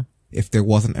year if there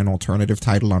wasn't an alternative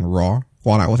title on Raw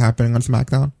while that was happening on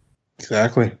SmackDown?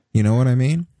 Exactly. You know what I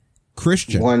mean?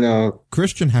 Christian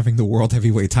having the World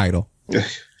Heavyweight title.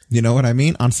 You know what I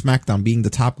mean? On SmackDown being the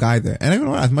top guy there. And you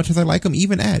know what? As much as I like him,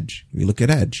 even Edge. If you look at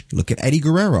Edge, you look at Eddie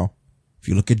Guerrero. If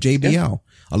you look at JBL,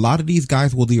 a lot of these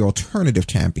guys were the alternative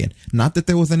champion. Not that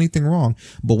there was anything wrong,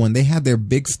 but when they had their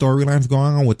big storylines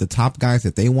going on with the top guys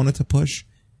that they wanted to push,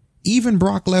 even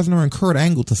Brock Lesnar and Kurt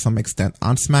Angle to some extent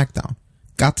on SmackDown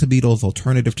got to be those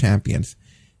alternative champions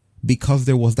because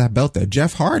there was that belt there.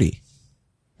 Jeff Hardy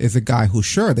is a guy who,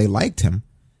 sure, they liked him,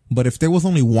 but if there was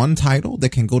only one title that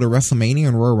can go to WrestleMania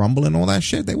and Royal Rumble and all that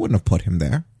shit, they wouldn't have put him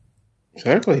there.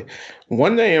 Exactly.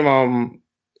 One name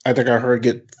I think I heard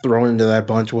get thrown into that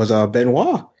bunch was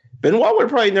Benoit. Benoit would have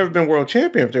probably never been world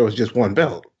champion if there was just one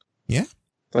belt. Yeah.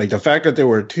 Like the fact that there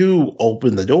were two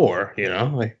opened the door,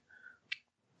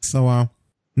 So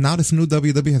now this new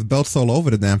WWE has belts all over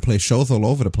the damn place, shows all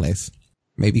over the place.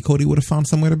 Maybe Cody would have found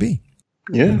somewhere to be.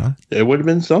 Yeah. There would have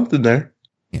been something there.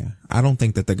 Yeah. I don't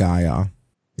think that the guy, I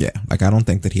don't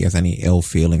think that he has any ill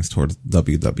feelings towards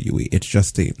WWE. It's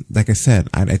just like I said,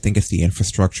 I think it's the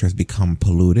infrastructure has become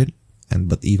polluted.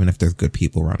 But even if there's good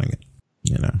people running it,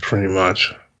 Pretty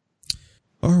much.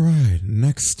 All right.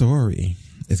 Next story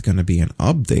is going to be an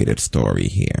updated story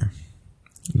here.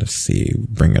 Let's see.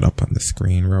 Bring it up on the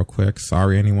screen real quick.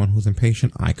 Sorry, anyone who's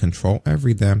impatient. I control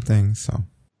every damn thing. So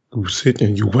you sit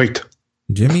and you wait.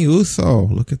 Jimmy Uso.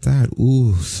 Look at that.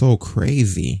 Ooh, so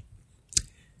crazy.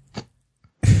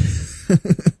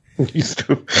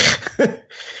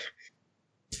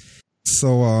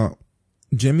 So,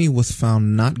 Jimmy was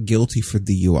found not guilty for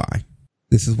DUI.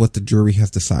 This is what the jury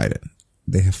has decided.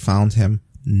 They have found him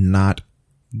not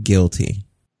guilty.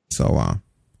 So,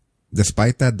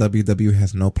 despite that, WWE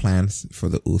has no plans for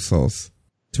the Usos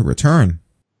to return.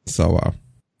 So,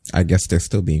 I guess they're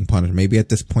still being punished. Maybe at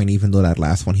this point, even though that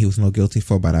last one he was no guilty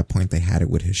for, by that point they had it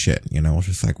with his shit. It's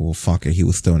just like, well, fuck it. He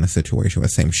was still in a situation where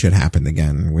the same shit happened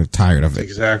again. We're tired of it.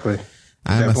 Exactly.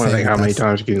 I'm not saying how many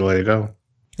times can you let it go?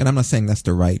 And I'm not saying that's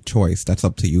the right choice. That's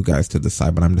up to you guys to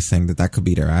decide. But I'm just saying that could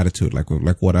be their attitude. Like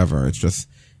whatever. It's just,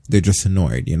 they're just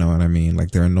annoyed. You know what I mean?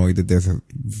 Like they're annoyed that there's a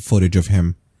footage of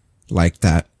him like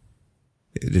that.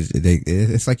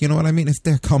 It's like, you know what I mean? It's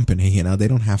their company, They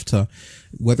don't have to,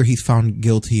 whether he's found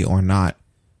guilty or not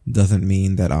doesn't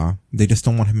mean that, they just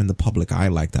don't want him in the public eye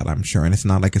like that, I'm sure. And it's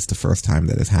not like it's the first time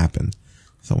that it's happened.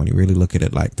 So when you really look at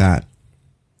it like that,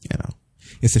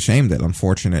 it's a shame that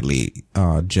unfortunately,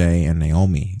 Jay and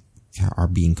Naomi are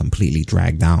being completely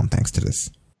dragged down thanks to this.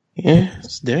 Yeah,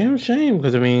 it's a damn shame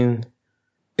because,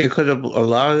 it could have, a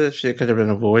lot of this shit could have been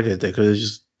avoided. They could have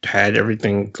just had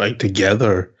everything like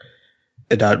together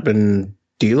and not been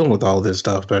dealing with all this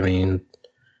stuff. You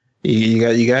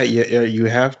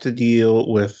have to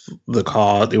deal with the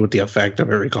cause, with the effect of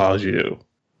every cause you do.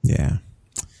 Yeah.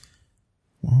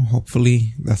 Well,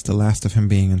 hopefully that's the last of him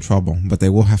being in trouble, but they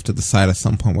will have to decide at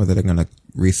some point whether they're going to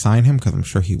re-sign him because I'm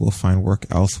sure he will find work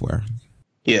elsewhere.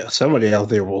 Yeah, somebody out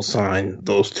there will sign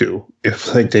those two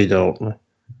if they don't. All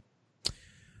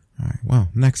right. Well,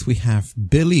 next we have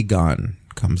Billy Gunn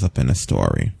comes up in a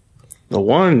story. The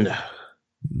one.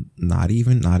 Not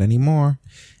anymore,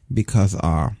 because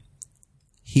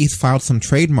he's filed some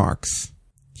trademarks.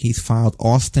 He's filed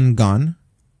Austin Gunn,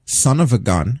 son of a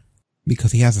gun,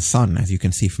 because he has a son, as you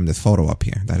can see from this photo up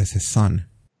here. That is his son.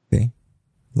 See?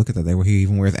 Look at that. He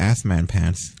even wears ass man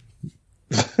pants.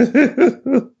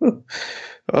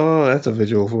 Oh, that's a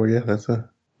visual for you.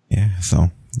 Yeah,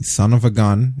 so son of a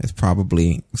gun is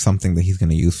probably something that he's going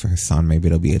to use for his son. Maybe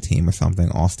it'll be a team or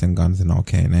something. Austin Gunn's an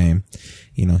okay name.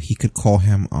 You know, he could call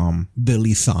him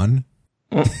Billy Son.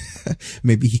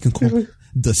 Maybe he can call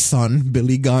the son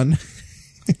Billy Gunn.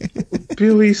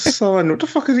 Billy Son. What the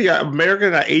fuck is he?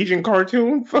 American Asian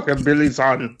cartoon? Fucking Billy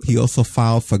Son. He also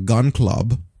filed for Gun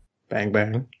Club. Bang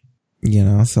bang. You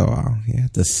know, so yeah,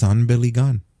 the son Billy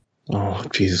Gunn. Oh,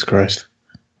 Jesus Christ.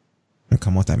 They'll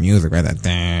come with that music, right? That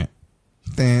dun,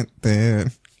 dun,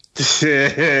 dun.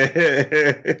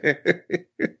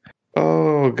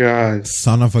 Oh God.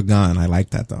 Son of a gun. I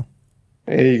like that though.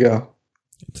 There you go.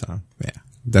 It's yeah,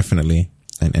 definitely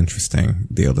an interesting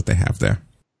deal that they have there.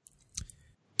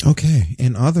 Okay,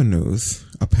 in other news,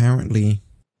 apparently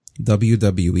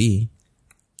WWE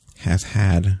has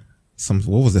had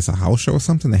what was this, a house show or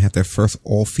something? They had their first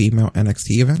all-female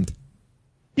NXT event?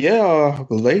 Yeah,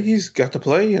 the ladies got to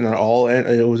play in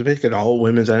it was basically an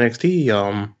all-women's NXT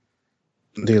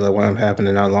deal that wound up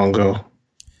happening not long ago.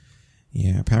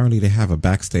 Yeah, apparently they have a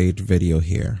backstage video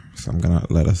here, so I'm going to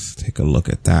let us take a look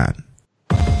at that.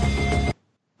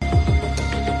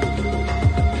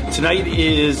 Tonight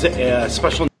is a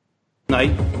special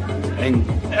night, and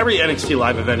every NXT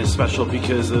live event is special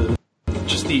because of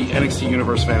just the NXT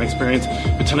Universe fan experience.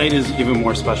 But tonight is even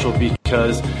more special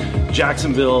because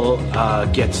Jacksonville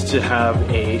gets to have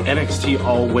a NXT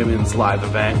all-women's live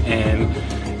event, and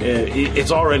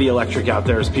it's already electric out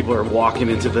there as people are walking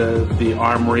into the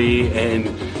Armory, and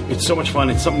it's so much fun.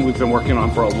 It's something we've been working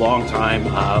on for a long time,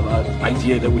 an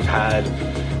idea that we've had,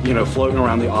 floating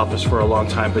around the office for a long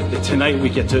time. But tonight we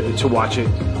get to watch it,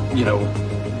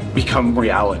 become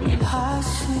reality.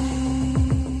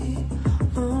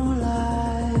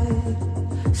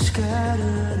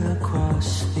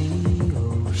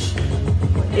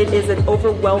 It is an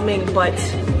overwhelming, but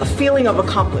a feeling of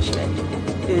accomplishment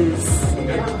is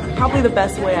probably the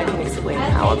best way I can explain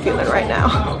how I'm feeling right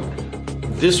now.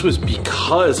 This was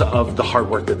because of the hard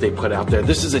work that they put out there.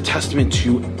 This is a testament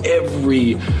to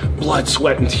every blood,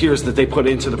 sweat, and tears that they put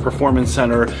into the Performance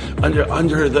Center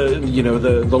under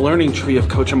the learning tree of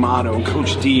Coach Amato and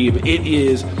Coach Deeb. It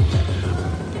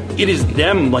is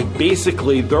them, like,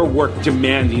 basically their work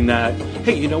demanding that,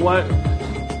 hey, you know what?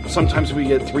 Sometimes we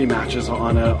get 3 matches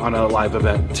on a live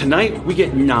event. Tonight we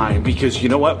get 9 because you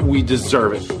know what? We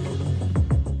deserve it.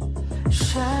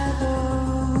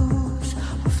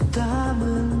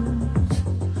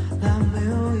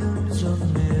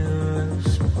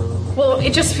 Well,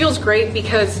 it just feels great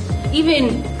because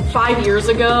even 5 years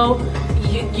ago,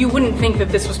 you wouldn't think that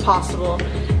this was possible.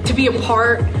 To be a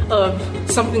part of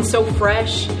something so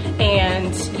fresh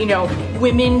and,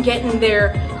 women getting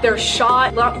their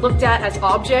shot, not looked at as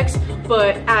objects,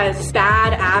 but as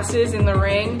bad asses in the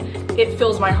ring, it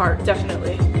fills my heart,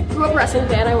 definitely. I grew up a wrestling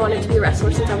fan. I wanted to be a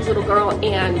wrestler since I was a little girl,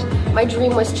 and my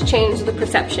dream was to change the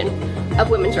perception of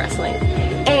women's wrestling.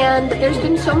 And there's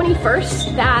been so many firsts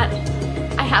that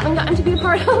I haven't gotten to be a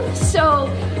part of. So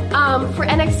for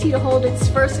NXT to hold its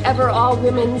first ever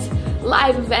all-women's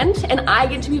live event, and I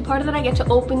get to be part of it, I get to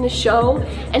open the show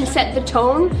and set the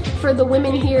tone for the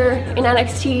women here in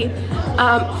NXT,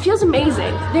 feels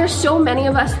amazing. There's so many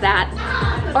of us that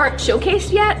aren't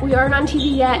showcased yet, we aren't on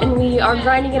TV yet, and we are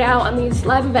grinding it out on these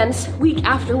live events week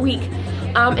after week.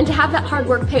 And to have that hard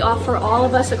work pay off for all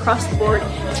of us across the board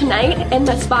tonight, and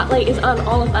the spotlight is on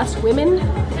all of us women,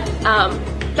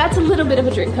 that's a little bit of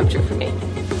a dream come true for me.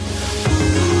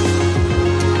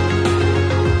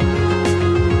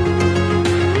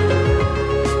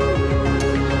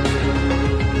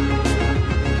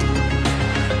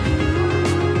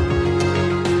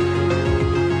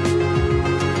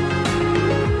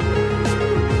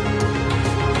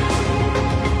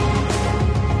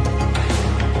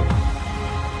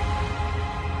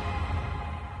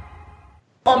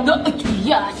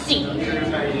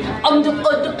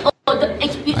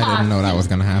 I didn't know that was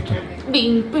gonna happen.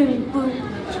 Boom, boom, boom,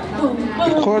 boom, boom.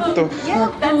 What the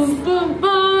fuck? Boom, boom,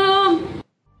 boom.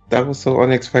 That was so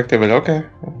unexpected, but okay.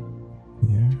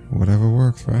 Yeah, whatever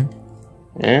works, right?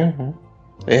 Yeah,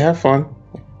 they have fun.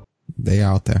 They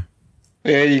out there.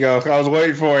 There you go. I was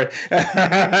waiting for it.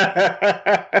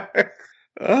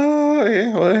 Oh,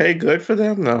 yeah. Well, hey, good for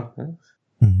them, though.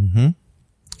 Mm-hmm.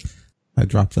 I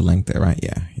dropped the link there, right?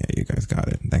 Yeah, you guys got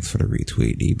it. Thanks for the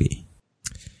retweet, DB.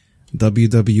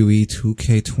 WWE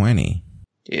 2K20.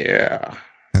 Yeah.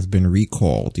 has been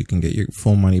recalled. You can get your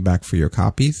full money back for your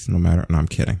copies, no matter. No, I'm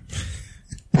kidding.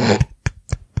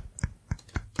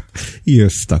 You're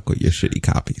stuck with your shitty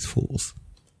copies, fools.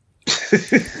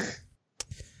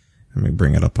 Let me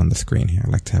bring it up on the screen here. I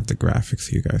like to have the graphics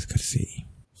so you guys could see.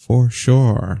 For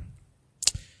sure.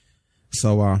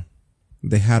 So,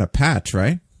 they had a patch,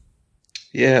 right?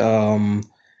 Yeah,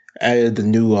 added the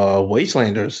new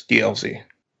Wastelanders DLC.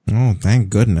 Oh, thank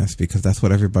goodness, because that's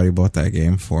what everybody bought that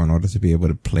game for, in order to be able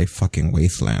to play fucking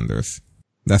Wastelanders.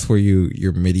 That's where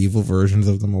your medieval versions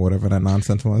of them or whatever that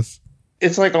nonsense was?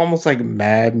 It's like almost like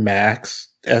Mad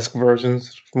Max-esque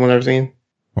versions from what I've seen.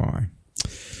 Why?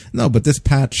 No, but this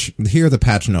patch, here are the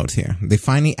patch notes here. They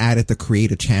finally added the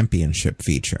Create a Championship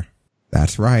feature.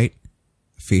 That's right.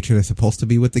 A feature that's supposed to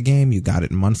be with the game. You got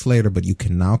it months later, but you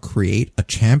can now create a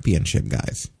championship,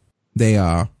 guys. They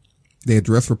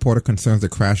address reported concerns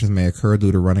that crashes may occur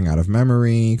due to running out of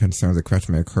memory, concerns that crashes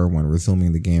may occur when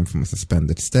resuming the game from a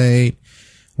suspended state,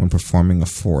 when performing a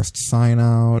forced sign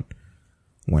out,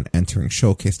 when entering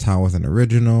showcase towers and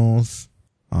originals,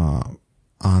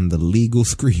 on the legal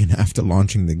screen after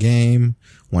launching the game,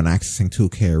 when accessing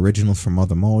 2K originals from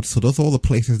other modes. So those are all the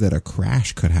places that a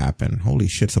crash could happen. Holy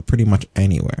shit, so pretty much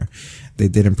anywhere. They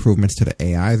did improvements to the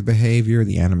AI's behavior,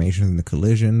 the animations and the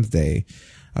collisions. They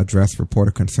addressed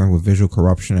reported concern with visual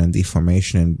corruption and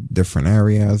deformation in different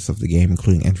areas of the game,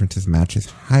 including entrances, matches,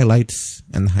 highlights,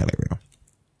 and the highlight reel.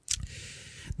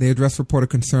 They address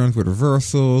reported concerns with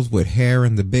reversals, with hair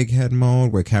in the big head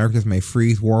mode, where characters may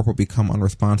freeze, warp, or become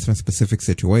unresponsive in specific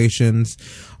situations.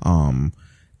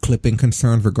 Clipping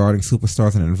concerns regarding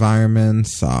superstars and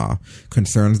environments.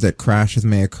 Concerns that crashes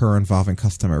may occur involving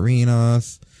custom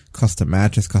arenas, custom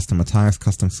matches, custom attires,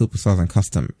 custom superstars, and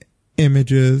custom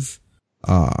images.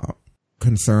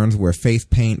 Concerns where face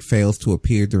paint fails to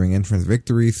appear during entrance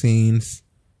victory scenes.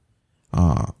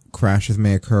 Crashes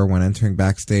may occur when entering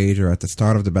backstage or at the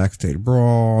start of the backstage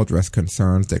brawl. Address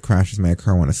concerns that crashes may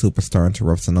occur when a superstar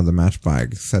interrupts another match by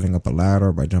setting up a ladder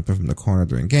or by jumping from the corner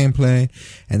during gameplay.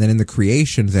 And then in the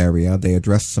creations area, they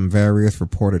address some various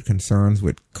reported concerns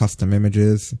with custom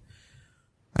images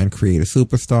and create a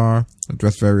superstar.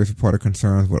 Address various reported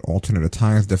concerns with alternate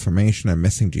attires, deformation, and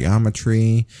missing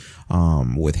geometry,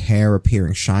 with hair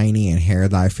appearing shiny and hair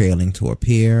dye failing to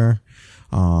appear.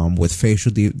 With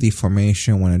facial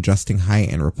deformation when adjusting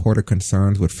height, and reported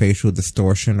concerns with facial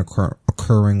distortion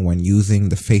occurring when using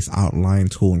the face outline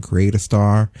tool in Create a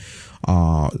Star,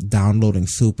 downloading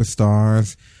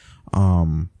superstars,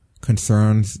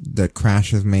 concerns that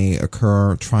crashes may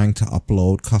occur trying to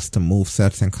upload custom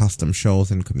movesets and custom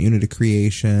shows and community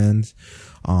creations,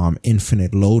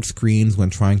 infinite load screens when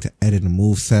trying to edit a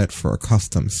moveset for a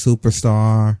custom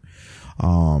superstar,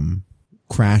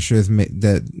 crashes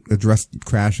that address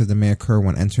crashes that may occur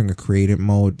when entering a creative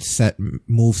mode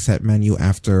moveset menu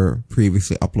after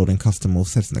previously uploading custom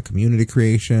movesets in the community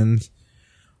creations.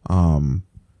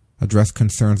 Address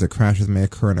concerns that crashes may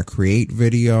occur in a create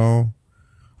video,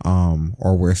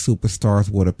 or where superstars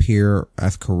would appear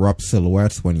as corrupt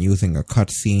silhouettes when using a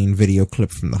cutscene video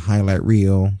clip from the highlight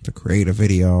reel to create a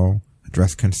video.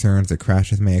 Address concerns that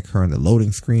crashes may occur in the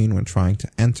loading screen when trying to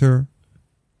enter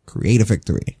create a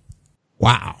victory.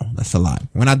 Wow, that's a lot.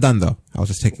 We're not done though. I was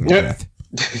just taking a breath.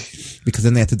 Because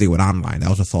then they had to deal with online. That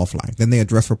was just offline. Then they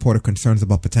addressed reported concerns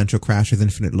about potential crashes,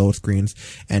 infinite load screens,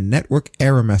 and network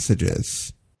error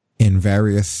messages in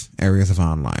various areas of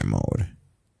online mode.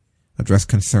 Address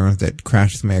concerns that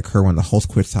crashes may occur when the host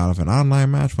quits out of an online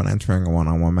match, when entering a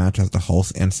one-on-one match as the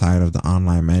host inside of the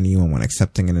online menu, and when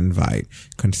accepting an invite.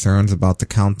 Concerns about the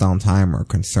countdown timer.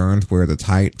 Concerns where the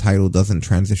title doesn't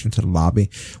transition to the lobby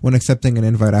when accepting an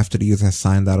invite after the user has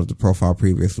signed out of the profile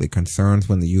previously. Concerns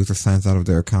when the user signs out of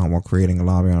their account while creating a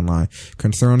lobby online.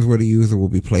 Concerns where the user will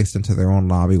be placed into their own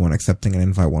lobby when accepting an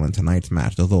invite while in tonight's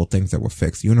match. Those are all things that were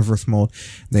fixed. Universe mode,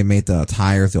 they made the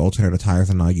attires, the alternate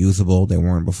attires are now usable. They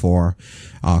weren't before.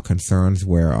 Concerns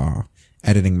where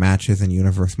editing matches in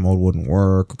universe mode wouldn't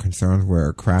work. Concerns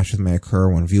where crashes may occur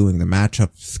when viewing the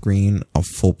matchup screen of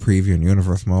full preview in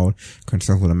universe mode.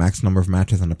 Concerns with the max number of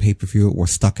matches on the pay-per-view were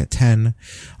stuck at 10.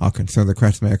 Concerns that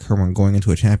crashes may occur when going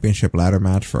into a championship ladder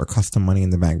match for a custom Money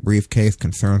in the Bank briefcase.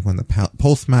 Concerns when the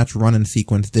post-match run-in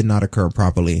sequence did not occur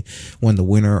properly when the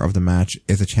winner of the match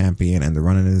is a champion and the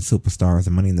run-in is a superstar is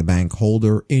a Money in the Bank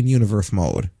holder in universe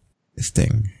mode. This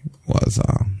thing was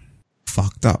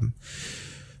fucked up.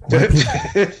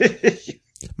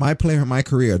 My player in my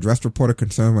career addressed reported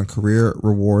concern when career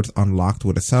rewards unlocked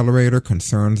with accelerator.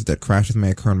 Concerns that crashes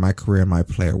may occur in my career in my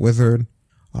player wizard.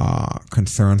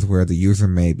 Concerns where the user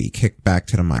may be kicked back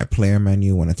to the My Player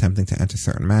menu when attempting to enter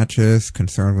certain matches.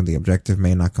 Concerns when the objective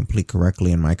may not complete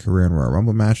correctly in My Career and Royal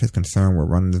Rumble matches. Concern where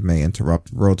run-ins may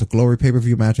interrupt Road to Glory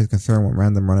pay-per-view matches. Concern when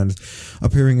random run-ins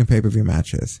appearing in pay-per-view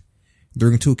matches.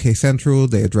 During 2K Central,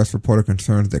 they address reported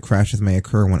concerns that crashes may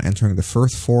occur when entering the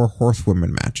first 4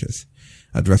 Horsewomen matches.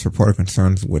 Address reported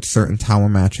concerns with certain tower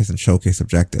matches and showcase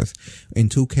objectives. In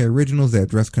 2K Originals, they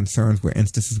address concerns where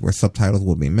instances where subtitles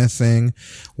will be missing,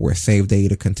 where save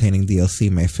data containing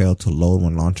DLC may fail to load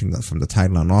when launching from the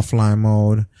title on offline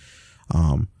mode,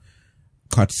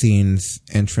 cutscenes,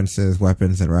 entrances,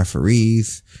 weapons, and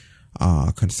referees,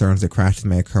 concerns that crashes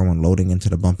may occur when loading into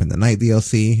the Bump in the Night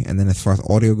DLC. And then as far as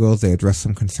audio goes, they address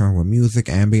some concern with music,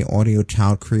 ambient audio,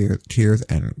 child cheers,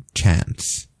 and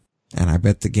chants. And I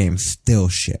bet the game still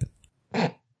shit.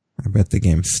 I bet the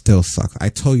game still sucks. I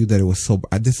told you that it was so,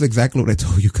 this is exactly what I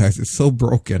told you guys. It's so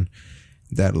broken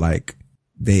that like,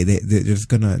 they're just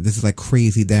gonna, this is like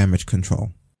crazy damage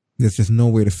control. There's just no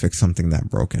way to fix something that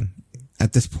broken.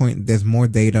 At this point, there's more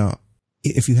data.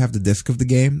 If you have the disc of the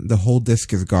game, the whole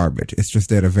disc is garbage. It's just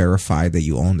there to verify that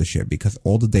you own the shit because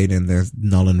all the data in there is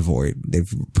null and void.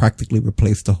 They've practically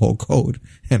replaced the whole code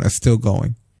and are still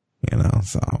going, you know,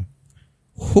 so.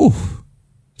 Whew.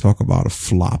 Talk about a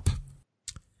flop.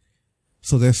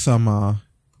 So there's there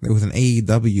was an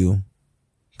AEW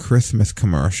Christmas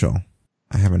commercial.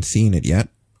 I haven't seen it yet.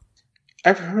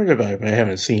 I've heard about it, but I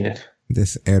haven't seen it.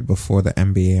 This aired before the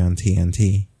NBA on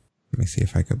TNT. Let me see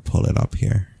if I could pull it up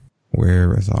here.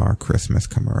 Where is our Christmas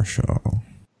commercial?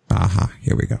 Aha,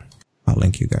 here we go. I'll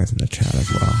link you guys in the chat as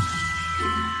well.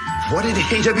 What did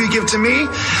AEW give to me?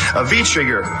 A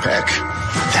V-trigger. Heck,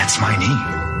 that's my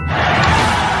knee.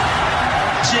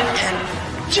 Gin and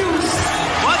juice.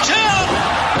 Watch out!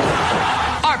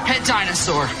 Our pet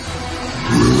dinosaur.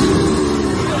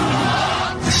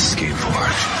 The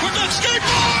skateboard. What's that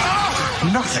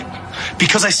skateboard? Nothing.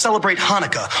 Because I celebrate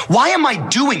Hanukkah. Why am I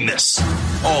doing this?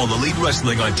 All Elite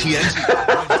Wrestling on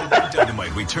TNT.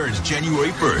 Dynamite returns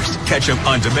January 1st. Catch up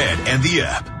on demand and the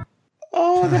app.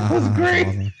 Oh, that was great.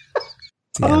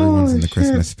 See, everyone's in the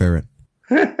Christmas spirit.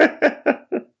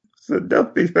 So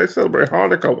nothing. I celebrate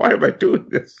Hanukkah. Why am I doing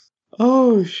this?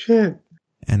 Oh, shit.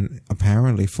 And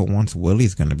apparently, for once,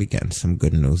 Willie's going to be getting some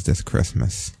good news this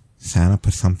Christmas. Santa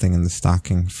put something in the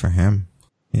stocking for him.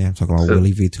 Yeah, I'm talking about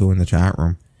Willie V2 in the chat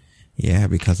room. Yeah,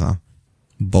 because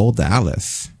Bo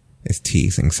Dallas is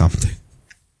teasing something.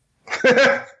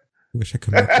 Wish I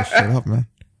could make this shit up, man.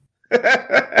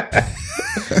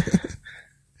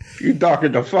 You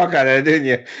doctored the fuck out of it, didn't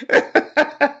you?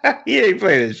 He ain't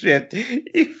playing this shit.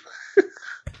 He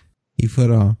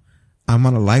put I'm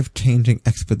on a life-changing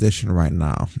expedition right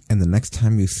now, and the next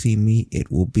time you see me,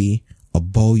 it will be a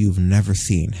Bo you've never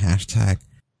seen. Hashtag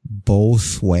Bo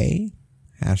Sway.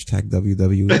 Hashtag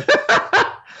WWE.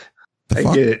 I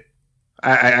get it.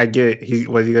 I get it.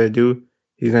 What's he gonna do?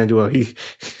 He's gonna do he's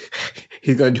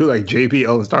gonna do like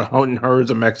JBL and start hunting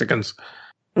herds of Mexicans.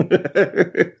 Look at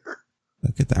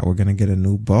that. We're gonna get a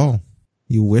new Bo.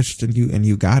 You wished and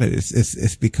you got it.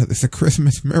 It's because it's a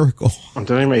Christmas miracle. I'm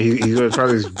telling you, man, he's gonna try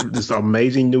this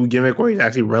amazing new gimmick where he's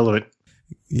actually relevant.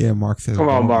 Yeah, Mark says. Come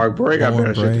on, Mark. Bray got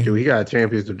better shit to do. He got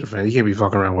champions to defend. He can't be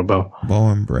fucking around with Bo. Bo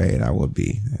and Bray, that would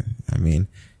be. I mean,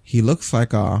 he looks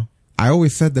like I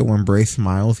always said that when Bray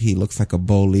smiles, he looks like a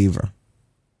Bo Lever.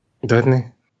 Doesn't he?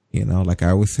 You know, like I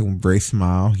always say when Bray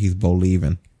smiles, he's Bo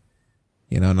leaving.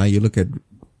 You know, now you look at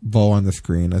Bo on the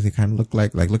screen. Does he kind of look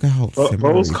like look at how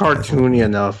Bo's cartoony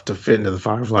enough to fit into the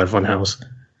Firefly Funhouse.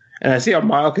 And I see how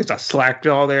Miles gets a slack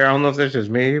jaw there. I don't know if that's just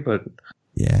me, but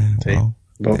yeah, well,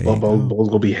 Bo's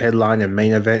gonna be headline and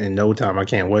main event in no time. I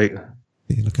can't wait.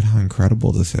 See, look at how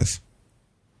incredible this is.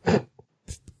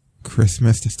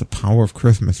 Christmas, that's the power of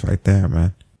Christmas right there,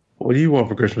 man. What do you want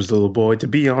for Christmas, little boy? To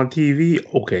be on TV?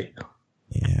 Okay.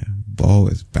 Yeah, Bo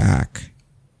is back.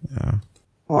 Yeah.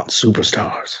 On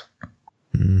Superstars.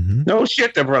 Mm-hmm. No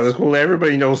shit, the Brothers Cool.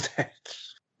 Everybody knows that.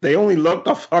 They only look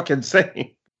the fucking same.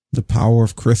 The power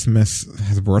of Christmas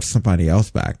has brought somebody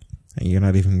else back, and you're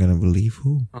not even gonna believe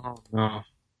who. Oh no.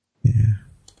 Yeah.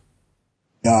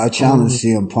 I challenge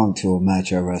CM Punk to a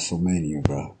match at WrestleMania,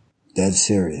 bro. Dead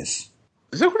serious.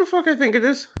 Is that what the fuck I think it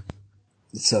is?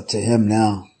 It's up to him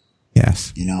now.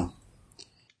 Yes. You know,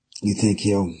 you think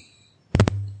he'll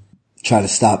try to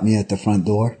stop me at the front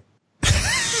door?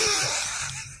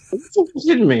 You're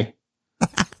kidding me.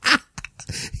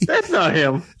 That's not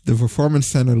him. The Performance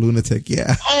Center lunatic,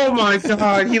 yeah. Oh my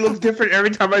god, he looks different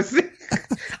every time I see him.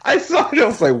 I saw it, I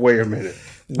was like, wait a minute.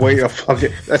 Wait a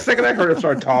fucking... The second I heard him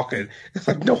start talking, it's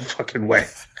like, no fucking way.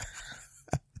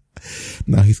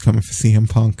 No, he's coming for CM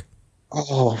Punk.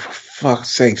 Oh, for fuck's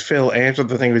sakes, Phil, answer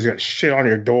the thing. He's got shit on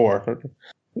your door.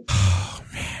 Oh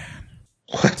man!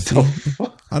 What the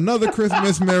fuck? Another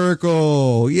Christmas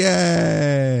miracle!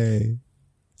 Yay!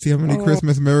 See how many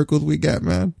Christmas miracles we get,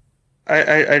 man.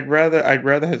 I'd rather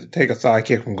have to take a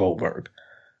sidekick from Goldberg.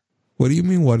 What do you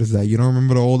mean? What is that? You don't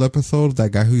remember the old episodes?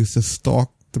 That guy who used to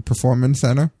stalk the performance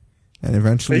center, and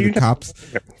eventually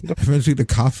the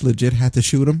cops legit had to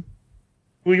shoot him.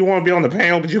 Well, you want to be on the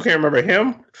panel, but you can't remember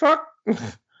him? Fuck.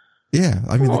 Yeah,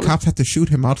 I mean, the cops had to shoot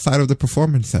him outside of the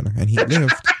performance center, and he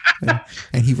lived,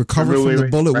 and he recovered from the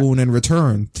bullet wound and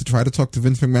returned to try to talk to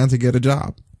Vince McMahon to get a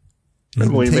job.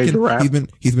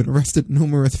 He's been arrested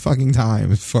numerous fucking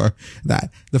times for that.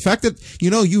 The fact that,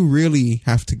 you really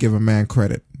have to give a man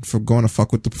credit for going to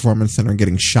fuck with the performance center and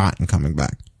getting shot and coming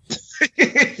back.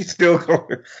 He's still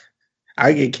going.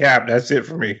 I get capped. That's it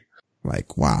for me.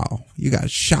 Like, wow, you got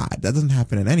shot. That doesn't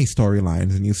happen in any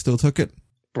storylines, and you still took it.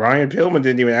 Brian Pillman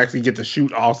didn't even actually get to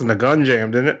shoot Austin the Gun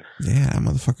Jam, didn't it? Yeah, that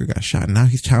motherfucker got shot. Now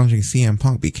he's challenging CM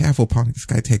Punk. Be careful, Punk. This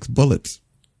guy takes bullets.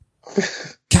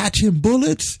 Catching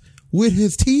bullets with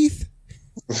his teeth?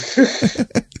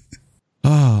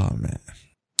 Oh, man.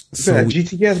 So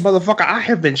GTS motherfucker, I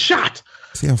have been shot.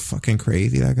 See how fucking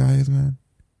crazy that guy is, man?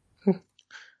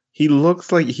 He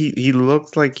looks like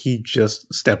he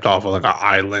just stepped off of like an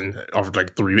island of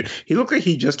like 3 minutes. He looks like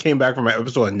he just came back from an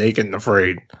episode of Naked and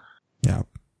Afraid. Yeah.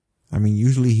 I mean,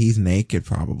 usually he's naked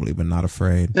probably, but not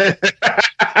afraid.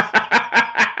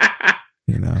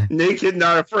 Naked,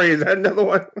 not afraid. Is that another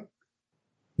one?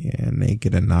 Yeah,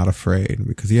 naked and not afraid.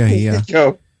 Because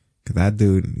that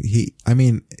dude,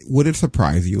 would it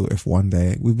surprise you if one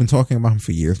day, we've been talking about him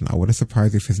for years now, would it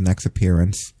surprise you if his next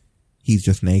appearance, he's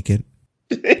just naked?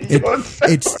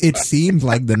 It seemed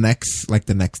like the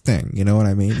next thing, you know what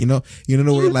I mean? You know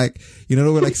where like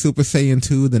Super Saiyan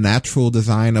 2, the natural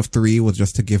design of 3 was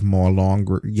just to give more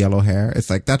long yellow hair. It's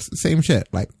like that's the same shit.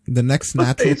 Like the next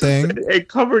natural thing, and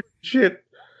covered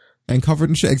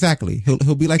in shit. Exactly.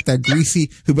 He'll be like that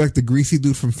greasy. He'll be like the greasy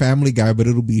dude from Family Guy, but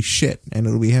it'll be shit, and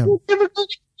it'll be him.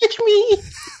 It's me.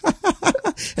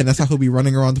 And that's how he'll be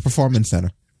running around the performance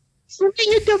center.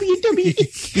 WWE.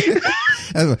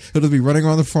 He'll just be running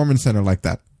around the performance center like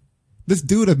that. This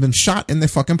dude has been shot in the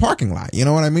fucking parking lot. You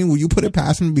know what I mean? Will you put it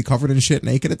past him to be covered in shit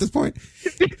naked at this point?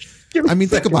 I mean,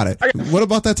 think about it. What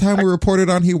about that time we reported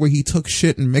on here where he took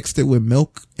shit and mixed it with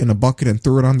milk in a bucket and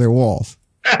threw it on their walls?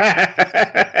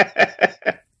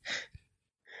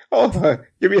 Hold on.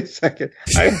 Give me a second.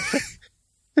 There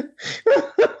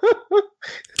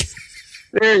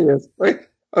he is. Wait.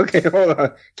 Okay, hold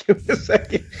on. Give me a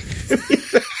second.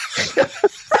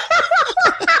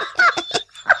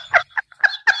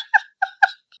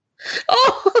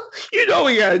 Oh,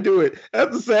 we gotta do it.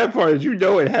 That's the sad part is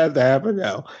it has to happen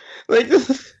now. Like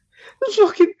this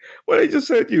fucking what I just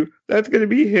said to you, that's gonna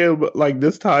be him like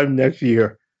this time next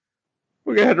year.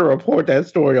 We're gonna have to report that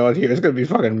story on here. It's gonna be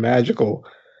fucking magical.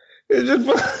 It's just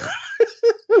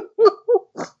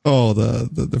oh, the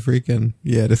freaking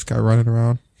this guy running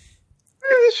around.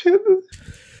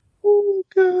 Oh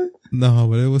god. No,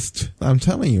 but it was. I'm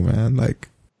telling you, man. Like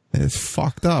it's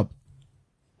fucked up.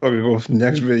 Okay, go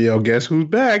next video. Guess who's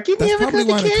back? That's probably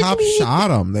why the cops shot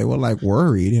him. They were like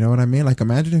worried. You know what I mean? Like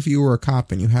imagine if you were a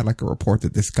cop and you had like a report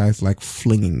that this guy's like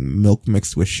flinging milk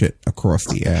mixed with shit across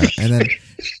the air, and then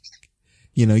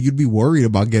you'd be worried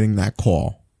about getting that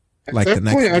call. Like the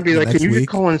next, I'd be like, can you just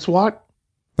call in SWAT?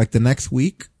 Like the next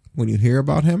week when you hear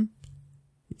about him,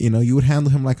 you would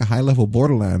handle him like a high-level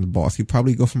Borderlands boss. You'd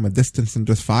probably go from a distance and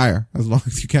just fire as long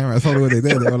as you can. That's all the way they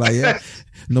did. They were like, yeah,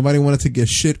 nobody wanted to get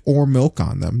shit or milk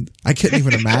on them. I couldn't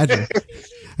even imagine.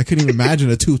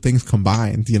 The two things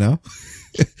combined, Should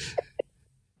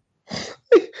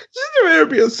there ever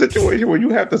be a situation where you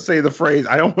have to say the phrase,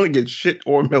 I don't want to get shit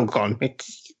or milk on me?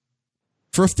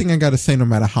 First thing I got to say, no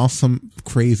matter how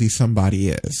crazy somebody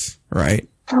is, right?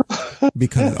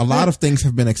 Because a lot of things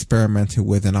have been experimented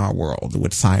with in our world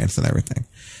with science and everything.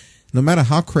 No matter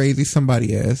how crazy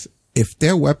somebody is, if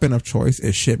their weapon of choice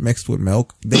is shit mixed with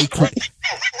milk,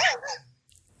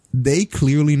 they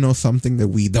clearly know something that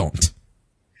we don't.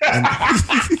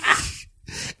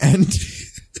 And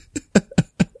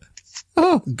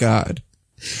oh God.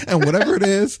 And whatever it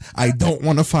is, I don't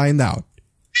want to find out.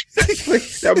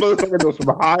 That motherfucker knows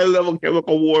some high level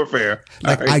chemical warfare.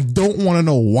 Like, I don't want to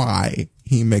know why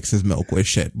he mixes milk with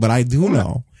shit, but I do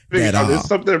know that there's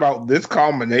something about this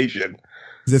combination.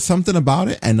 There's something about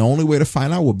it, and the only way to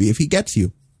find out would be if he gets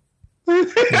you.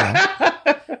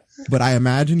 But I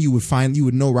imagine you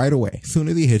would know right away. As soon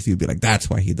as he hits you, you'd be like, that's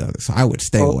why he does it. So I would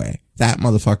stay away. That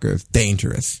motherfucker is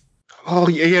dangerous. Oh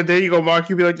yeah, there you go, Mark.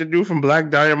 You be like the dude from Black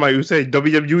Dynamite who said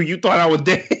WWE. You thought I was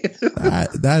dead.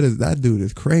 that dude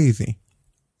is crazy.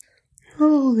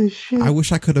 Holy shit! I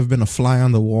wish I could have been a fly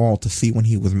on the wall to see when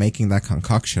he was making that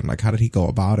concoction. Like, how did he go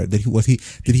about it?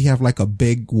 Did he have like a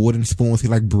big wooden spoon? Was he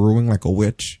like brewing like a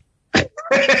witch?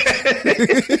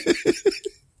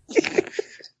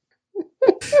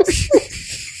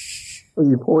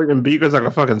 You poured in beakers like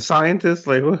a fucking scientist?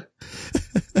 Like, what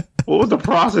was the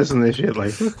process in this shit?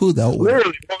 Like, who dealt with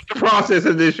literally, what was the process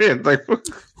in this shit? Like,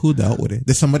 who dealt with it?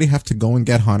 Did somebody have to go and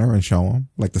get Hunter and show him,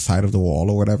 like, the side of the wall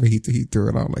or whatever? He threw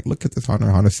it out. Like, look at this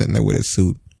Hunter sitting there with his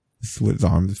suit, with his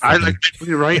arms.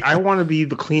 You're right. I want to be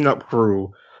the cleanup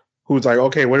crew who's like,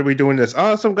 okay, what are we doing this?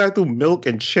 Oh, some guy threw milk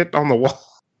and shit on the wall.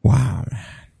 Wow, man.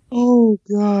 Oh,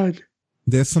 God.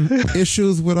 There's some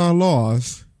issues with our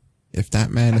laws. If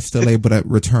that man is still able to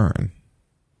return,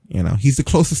 you know, he's the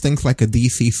closest thing to like a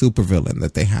DC supervillain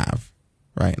that they have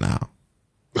right now.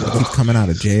 He keeps coming out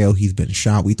of jail. He's been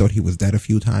shot. We thought he was dead a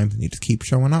few times, and he just keeps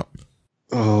showing up.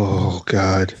 Oh,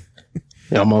 God.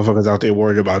 Yeah, motherfuckers out there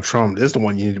worried about Trump. This is the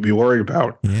one you need to be worried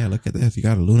about. Yeah, look at this. You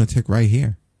got a lunatic right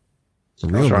here. A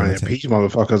real trying lunatic. to impeach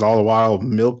motherfuckers all the while.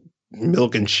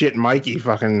 Milk and shit Mikey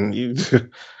fucking...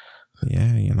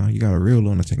 Yeah, you know, you got a real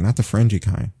lunatic, not the fringy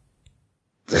kind.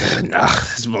 Nah,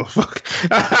 this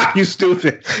motherfucker. You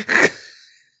stupid.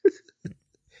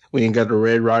 We ain't got the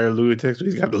Red Rider lunatics.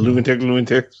 We got the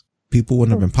lunatics. People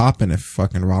wouldn't have been popping if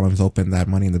fucking Rollins opened that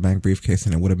Money in the Bank briefcase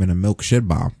and it would have been a milk shit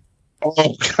bomb.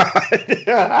 Oh,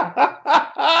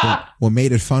 God. What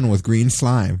made it fun was green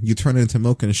slime. You turn it into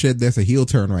milk and shit, there's a heel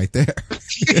turn right there.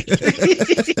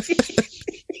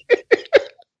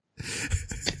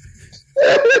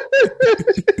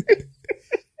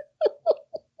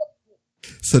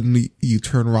 Suddenly, you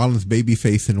turn Rollins' baby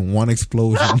face in one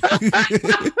explosion.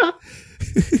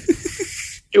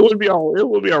 It would be a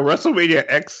WrestleMania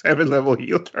X7 level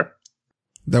heel turn.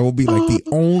 That will be like the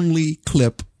only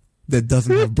clip that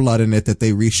doesn't have blood in it that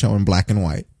they re-show in black and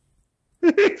white.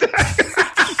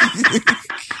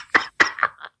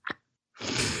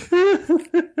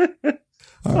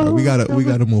 All right, we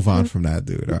gotta move on from that,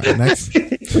 dude. All right, next.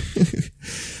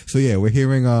 So yeah, we're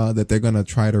hearing that they're gonna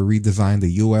try to redesign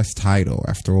the U.S. title.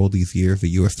 After all these years, the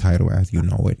U.S. title, as you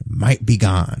know it, might be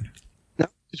gone.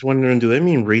 Just wondering, do they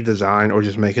mean redesign or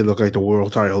just make it look like the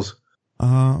world titles?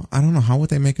 I don't know. How would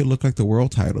they make it look like the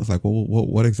world titles? Like,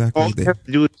 what exactly? All they have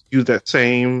to do is use that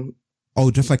same.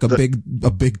 Oh, just like a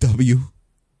big W.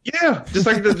 Yeah, just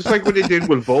like what they did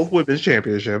with both women's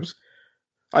championships.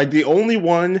 Like, the only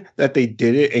one that they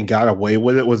did it and got away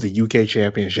with it was the UK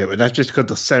Championship, and that's just because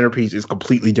the centerpiece is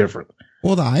completely different.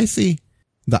 Well, the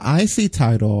IC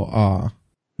title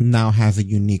now has a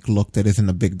unique look that isn't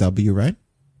a big W, right?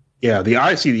 Yeah, the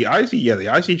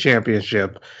IC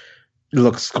Championship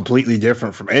looks completely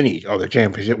different from any other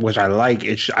championship, which I like.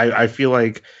 I feel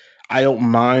like I don't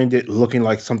mind it looking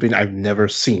like something I've never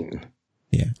seen.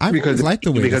 Yeah, I've always liked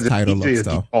the way this title looks,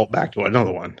 though. All back to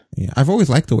another one. Yeah, I've always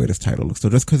liked the way this title looks, though,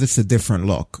 just because it's a different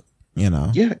look, you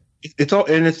know. Yeah,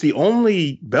 it's the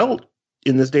only belt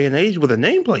in this day and age with a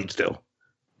nameplate still.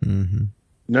 Mm-hmm.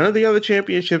 None of the other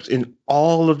championships in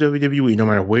all of WWE, no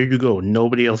matter where you go,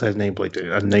 nobody else has a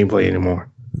nameplate anymore.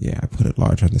 Yeah, I put it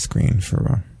large on the screen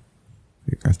for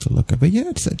you guys to look at. But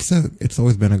yeah, it's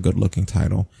always been a good looking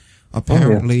title.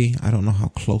 Apparently, I don't know how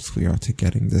close we are to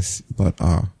getting this, but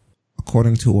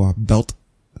according to Belt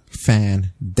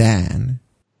fan Dan,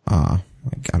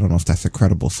 I don't know if that's a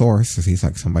credible source, because he's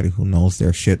like somebody who knows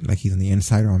their shit, like he's in the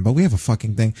insider on, but we have a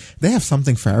fucking thing. They have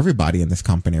something for everybody in this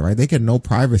company, right? They get no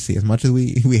privacy. As much as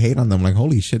we hate on them, like,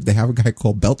 holy shit, they have a guy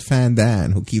called Belt Fan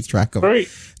Dan who keeps track of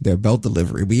their belt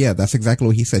delivery. But yeah, that's exactly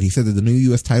what he said. He said that the new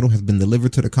U.S. title has been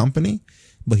delivered to the company,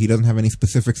 but he doesn't have any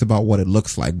specifics about what it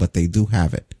looks like, but they do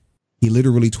have it. He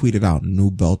literally tweeted out,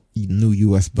 new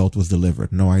U.S. belt was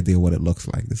delivered. No idea what it looks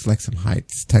like. It's like some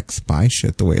high-tech spy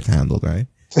shit, the way it's handled, right?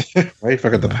 Right,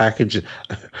 fucking the package.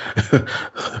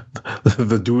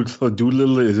 the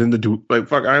doolittle is in the doodle. Like,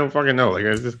 fuck, I don't fucking know. Like,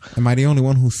 am I the only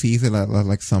one who sees it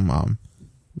like some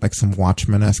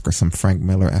Watchmen-esque or some Frank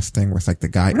Miller-esque thing, where it's like the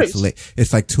guy,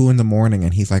 it's like 2 a.m.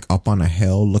 and he's like up on a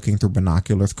hill looking through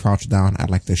binoculars, crouched down at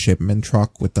like the shipment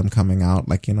truck with them coming out,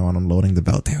 like, you know, and unloading the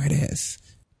belt. There it is.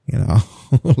 You know,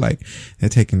 like, they're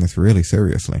taking this really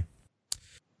seriously.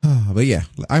 But yeah,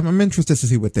 I'm interested to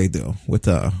see what they do with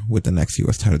the next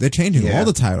U.S. title. They're changing all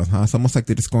the titles, huh? It's almost like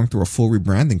they're just going through a full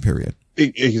rebranding period.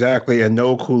 Exactly. And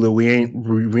no, Kula, we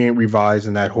ain't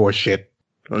revising that horse shit.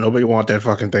 Nobody want that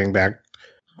fucking thing back.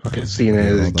 Fucking seeing it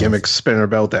as a gimmick spinner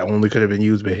belt that only could have been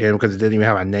used by him because it didn't even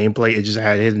have a nameplate. It just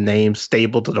had his name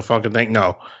stapled to the fucking thing.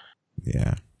 No.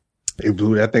 Yeah. They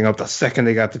blew that thing up the second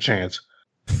they got the chance.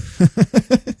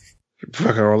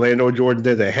 Fucking Orlando Jordan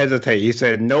didn't hesitate. He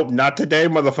said, "Nope, not today,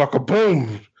 motherfucker."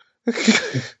 Boom.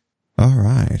 All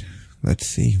right. Let's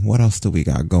see. What else do we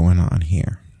got going on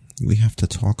here? We have to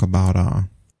talk about,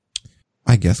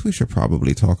 I guess we should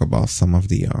probably talk about some of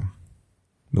the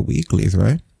weeklies,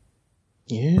 right?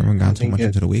 Yeah. We haven't gone too much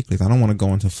into the weeklies. I don't want to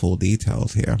go into full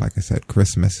details here. Like I said,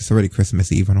 Christmas. It's already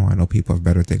Christmas Eve. I know people have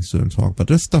better things to do than talk, but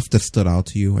there's stuff that stood out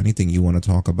to you. Anything you want to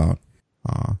talk about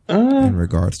in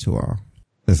regards to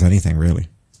there's anything really,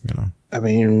 you know? I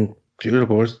mean, of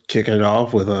course, kicking it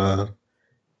off with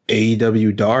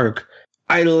AEW Dark.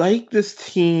 I like this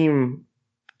team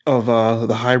of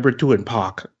the Hybrid 2 and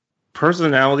Pac.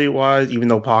 Personality-wise, even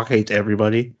though Pac hates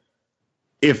everybody,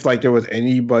 if like there was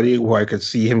anybody who I could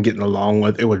see him getting along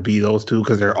with, it would be those two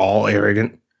because they're all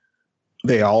arrogant.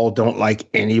 They all don't like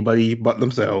anybody but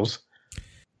themselves.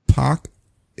 Pac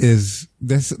is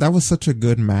this. That was such a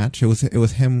good match. It was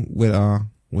him with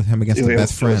him against the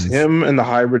Best Friends. It was him and the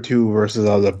Hybrid 2 versus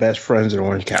the Best Friends and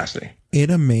Orange Cassidy. It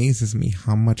amazes me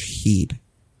how much heat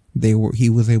he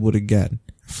was able to get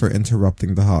for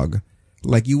interrupting the hug.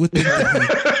 Like you would think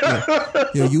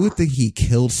that you would think he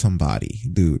killed somebody,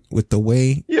 dude, with the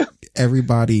way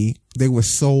everybody, they were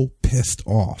so pissed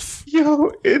off.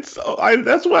 Yo, that's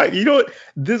why,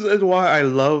 this is why I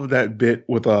love that bit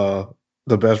with the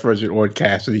Best Friends and Orange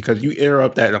Cassidy, because you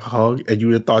interrupt that hug and you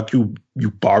would have thought you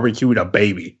barbecued a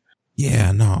baby.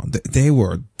 Yeah, no, they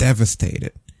were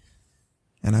devastated.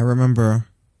 And I remember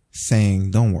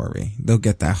saying, don't worry, they'll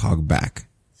get that hug back.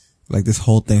 Like this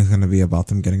whole thing's going to be about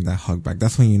them getting that hug back.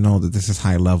 That's when you know that this is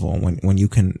high level. When you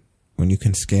can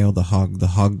scale the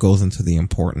hug goes into the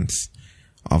importance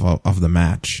of the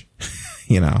match,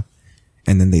 and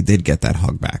then they did get that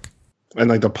hug back. And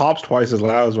like the pop's twice as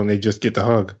loud as when they just get the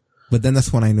hug. But then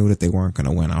that's when I knew that they weren't going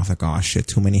to win. I was like, oh shit,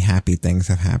 too many happy things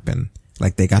have happened.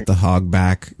 Like they got the hug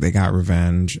back. They got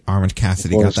revenge. Orange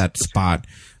Cassidy got that spot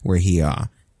where he,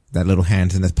 that little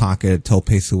hands in his pocket, tope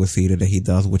suicida that he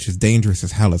does, which is dangerous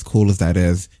as hell. As cool as that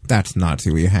is, that's nuts.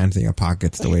 With your hands in your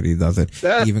pockets, the way that he does it.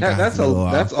 That's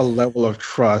a level of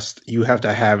trust you have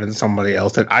to have in somebody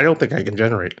else that I don't think I can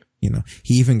generate.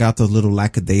 He even got those little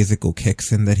lackadaisical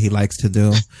kicks in that he likes to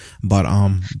do. But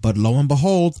lo and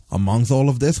behold, amongst all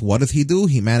of this, what does he do?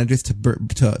 He manages to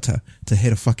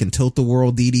hit a fucking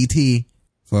tilt-the-world DDT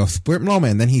for a split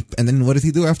moment, and then what does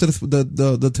he do after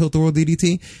the tilt-the-world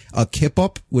DDT? A kip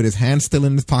up with his hands still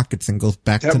in his pockets and goes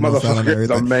back to no sell and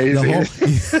everything. Amazing.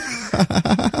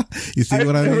 You see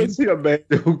what I mean? I've never seen a man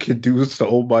who can do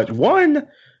so much. One,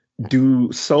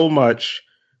 do so much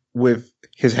with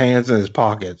his hands in his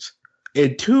pockets,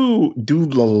 and two, do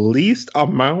the least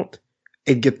amount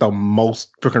and get the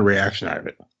most freaking reaction out of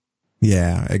it.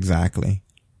 Yeah, exactly.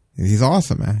 He's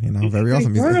awesome, man. Very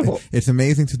awesome. It's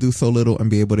amazing to do so little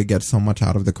and be able to get so much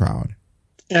out of the crowd.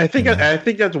 And I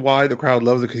think that's why the crowd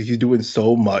loves it, because he's doing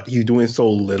so much. He's doing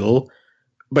so little,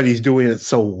 but he's doing it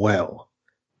so well.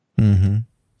 Mm-hmm.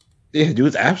 Yeah, dude,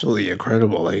 it's absolutely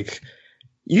incredible. Like,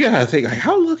 you gotta think, like,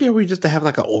 how lucky are we just to have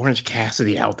like an Orange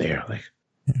Cassidy out there? Like,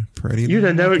 pretty. You'd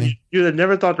have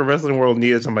never thought the wrestling world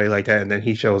needed somebody like that, and then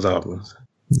he shows up.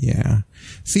 Yeah.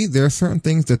 See, there are certain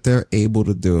things that they're able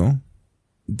to do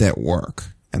that work,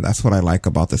 and that's what I like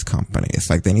about this company. It's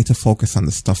like they need to focus on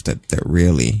the stuff that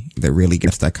really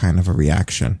gets that kind of a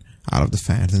reaction out of the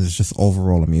fans, and it's just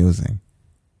overall amusing.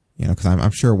 Because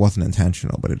I'm sure it wasn't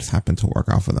intentional, but it just happened to work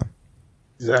out for them.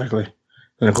 Exactly.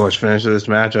 And of course, finish this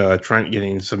match, Trent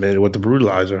getting submitted with the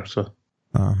Brutalizer. So.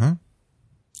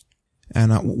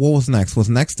 And what was next? Was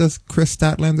next this Chris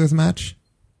Statlander's match?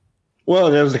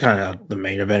 Well, that was the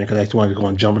main event, because I just wanted to go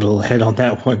and jump a little ahead on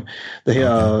that one. They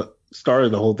started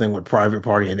the whole thing with Private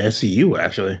Party and SCU,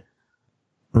 actually.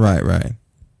 Right.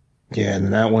 Yeah,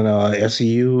 and that one,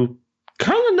 SCU,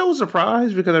 kind of no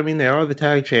surprise, because, they are the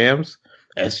tag champs.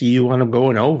 SCU wound up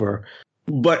going over.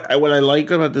 But what I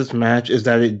like about this match is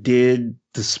that it did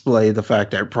display the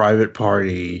fact that Private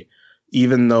Party,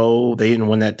 even though they didn't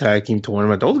win that tag team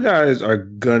tournament, those guys are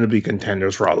going to be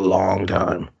contenders for a long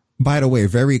time. By the way,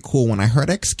 very cool when I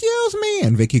heard, "Excuse me,"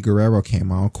 and Vicky Guerrero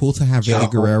came out. Cool to have Vicky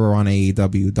Guerrero on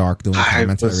AEW Dark doing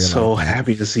commentary. I was so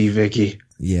happy to see Vicky.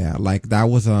 Yeah, like that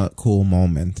was a cool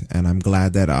moment, and I'm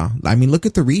glad that look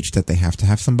at the reach that they have to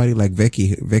have somebody like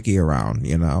Vicky around,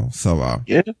 So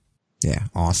yeah,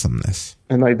 awesomeness.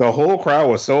 And like the whole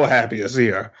crowd was so happy to see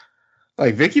her.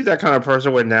 Like Vicky's that kind of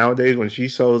person where nowadays when she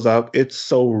shows up, it's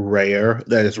so rare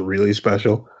that it's really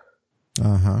special.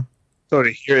 So to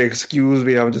hear "Excuse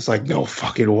me," I'm just like, no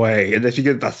fucking way. And then she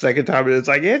gets the second time and it's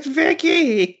like, it's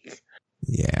Vicky.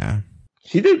 Yeah.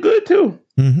 She did good too.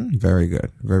 Mm-hmm. Very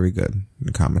good. Very good.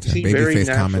 The commentary.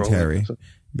 Babyface commentary,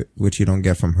 which you don't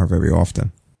get from her very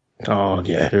often. Oh,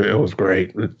 yeah. It was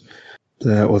great.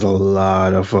 That was a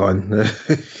lot of fun.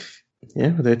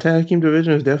 Yeah, the tag team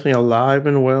division is definitely alive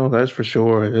and well. That's for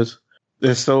sure.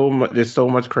 There's so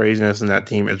much craziness in that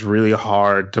team. It's really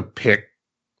hard to pick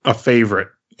a favorite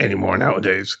anymore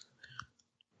nowadays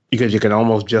because you can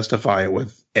almost justify it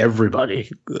with everybody.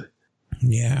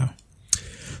 Yeah.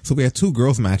 So we had 2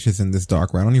 girls matches in this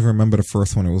dark. I don't even remember the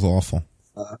first one. It was awful.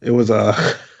 It was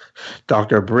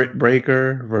Dr. Britt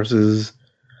Baker versus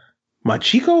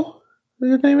Machiko. What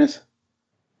his name is?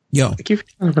 Yo.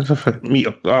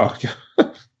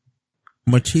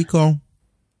 Machiko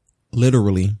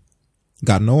literally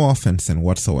got no offense in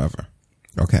whatsoever.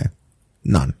 Okay.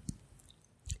 None.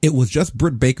 It was just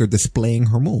Britt Baker displaying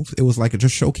her moves. It was like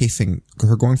just showcasing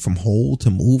her going from hold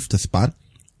to move to spot,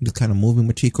 just kind of moving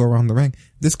Machiko around the ring.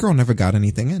 This girl never got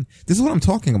anything in. This is what I'm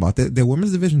talking about. The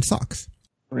women's division sucks.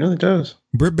 It really does.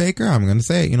 Britt Baker, I'm going to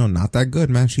say, not that good,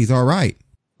 man. She's all right.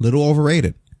 Little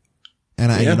overrated.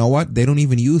 And you know what? They don't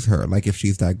even use her like if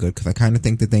she's that good because I kind of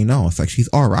think that they know. It's like, she's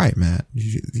all right, man.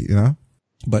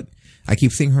 But I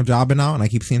keep seeing her jobbing out and I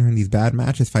keep seeing her in these bad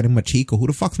matches fighting Machiko. Who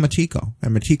the fuck's Machiko?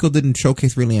 And Machiko didn't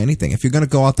showcase really anything. If you're going to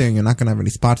go out there and you're not going to have any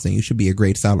spots, then you should be a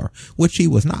great seller, which she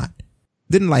was not.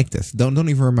 Didn't like this. Don't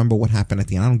even remember what happened at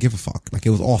the end. I don't give a fuck. Like,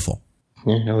 it was awful.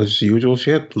 Yeah, it was usual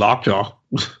shit. Lockjaw.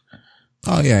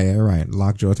 Oh, yeah, right.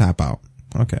 Lockjaw tap out.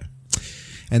 Okay.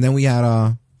 And then we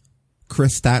had,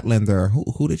 Chris Statlander.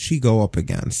 Who did she go up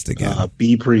against again?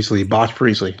 B. Priestley. Bosh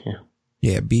Priestley.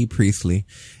 Yeah, B. Priestley.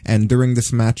 And during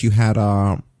this match, you had,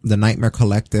 the Nightmare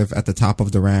Collective at the top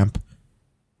of the ramp,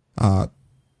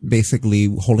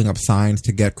 basically holding up signs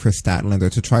to get Chris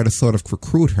Statlander to try to sort of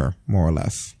recruit her, more or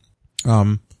less.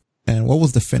 And what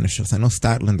was the finishes? I know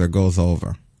Statlander goes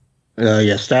over.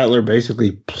 Statler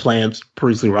basically plants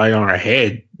Priestley right on her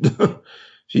head.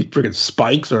 She freaking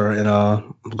spikes her and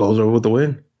goes over with the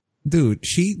win. Dude,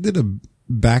 she did a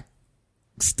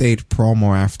backstage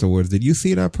promo afterwards. Did you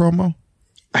see that promo?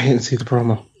 I didn't see the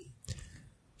promo.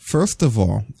 First of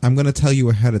all, I'm going to tell you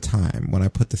ahead of time when I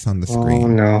put this on the screen. Oh,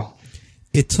 no.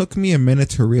 It took me a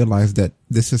minute to realize that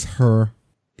this is her,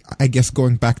 I guess,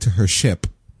 going back to her ship.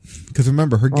 Because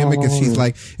remember, her gimmick is she's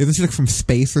like, isn't she like from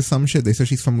space or some shit? They say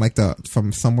she's from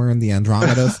from somewhere in the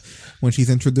Andromedas when she's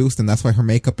introduced, and that's why her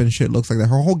makeup and shit looks like that.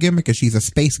 Her whole gimmick is she's a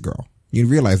space girl. You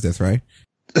realize this, right?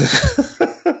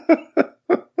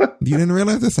 You didn't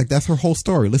realize this? Like, that's her whole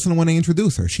story. Listen to when they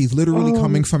introduce her. She's literally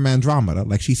coming from Andromeda.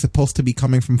 Like, she's supposed to be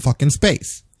coming from fucking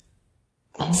space.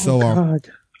 God.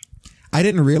 I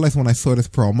didn't realize when I saw this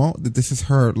promo that this is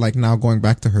her, like, now going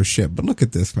back to her ship. But look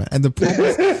at this, man. And the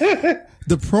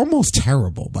promo's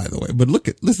terrible, by the way. But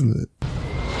listen to it.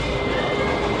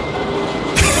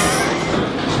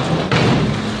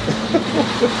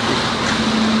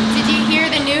 Did you hear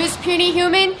the news, puny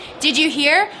human? Did you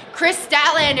hear? Chris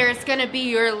Statlander is gonna be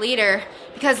your leader.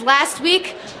 Because last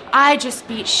week, I just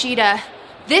beat Sheeta.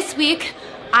 This week,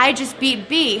 I just beat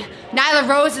B. Nyla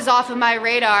Rose is off of my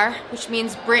radar, which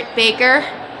means Britt Baker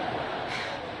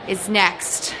is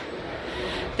next.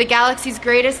 The Galaxy's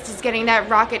greatest is getting that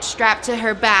rocket strapped to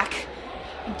her back.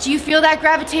 Do you feel that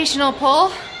gravitational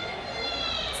pull?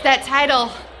 It's that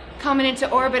title coming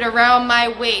into orbit around my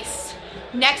waist.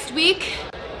 Next week,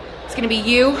 it's gonna be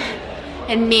you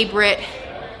and me, Britt,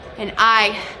 and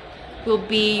I will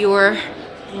be your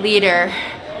leader.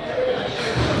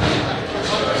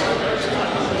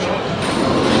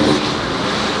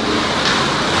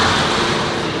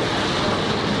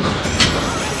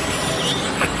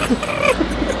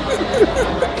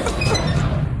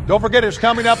 Don't forget, it's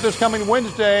coming up this coming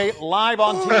Wednesday, live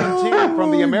on TNT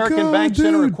from the American Bank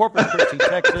Center in Corpus Christi,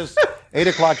 Texas. 8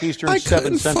 o'clock Eastern,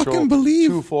 7 Central.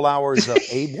 2 full hours of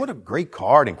Abe. What a great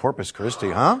card in Corpus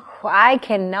Christi, huh? Well, I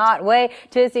cannot wait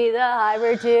to see the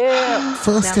Hybrid 2.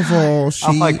 First of all,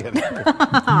 she... let me get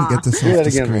this off the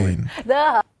screen.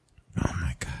 Oh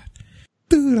my God.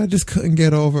 Dude, I just couldn't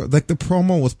get over... Like, the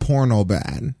promo was porno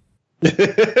bad.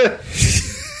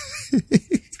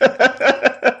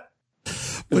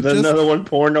 Is another one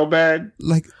porno bad?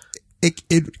 Like,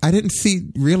 I didn't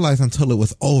realize until it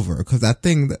was over, because that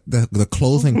thing, the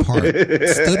closing part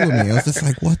stood with me. I was just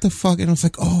like, what the fuck? And I was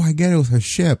like, oh, I get it. It was her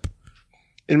ship.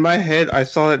 In my head, I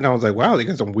saw it and I was like, wow, they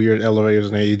got some weird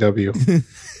elevators in AEW.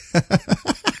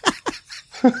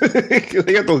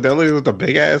 They got those elevators with the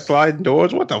big ass sliding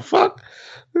doors. What the fuck?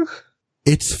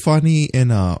 It's funny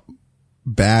in a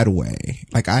bad way.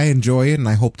 Like, I enjoy it and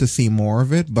I hope to see more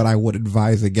of it, but I would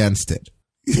advise against it.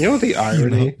 You know the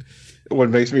irony? What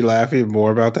makes me laugh even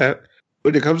more about that?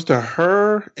 when it comes to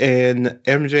her and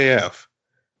MJF,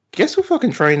 guess who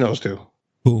fucking trained those two?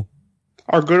 Who?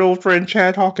 Our good old friend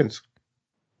Chad Hawkins.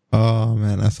 Oh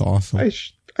man, that's awesome.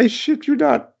 I shit you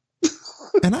not.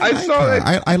 And I saw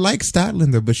that. I like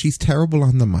Statlander, but she's terrible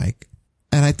on the mic.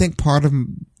 And I think part of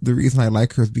the reason I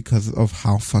like her is because of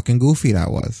how fucking goofy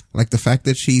that was. Like the fact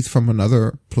that she's from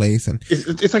another place and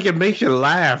it's like it makes you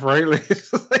laugh, right? Like,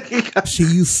 she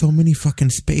used so many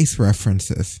fucking space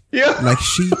references. Yeah.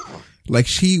 Like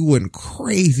she went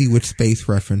crazy with space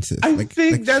references. I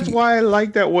think that's why I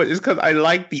like that one. Is because I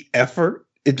like the effort.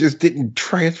 It just didn't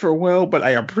transfer well, but I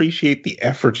appreciate the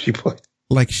effort she put.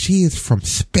 Like she is from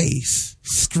space,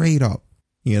 straight up,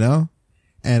 you know?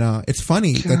 And it's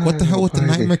funny, like what the hell would the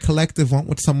Nightmare Collective want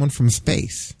with someone from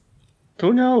space?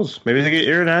 Who knows? Maybe they get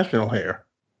international hair.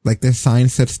 Like their sign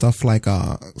said stuff like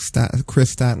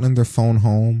Chris Statlander phone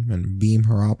home and beam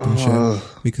her up and shit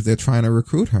because they're trying to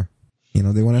recruit her. You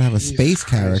know, they want to have a space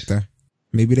character.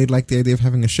 Maybe they'd like the idea of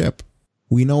having a ship.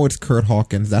 We know it's Kurt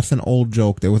Hawkins. That's an old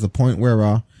joke. There was a point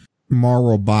where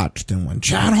Morrow botched and went,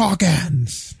 Chad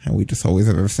Hawkins! And we just always,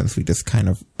 ever since, we just kind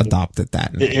of adopted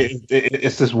that.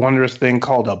 It's this wondrous thing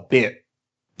called a bit.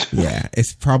 Yeah,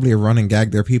 it's probably a running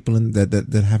gag. There are people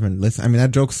that haven't listened. I mean,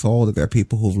 that joke's so old that there are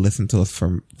people who've listened to us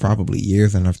for probably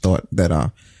years and have thought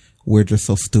that we're just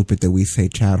so stupid that we say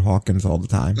Chad Hawkins all the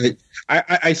time.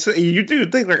 I say, you do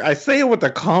think, like, I say it with the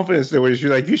confidence that you're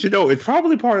like, you should know, it's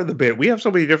probably part of the bit. We have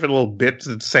so many different little bits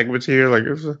and segments here. Like,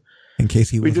 in case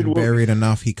he wasn't buried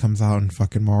enough, he comes out and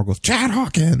fucking Morrow goes, Chad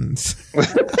Hawkins!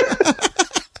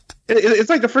 It's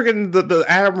like the freaking the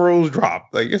Adam Rose drop.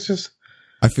 Like, it's just...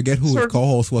 I forget who his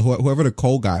co-host was. Whoever the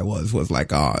co-guy was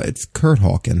like, it's Kurt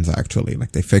Hawkins, actually.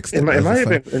 Like, they fixed it. It might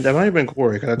have been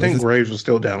Corey, because I think Graves was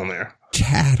still down there.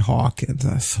 Chad Hawkins.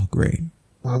 That's so great.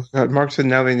 Oh, God. Mark said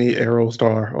now they need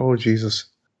Aerostar. Oh, Jesus.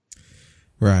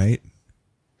 Right.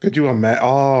 Could you imagine?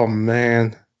 Oh,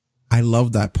 man. I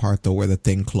love that part, though, where the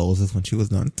thing closes when she was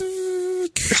done.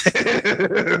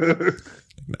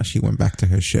 Now she went back to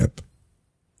her ship.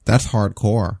 That's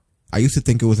hardcore. I used to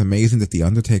think it was amazing that the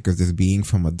Undertaker's this being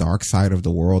from a dark side of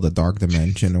the world, a dark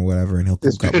dimension or whatever, and he'll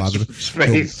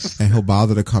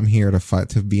bother to come here to fight,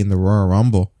 to be in the Royal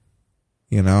Rumble.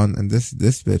 You know, and this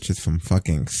bitch is from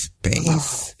fucking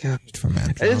space. Oh, from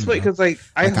Andromeda. It's because I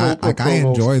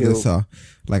enjoy this.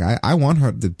 I want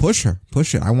her to push it.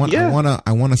 I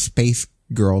want a space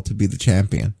girl to be the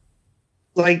champion.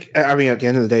 Like, I mean, at the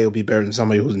end of the day, it'll be better than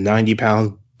somebody who's 90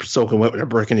 pounds soaking wet with a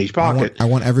brick in each pocket. I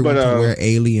want everyone to wear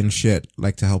alien shit,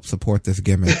 like, to help support this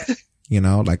gimmick. You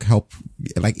know, like, help,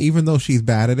 like, even though she's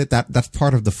bad at it, that's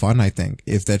part of the fun, I think,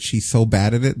 is that she's so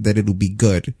bad at it that it'll be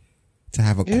good to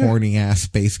have a corny ass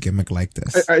space gimmick like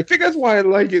this. I think that's why I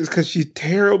like it, is because she's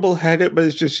terrible at it, but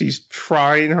it's just she's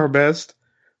trying her best.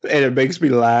 And it makes me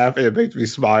laugh and it makes me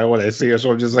smile when I see her.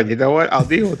 So I'm just like, you know what? I'll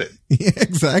deal with it. Yeah,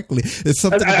 exactly. It's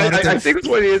something about it. I think that's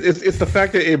what it is. It's the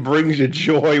fact that it brings you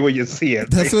joy when you see it.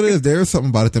 That's what it is. There is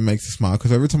something about it that makes you smile,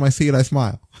 because every time I see it, I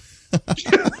smile.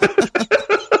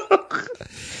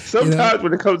 Sometimes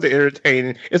when it comes to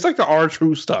entertaining, it's like the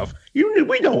R-Truth stuff.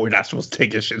 We know we're not supposed to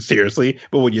take this shit seriously,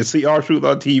 but when you see R-Truth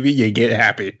on TV, you get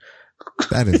happy.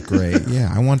 That is great.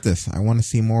 Yeah, I want this. I want to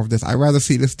see more of this. I'd rather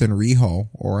see this than Riho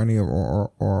or any of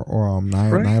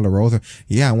Nyla Rose.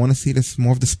 Yeah, I want to see this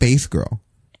more of the space girl.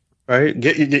 Right?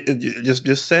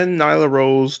 Just send Nyla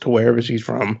Rose to wherever she's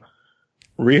from.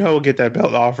 Riho get that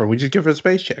belt off her. We just give her a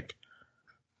space check.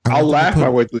 I'll laugh my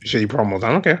way through the shitty promos.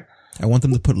 I don't care. I want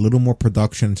them to put a little more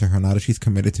production to her now that she's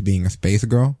committed to being a space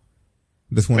girl.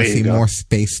 I just want to see more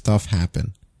space stuff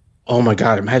happen. Oh my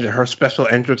God! Imagine her special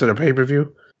entrance at a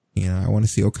pay-per-view. You know, I want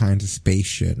to see all kinds of space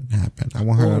shit happen. I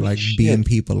want her to beam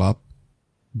people up,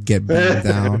 get beamed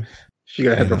down. She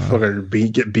gotta have to fucking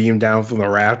get beamed down from the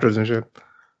rafters and shit.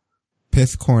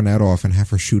 Piss Cornette off and have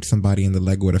her shoot somebody in the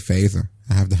leg with a phaser.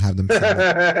 I have to have them. You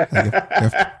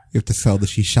have to sell that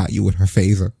she shot you with her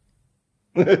phaser.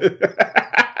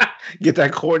 Get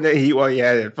that Cornette heat while you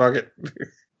at it. Fuck it.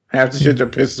 Half the shit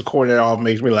that pisses Cornette off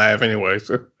makes me laugh anyway.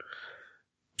 So.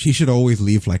 She should always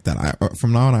leave like that.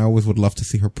 From now on, I always would love to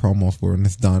see her promos where when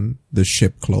it's done, the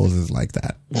ship closes like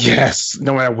that. Yes,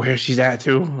 no matter where she's at,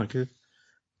 too.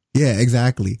 Yeah,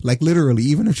 exactly. Like, literally,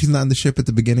 even if she's not in the ship at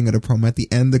the beginning of the promo, at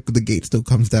the end, the gate still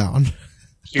comes down.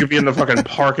 She could be in the fucking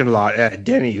parking lot at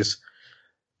Denny's.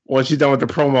 Once she's done with the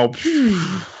promo.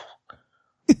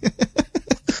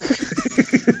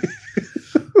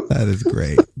 That is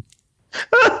great.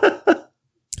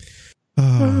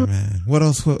 Oh man, what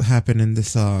else will happen in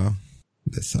this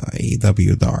this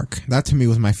AEW Dark. That to me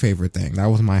was my favorite thing. That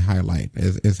was my highlight,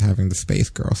 is having the Space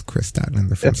Girls, Chris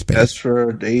Statlander from Space. That's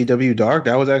for the AEW Dark.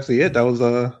 That was actually it. That was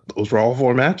those were all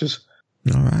 4 matches.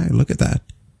 All right, look at that.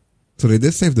 So they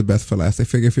did save the best for last. They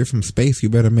figure if you're from Space, you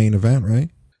better main event, right?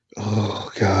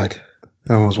 Oh God,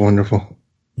 that was wonderful.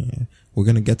 Yeah, we're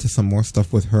gonna get to some more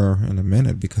stuff with her in a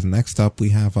minute because next up we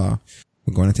have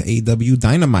we're going into AEW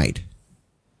Dynamite.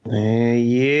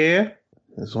 Yeah,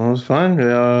 this one was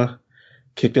fun.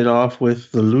 Kicked it off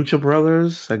with the Lucha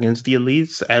Brothers against the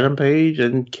Elites, Adam Page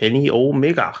and Kenny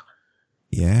Omega.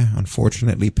 Yeah,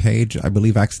 unfortunately, Page, I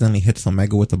believe, accidentally hits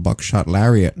Omega with a buckshot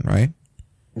lariat, right?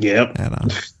 Yep.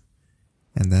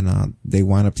 And then they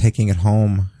wind up taking it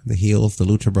home. The heels, the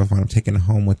Lucha Brothers, wind up taking it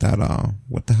home with that,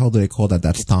 what the hell do they call that?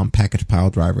 That stomp package pile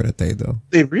driver that they do.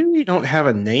 They really don't have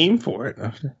a name for it.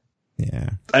 Yeah.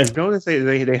 I've noticed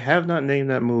they have not named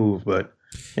that move, but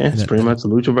yeah, it's pretty much the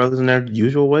Lucha Brothers in their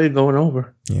usual way going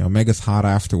over. Yeah, Omega's hot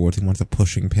afterwards. He wants a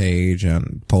pushing Page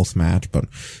and post-match, but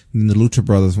then the Lucha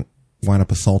Brothers wind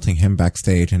up assaulting him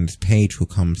backstage, and it's Page who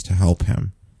comes to help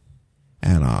him.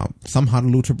 And somehow the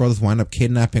Lucha Brothers wind up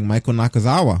kidnapping Michael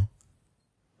Nakazawa.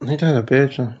 They done a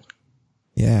bitch.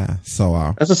 Yeah,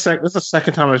 so that's the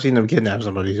second time I've seen them kidnap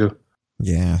somebody too.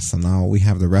 Yeah, so now we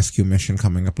have the rescue mission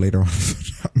coming up later on.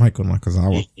 Michael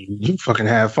Nakazawa. You fucking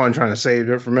have fun trying to save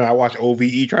her from me. I watched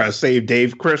OVE try to save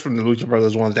Dave Chris from the Lucha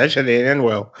Brothers once. That shit didn't end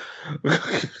well.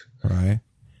 Right.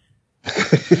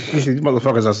 These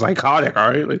motherfuckers are psychotic,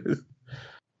 all right?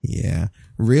 Yeah.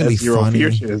 Really funny. Zero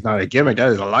Fear shit is not a gimmick. That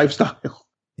is a lifestyle.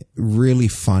 Really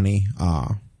funny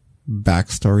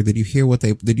backstory. Did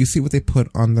you see what they put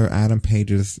on their Adam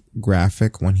Page's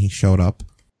graphic when he showed up?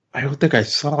 I don't think I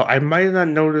saw. I might have not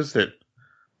noticed it.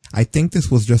 I think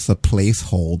this was just a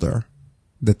placeholder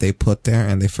that they put there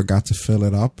and they forgot to fill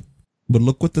it up. But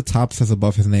look what the top says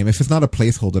above his name. If it's not a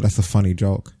placeholder, that's a funny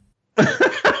joke.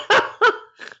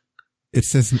 It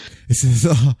says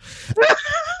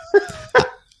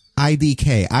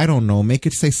IDK. I don't know. Make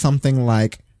it say something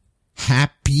like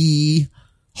Happy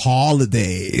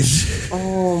Holidays.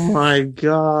 Oh my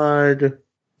God.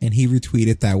 And he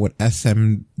retweeted that with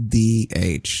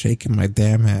SMDH, shaking my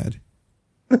damn head.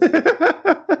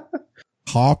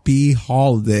 Happy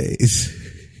Holidays.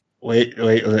 Wait,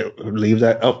 leave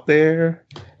that up there.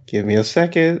 Give me a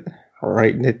second.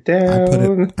 Writing it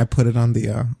down. I put it on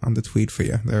the tweet for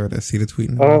you. There it is. See the tweet?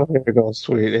 Oh, here it goes.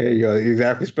 Tweet. There you go.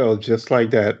 Exactly spelled just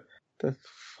like that. That's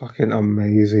fucking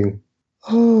amazing.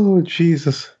 Oh,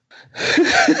 Jesus.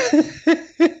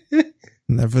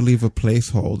 Never leave a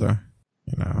placeholder.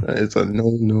 You know, it's a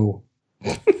no.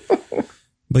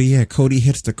 But yeah, Cody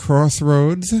hits the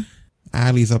crossroads.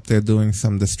 Ali's up there doing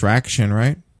some distraction,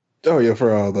 right? Oh yeah,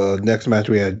 for the next match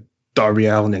we had Darby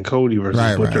Allin and Cody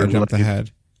versus Butcher. Right. I jumped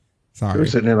ahead. Sorry. We were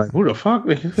sitting there like, who the fuck?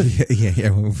 yeah.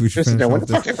 When the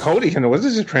fuck is Cody? Was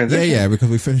this a transition? Yeah, because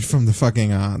we finished from the fucking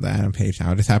the Adam Page.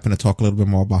 Now I just happened to talk a little bit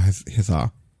more about his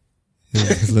graphic.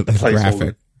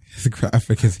 His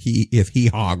graphic, his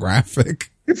hee-haw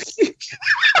graphic.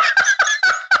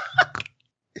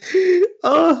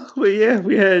 But yeah,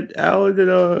 we had Allin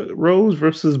and Rose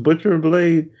versus Butcher and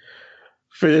Blade.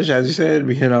 Finish, as you said,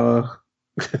 we had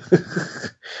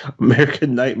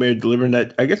American Nightmare delivering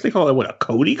that. I guess they call it a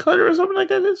Cody Cutter or something like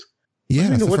that is? Yeah,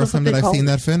 that's the first time that I've seen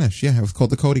that finish. Yeah, it was called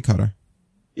the Cody Cutter.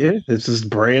 Yeah, it's this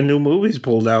brand new movies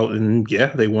pulled out, and yeah,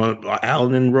 they want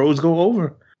Allin and Rose go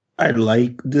over. I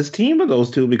like this team of those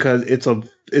two because it's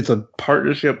a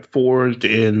partnership forged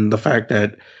in the fact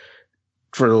that,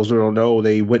 for those who don't know,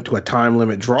 they went to a time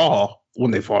limit draw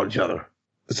when they fought each other.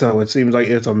 So it seems like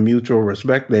it's a mutual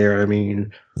respect there. I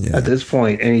mean, At this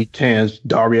point, any chance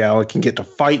Darby Allin can get to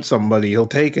fight somebody, he'll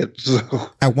take it. So.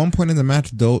 At one point in the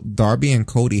match, Darby and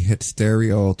Cody hit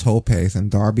stereo topes,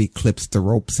 and Darby clips the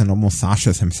ropes and almost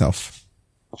Sasha's himself.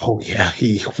 Oh yeah,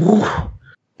 he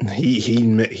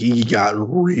got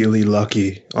really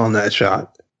lucky on that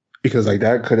shot because like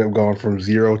that could have gone from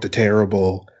 0 to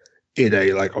terrible in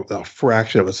a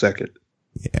fraction of a second.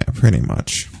 Yeah, pretty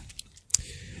much.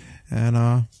 And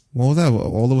what was that?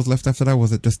 All that was left after that,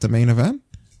 was it just the main event?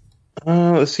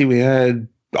 Let's see. We had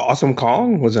Awesome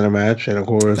Kong was in a match, and of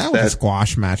course that was a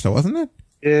squash match, though, wasn't it?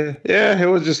 Yeah. It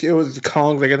was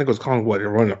Kong. Like I think it was Kong. What, it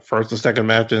won the first or second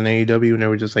match in AEW, and they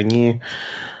were just like, yeah.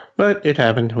 But it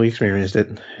happened. We experienced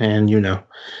it, and you know.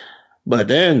 But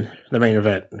then the main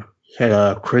event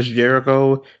had Chris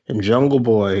Jericho and Jungle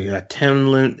Boy in a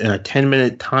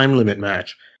 10-minute time limit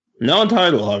match,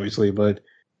 non-title obviously, but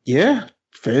yeah.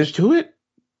 Finish to it.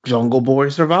 Jungle Boy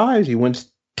survives. He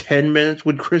wins 10 minutes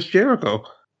with Chris Jericho.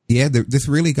 Yeah, this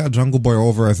really got Jungle Boy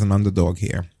over as an underdog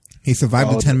here. He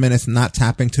survived the 10 minutes not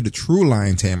tapping to the true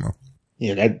Lion Tamer.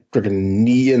 Yeah, that freaking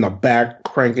knee in the back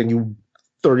cranking you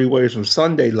 30 ways from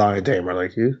Sunday Lion Tamer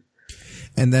like you.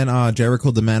 And then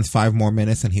Jericho demands 5 more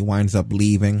minutes, and he winds up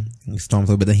leaving. He storms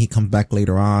over, but then he comes back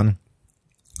later on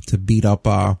to beat up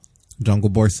Jungle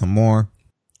Boy some more.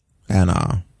 And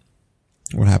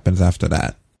what happens after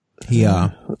that? He,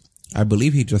 I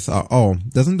believe he just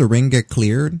doesn't the ring get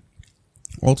cleared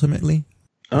ultimately?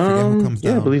 I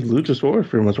believe Luchasaurus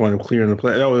pretty much wound up clearing the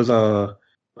place. That was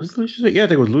Luchasaurus? Yeah, I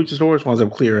think it was Luchasaurus winds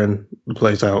up clearing the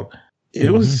place out.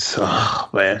 It was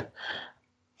man.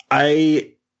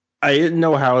 I didn't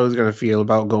know how I was going to feel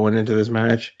about going into this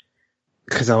match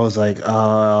because I was like,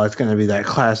 it's going to be that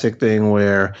classic thing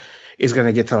where it's going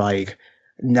to get to like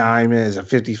 9 minutes and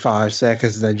 55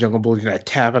 seconds and then Jungle Boy's going to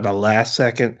tap at the last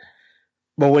second.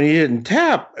 But when he didn't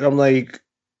tap, and I'm like,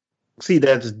 see,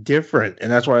 that's different.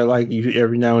 And that's why I like you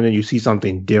every now and then you see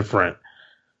something different.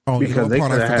 Oh, because you know what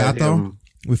part I forgot though?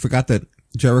 We forgot that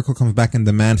Jericho comes back and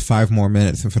demands 5 more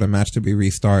minutes and for the match to be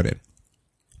restarted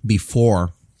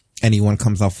before anyone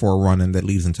comes out for a run and that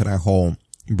leads into that whole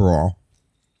brawl.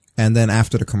 And then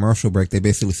after the commercial break, they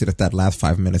basically said that last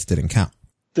 5 minutes didn't count.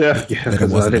 Yeah, that it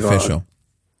wasn't official.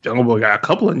 Jungle Boy got a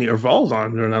couple of near falls on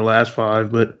him during that last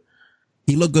 5, but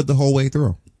he looked good the whole way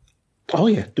through. Oh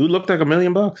yeah, dude looked like $1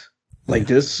 million. Like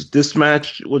this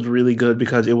match was really good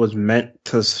because it was meant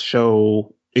to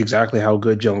show exactly how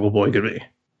good Jungle Boy could be,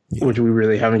 which we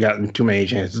really haven't gotten too many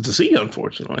chances to see,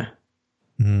 unfortunately.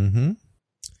 Mm-hmm.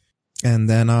 And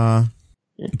then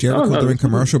Jericho during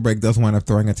commercial break does wind up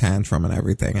throwing a tantrum and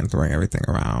everything and throwing everything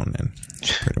around and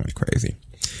it's pretty much crazy.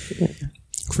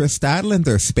 Chris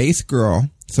Statlander, Space Girl,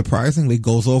 surprisingly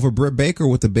goes over Britt Baker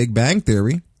with the Big Bang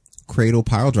Theory cradle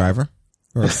pile driver,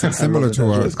 or similar to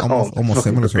almost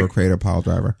similar to a cradle pile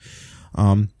driver.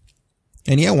 And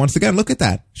yeah, once again, look at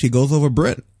that. She goes over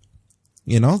Britt.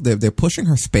 You know, they're pushing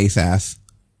her space ass.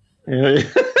 You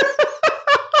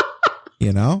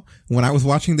know, when I was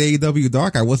watching the AEW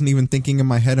Dark, I wasn't even thinking in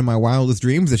my head in my wildest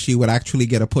dreams that she would actually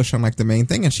get a push on like the main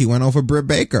thing, and she went over Britt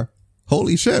Baker.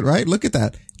 Holy shit, right? Look at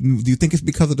that. Do you think it's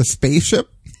because of the spaceship?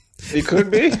 It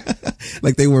could be.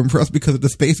 Like they were impressed because of the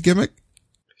space gimmick?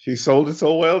 She sold it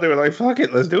so well, they were like, fuck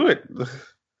it, let's do it.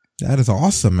 That is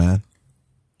awesome, man.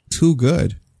 Too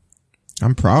good.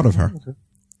 I'm proud of her.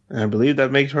 And I believe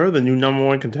that makes her the new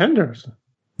 #1 contender.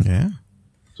 Yeah.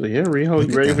 So yeah, Riho,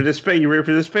 you ready for this space? You ready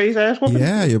for this space ass whooping?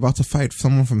 Yeah, you're about to fight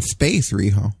someone from space,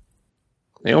 Riho.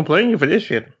 They don't blame you for this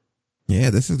shit. Yeah,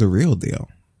 this is the real deal.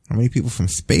 How many people from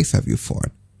space have you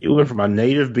fought? You went from a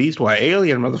native beast to an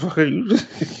alien, motherfucker.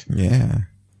 Yeah,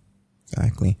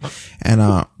 exactly.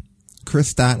 And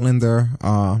Chris Statlander,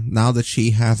 now that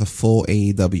she has a full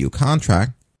AEW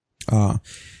contract,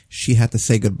 she had to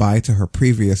say goodbye to her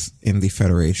previous indie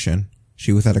federation.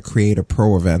 She was at a Creator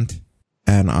Pro event,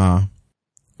 and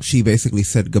she basically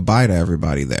said goodbye to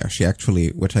everybody there. She actually,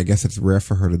 which I guess it's rare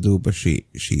for her to do, but she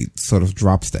sort of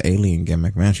drops the alien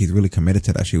gimmick. Man, she's really committed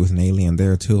to that. She was an alien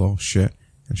there too. Oh shit.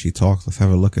 And she talks. Let's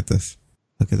have a look at this.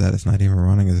 Look at that. It's not even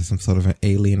running. Is it some sort of an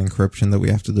alien encryption that we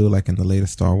have to do like in the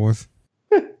latest Star Wars?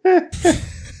 Let's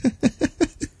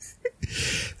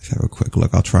have a quick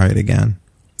look. I'll try it again.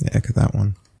 Yeah, look at that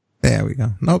one. There we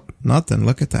go. Nope, nothing.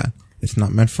 Look at that. It's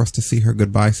not meant for us to see her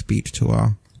goodbye speech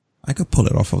to I could pull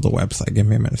it off of the website. Give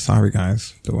me a minute. Sorry,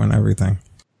 guys. Doing everything.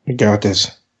 We got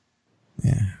this.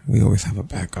 Yeah, we always have a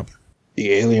backup.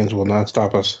 The aliens will not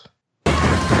stop us.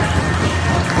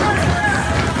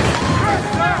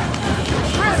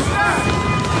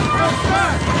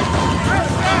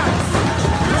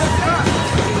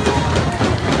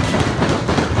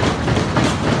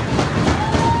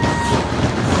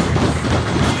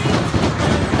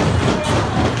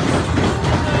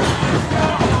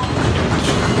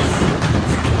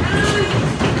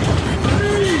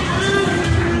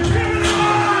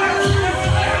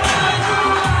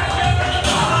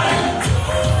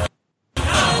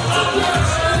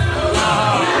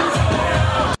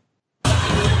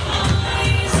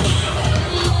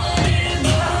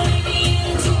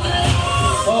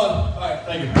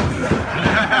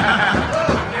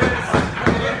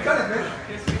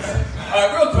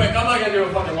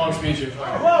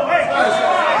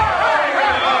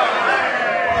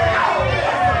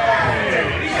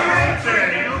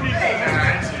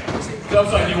 I'm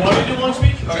sorry, do you want me to do a long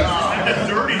speech? That's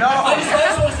dirty. No. I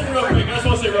just want to say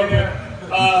real quick.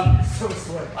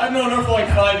 I've known her for like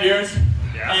 5 years.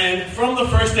 Yeah. And from the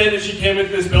first day that she came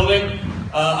into this building,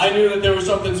 I knew that there was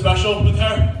something special with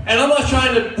her. And I'm not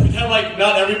trying to pretend like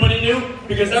not everybody knew,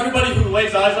 because everybody who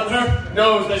lays eyes on her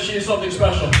knows that she is something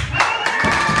special.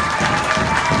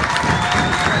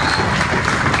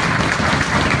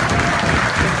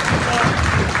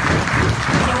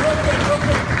 So real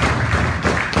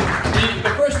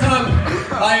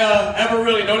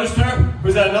really noticed her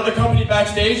was at another company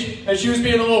backstage, and she was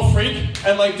being a little freak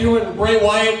and like doing Bray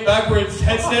Wyatt backwards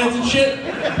headstands and shit.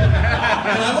 And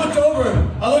I looked over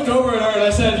at her and I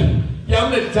said, yeah,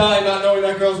 I'm gonna die not knowing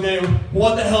that girl's name.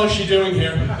 What the hell is she doing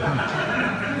here?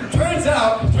 Turns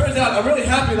out, I'm really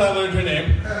happy that I learned her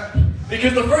name.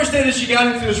 Because the first day that she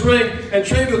got into this ring and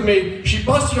trained with me, she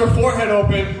busted her forehead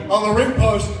open on the ring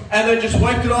post and then just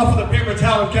wiped it off with a paper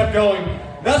towel and kept going.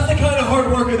 That's the kind of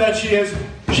hard worker that she is.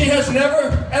 She has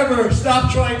never, ever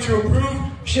stopped trying to improve.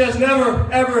 She has never,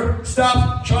 ever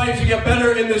stopped trying to get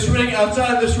better in this ring,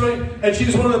 outside of this ring, and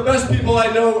she's one of the best people I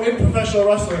know in professional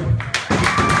wrestling.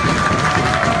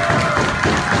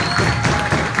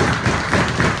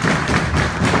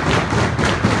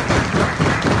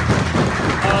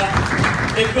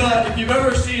 If you've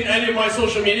ever seen any of my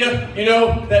social media, you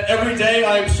know that every day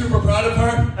I am super proud of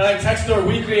her, and I text her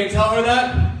weekly and tell her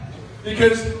that.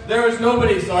 Because there is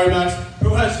nobody, sorry Max,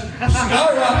 who has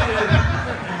skyrocketed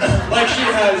like she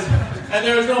has. And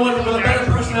there is no one with a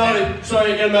better personality,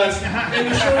 sorry again Max, in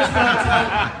the shortest amount of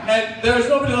time. And there is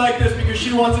nobody like this because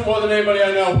she wants it more than anybody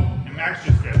I know. And Max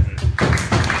just gets it.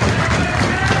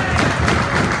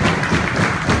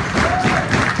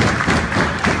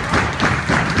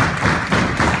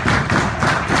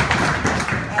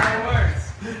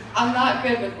 I'm not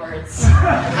good with words.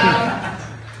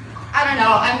 I don't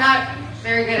know. I'm not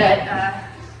very good at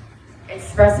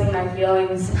expressing my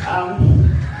feelings.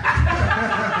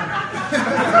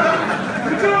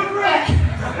 You're doing great.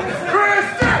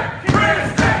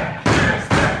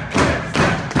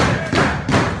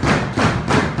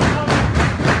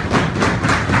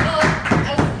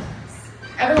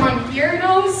 Everyone here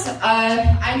knows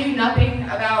I knew nothing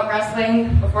about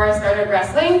wrestling before I started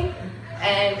wrestling,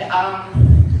 and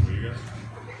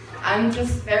I'm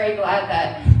just very glad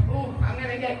that, I'm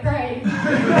gonna get cray.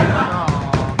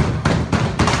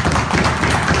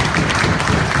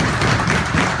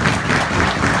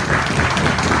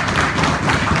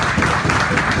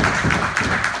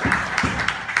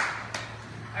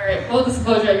 All right, full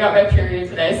disclosure, I got my period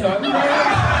today, so I'm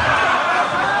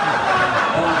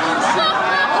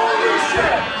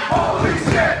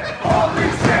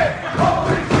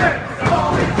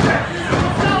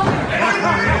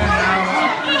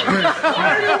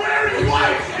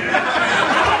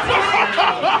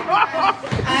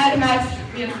I had a match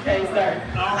against Trey Stark.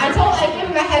 I gave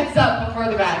him a heads up before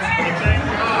the match.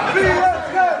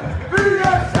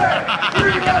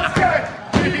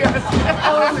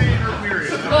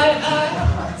 But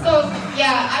so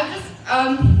yeah, I'm just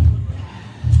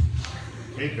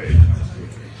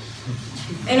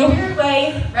in a weird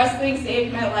way, wrestling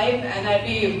saved my life, and I'd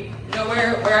be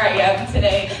nowhere where I am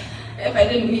today if I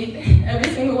didn't meet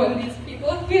every single one of these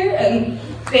people here, and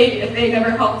if they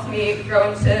never helped me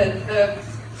grow into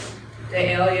the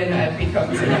alien I've become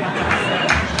today.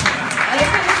 I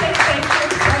just want to say thank you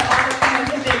for all the fans,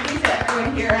 and thank you to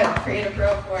everyone here at Creative Pro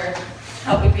for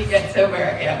helping me get to where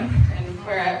I am and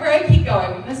where I keep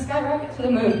going. I'm gonna skyrocket to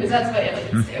the moon because that's what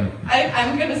aliens do.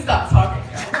 I'm gonna stop talking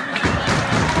now.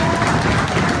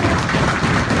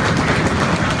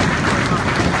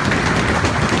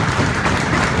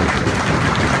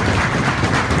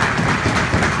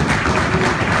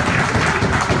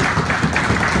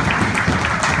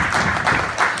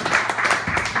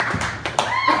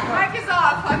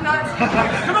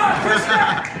 Come on, Chris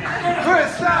Stack! Chris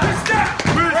Stack!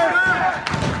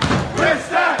 Chris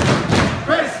Stack!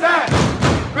 Chris Stack! Chris Stack!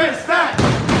 Chris Stack!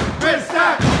 Chris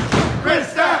Stack! Chris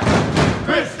Stack!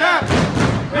 Chris Stack!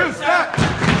 Chris Stack!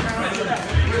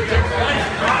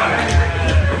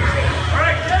 All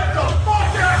right, get the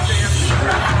fuck out!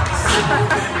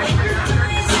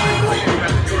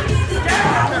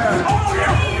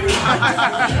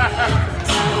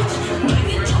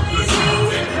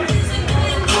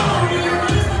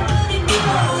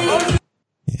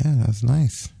 Yeah, that's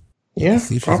nice. Yeah,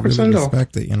 see, she's really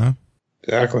respected, you know?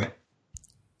 Exactly.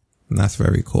 And that's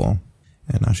very cool.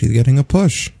 And now she's getting a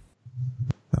push.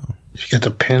 So. She got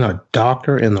to pin a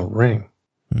doctor in the ring.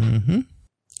 Mm-hmm.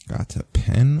 Got to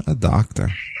pin a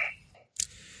doctor.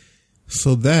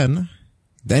 So then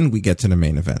we get to the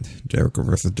main event. Jericho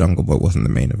versus Jungle Boy wasn't the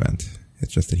main event.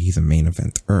 It's just that he's a main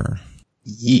eventer.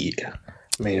 Yeah.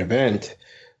 Main event.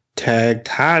 Tag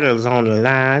titles on the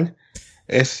line.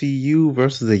 SCU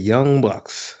versus the Young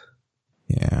Bucks.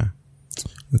 Yeah.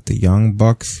 With the Young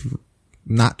Bucks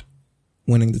not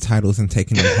winning the titles and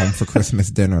taking them home for Christmas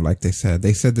dinner like they said.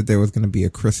 They said that there was going to be a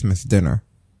Christmas dinner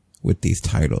with these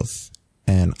titles.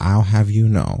 And I'll have you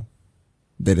know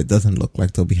that it doesn't look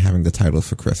like they'll be having the titles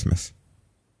for Christmas.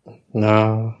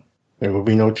 No. There will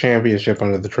be no championship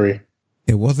under the tree.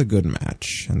 It was a good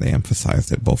match, and they emphasized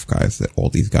that both guys, that all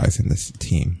these guys in this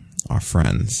team are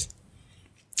friends.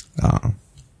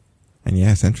 And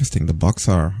yeah, it's interesting. The Bucks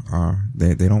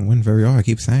they don't win very often. I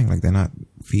keep saying, like, they're not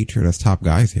featured as top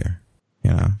guys here.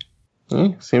 You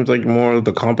know? Seems like more of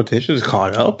the competition is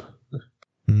caught up.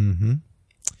 Mm-hmm.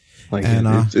 Like, and,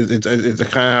 it's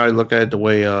kind of how I look at it, the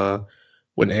way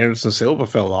when Anderson Silva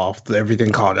fell off,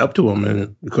 everything caught up to him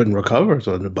and couldn't recover.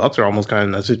 So the Bucks are almost kind of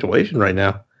in that situation right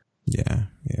now. Yeah,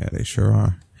 they sure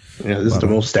are. Yeah, this is the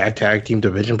most stacked tag team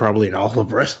division probably in all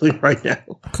of wrestling right now.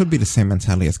 Could be the same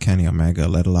mentality as Kenny Omega,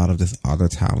 let a lot of this other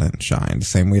talent shine. The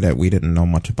same way that we didn't know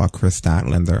much about Chris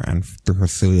Statlander, and through her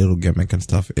silly little gimmick and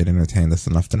stuff, it entertained us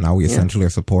enough that now we essentially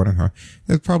are supporting her.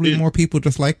 There's probably more people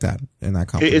just like that in that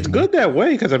company. It's good that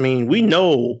way, because, I mean, we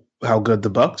know how good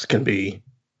the Bucks can be.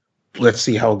 Let's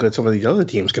see how good some of these other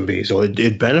teams can be. So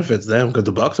it benefits them, because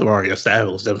the Bucks have already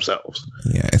established themselves.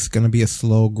 Yeah, it's going to be a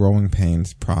slow growing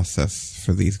pains process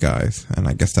for these guys. And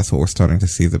I guess that's what we're starting to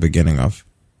see the beginning of.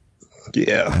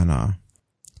 Yeah. And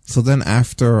so then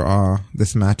after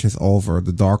this match is over,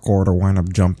 the Dark Order wind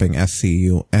up jumping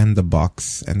SCU and the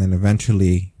Bucks. And then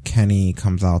eventually Kenny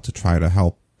comes out to try to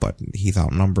help, but he's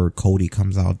outnumbered. Cody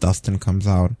comes out. Dustin comes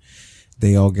out.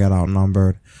 They all get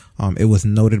outnumbered. It was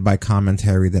noted by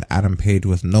commentary that Adam Page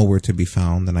was nowhere to be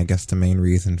found, and I guess the main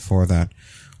reason for that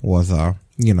was,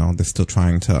 they're still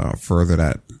trying to further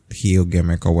that heel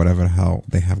gimmick or whatever the hell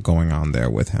they have going on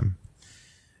there with him.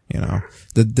 You know,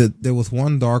 there was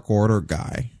one Dark Order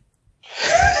guy.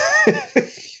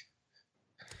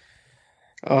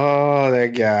 Oh,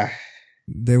 that guy.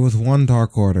 There was one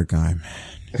Dark Order guy, man.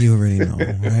 You already know,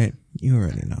 right? You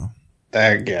already know.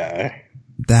 That guy.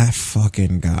 That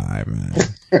fucking guy, man,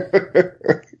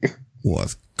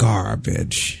 was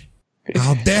garbage.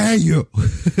 How dare you?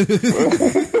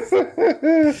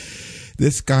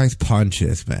 This guy's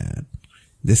punches, man.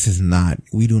 This is not,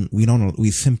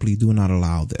 we simply do not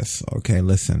allow this. Okay,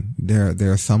 listen,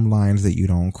 there are some lines that you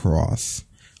don't cross.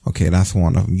 Okay, that's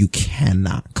one of them. You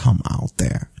cannot come out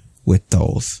there with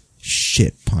those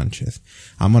shit punches.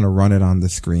 I'm going to run it on the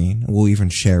screen. We'll even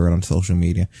share it on social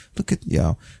media. Look at,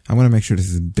 I'm going to make sure this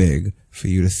is big for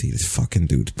you to see this fucking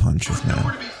dude's punches,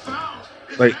 man.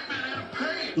 Like,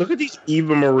 look at these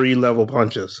Eva Marie level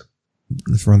punches.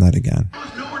 Let's run that again.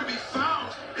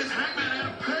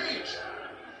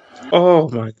 Oh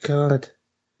my God.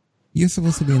 You're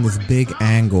supposed to be in this big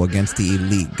angle against the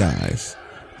elite guys.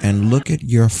 And look at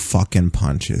your fucking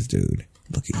punches, dude.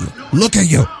 Look at you. Look at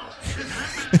you!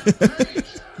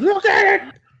 Look at it!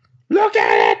 Look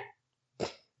at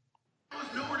it!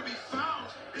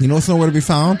 You know what's nowhere to be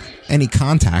found? Any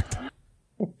contact.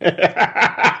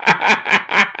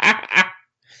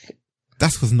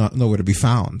 That's what's nowhere to be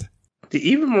found. Did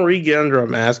Eva Marie get under a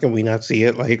mask and we not see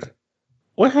it? Like,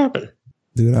 what happened?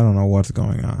 Dude, I don't know what's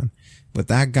going on. But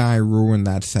that guy ruined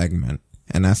that segment.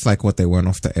 And that's like what they went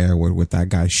off the air with that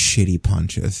guy's shitty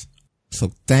punches.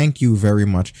 So thank you very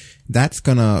much. That's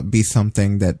gonna be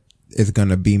something that is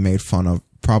gonna be made fun of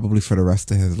probably for the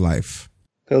rest of his life.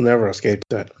 He'll never escape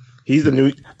that. He's the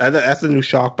new, that's the new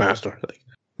Shockmaster.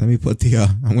 Let me put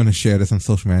I'm gonna share this on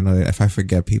social media. I know that if I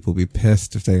forget, people will be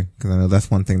pissed cause I know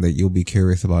that's one thing that you'll be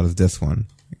curious about is this one.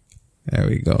 There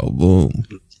we go. Boom.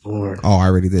 Lord. Oh, I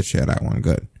already did share that one.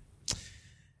 Good.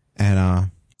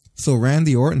 And, so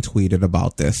Randy Orton tweeted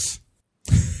about this.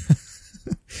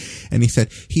 And he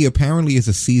said he apparently is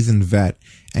a seasoned vet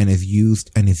and is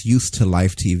used to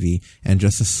live TV and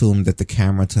just assumed that the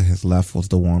camera to his left was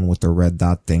the one with the red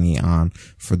dot thingy on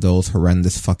for those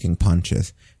horrendous fucking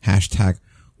punches.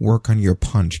 # work on your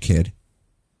punch, kid.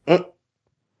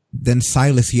 Then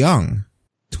Silas Young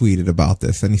tweeted about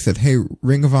this and he said, hey,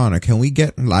 Ring of Honor, can we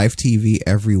get live TV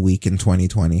every week in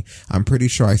 2020? I'm pretty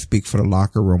sure I speak for the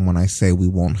locker room when I say we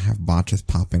won't have botches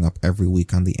popping up every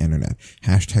week on the internet.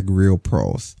 # real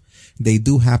pros. They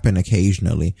do happen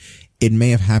occasionally. It may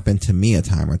have happened to me a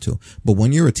time or two, but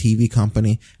when you're a TV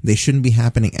company, they shouldn't be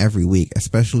happening every week,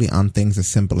 especially on things as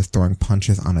simple as throwing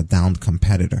punches on a downed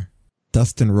competitor.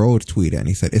 Dustin Rhodes tweeted and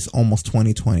he said, it's almost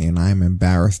 2020 and I am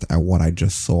embarrassed at what I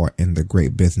just saw in the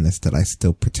great business that I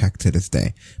still protect to this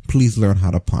day. Please learn how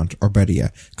to punch, or better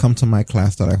yet, come to my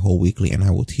class that I hold weekly and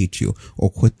I will teach you, or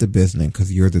quit the business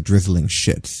because you're the drizzling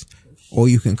shits. Or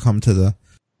you can come to the,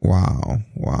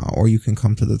 or you can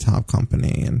come to the top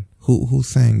company and who's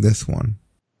saying this one?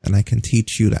 And I can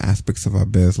teach you the aspects of our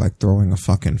biz like throwing a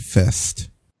fucking fist.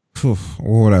 Or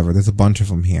whatever. There's a bunch of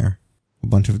them here. A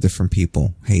bunch of different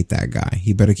people hate that guy.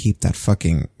 He better keep that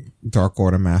fucking Dark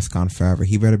Order mask on forever.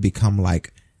 He better become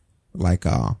like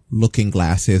Looking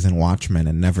Glasses and Watchmen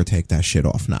and never take that shit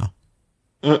off now.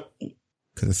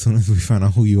 Because as soon as we find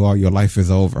out who you are, your life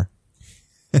is over.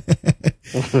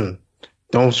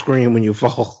 Don't scream when you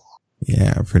fall.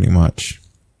 Yeah, pretty much.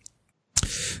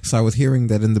 So I was hearing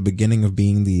that in the beginning of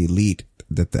being the Elite,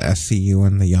 that the SCU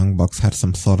and the Young Bucks had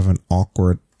some sort of an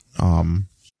awkward, some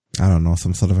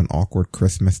sort of an awkward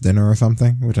Christmas dinner or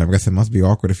something, which I guess it must be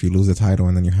awkward if you lose the title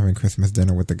and then you're having Christmas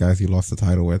dinner with the guys you lost the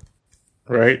title with.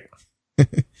 Right.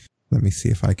 Let me see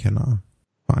if I can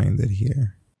find it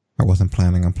here. I wasn't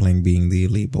planning on playing Being the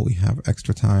Elite, but we have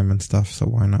extra time and stuff, so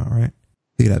why not, right?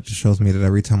 See, that just shows me that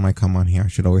every time I come on here, I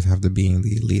should always have the Being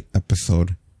the Elite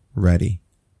episode ready,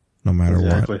 no matter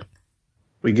what.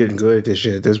 We're getting good at this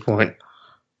shit at this point.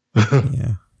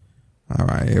 Yeah. All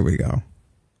right, here we go.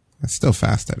 I'm still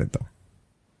fast at it, though.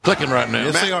 Clicking right now.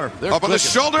 Yes, they are. They're up on the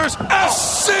shoulders. I'll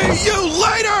see you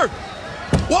later.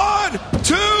 1,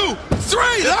 2,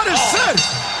 3. That is it.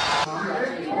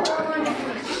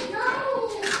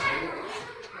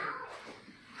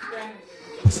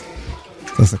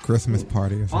 It's a Christmas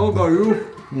party or something. How about you?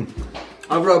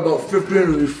 I've got about 15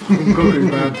 of these fucking cookies,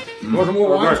 man. Want some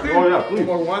more wine, Steve? Oh, yeah, please.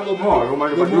 More wine, a little more. I don't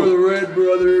mind A little more of the red,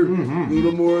 brother. Mm-hmm. A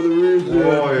little more of the red.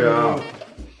 Oh,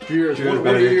 yeah. Cheers. Cheers,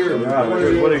 What a year. Yeah, what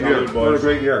a year. What a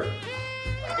great year.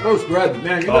 Roast bread.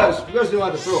 Man, you guys know how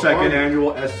to throw a Second party.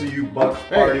 annual SCU Bucks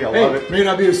party. I love it. May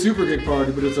not be a super gig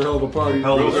party, but it's a hell of a party.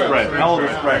 Hell of a spread. Hell of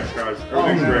a spread, guys.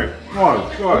 Everything's great. Come on.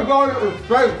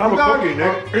 I'm a cookie,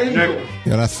 Nick.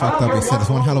 Yeah, that's fucked up. He said it's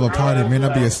one hell of a party. It may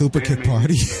not be a super kick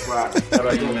party. I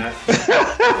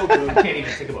can't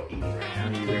even think about eating right now.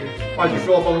 Why'd you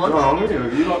fill up on lunch? No, I'm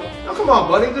gonna eat up. Now, come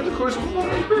on, buddy. Get the Christmas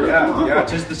party. Yeah,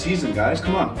 'tis the season, guys.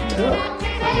 Come on.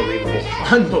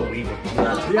 Unbelievable.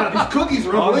 Yeah, these cookies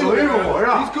are unbelievable. Unbelievable,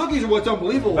 yeah. These cookies are what's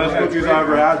unbelievable. Best man. cookies I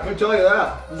ever had. I can tell you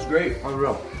that. This is great.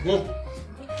 Unreal.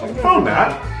 Oh,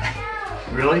 Matt.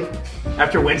 Really?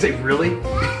 After Wednesday, really?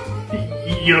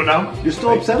 You don't know? You're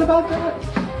still upset about that?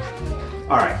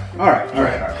 All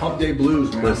right. Hump day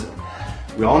blues, man. Listen,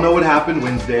 we all know what happened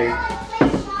Wednesday.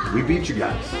 We beat you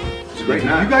guys. It's a great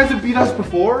night. You guys have beat us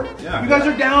before. Yeah. You guys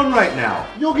are down right now.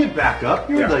 You'll get back up.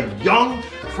 You're the young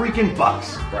freaking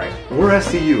Bucks. Right. We're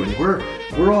SCU, and we're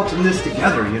all in this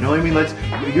together. You know what I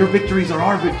mean? Your victories are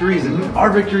our victories, and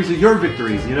our victories are your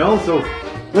victories. You know, so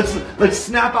let's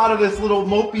snap out of this little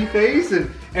mopey phase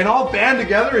and all band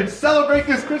together and celebrate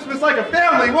this Christmas like a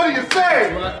family. What do you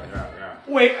say?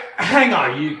 Wait, hang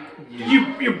on.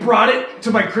 You brought it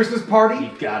to my Christmas party?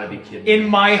 You gotta be kidding me. In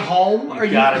my home?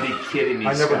 You gotta be kidding me,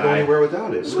 I never go anywhere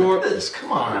without it. Score this.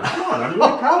 Come on. I'm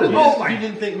really proud of you. Oh my. You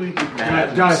didn't think we'd be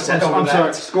mad. Guys, I'm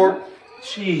sorry. Score.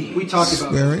 Gee. We talked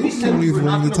about Swearing? Nobody's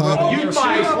wearing the title. You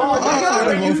might as well.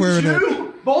 I'm not wearing it.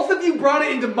 Both of you brought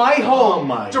it into my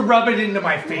home to rub it into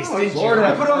my face, didn't you?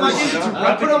 I put on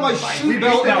my shoe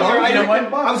belt.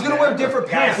 I was gonna wear different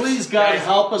pants. Please, God,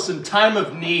 help us in time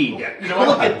of need. You know what?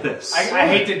 Look at this. I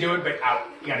hate to do it, but out.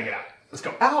 You gotta get out. Let's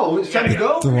go. Ow, it's time to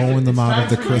go. Throwing them out of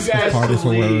the Christmas party for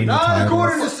wearing the Not title.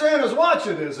 according to Santa's watch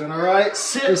it isn't, alright?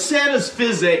 Santa's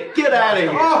physic. Get out of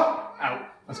here. Out.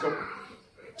 Let's go.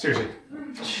 Seriously.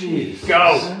 Jeez.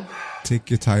 Go. Take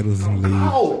your titles and leave.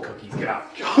 Oh, cookies, get out.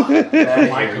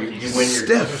 My cookies. You win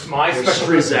your my special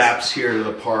zaps here to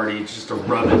the party just to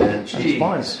rub it in. Jeez.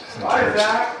 Bye,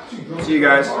 Zach. See you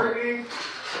guys.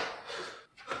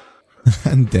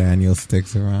 And Daniel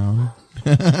sticks around.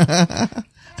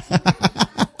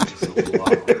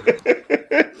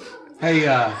 Hey,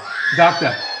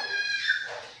 doctor.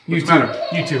 You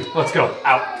two. Let's go.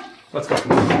 Out. Let's go.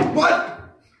 What?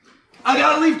 I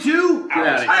gotta leave too?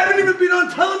 I haven't even been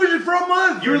on television for a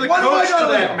month. You're the Why do I coach to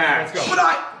gotta that leave? match. Let's go.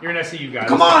 But You're an SCU guy.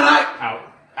 Come on,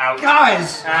 Out.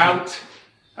 Guys. Out.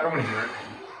 I don't want to hear it.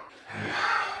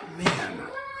 Man.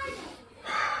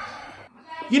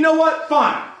 You know what?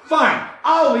 Fine.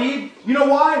 I'll leave. You know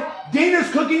why?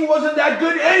 Dana's cooking wasn't that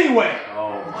good anyway.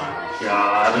 Oh my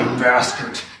God, you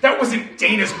bastard. That wasn't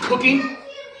Dana's cooking.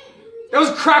 That was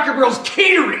Cracker Barrel's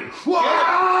catering. No.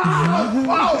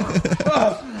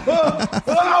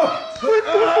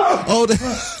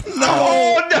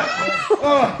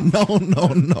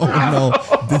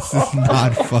 This is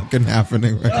not fucking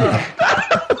happening right now.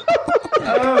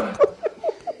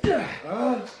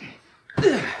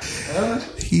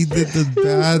 He did the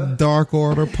bad Dark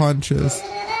Order punches.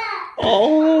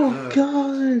 Oh,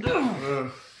 God.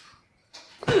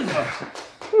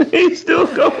 He's still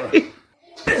going.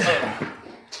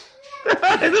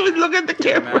 Look at the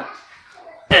camera.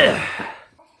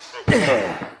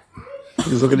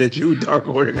 He's looking at you, Dark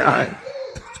Order guy.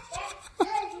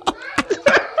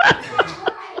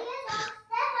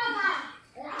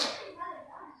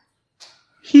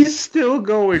 He's still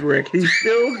going, Rick. He's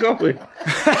still going.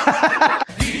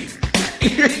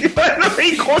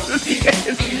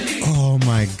 Oh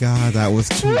my god, that was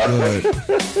too good.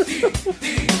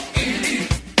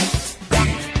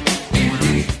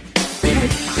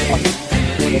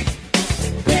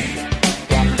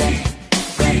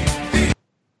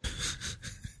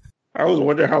 I was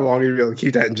wondering how long you'd be able to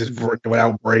keep that and just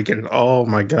without breaking. Oh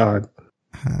my god,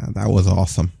 that was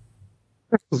awesome.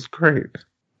 That was great.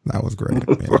 That was great.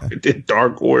 Yeah. Did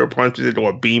Dark Warrior punches into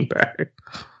a beanbag?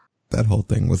 That whole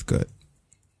thing was good.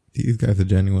 These guys are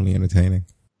genuinely entertaining.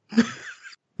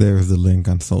 There's the link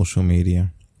on social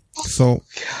media. So,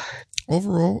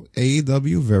 overall,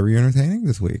 AEW very entertaining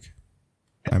this week.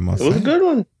 I must say. It was a good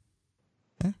one.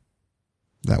 Yeah.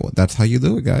 That's how you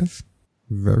do it, guys.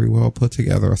 Very well put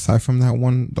together. Aside from that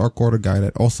one Dark Order guy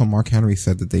that also Mark Henry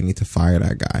said that they need to fire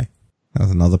that guy. That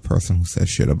was another person who said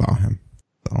shit about him.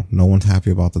 So, no one's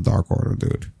happy about the Dark Order,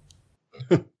 dude.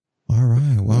 All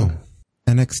right, well,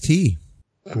 NXT.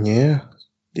 Yeah.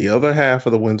 The other half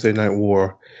of the Wednesday Night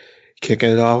War.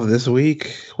 Kicking it off this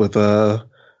week with a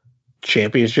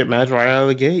championship match right out of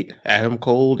the gate. Adam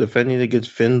Cole defending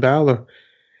against Finn Balor.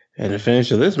 And the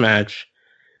finish of this match,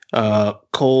 Finn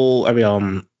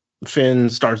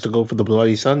starts to go for the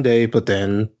Bloody Sunday, but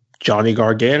then Johnny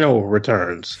Gargano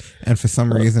returns. And for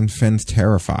some reason, Finn's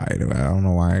terrified. I don't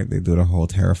know why they do the whole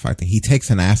terrified thing. He takes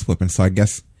an ass whipping, so I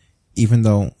guess even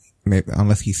though,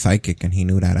 unless he's psychic and he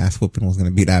knew that ass whipping was going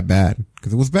to be that bad,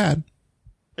 because it was bad.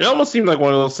 It almost seems like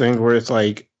one of those things where it's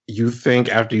like, you think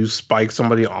after you spike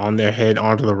somebody on their head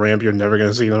onto the ramp, you're never going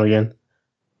to see them again.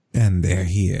 And there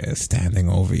he is, standing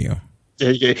over you.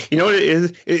 You know what it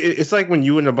is? It's like when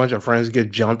you and a bunch of friends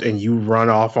get jumped and you run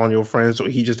off on your friend, so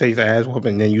he just takes the ass whoop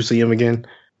and then you see him again.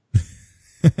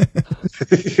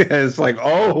 It's like,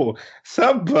 oh,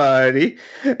 somebody.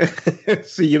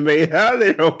 So you made out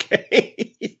there,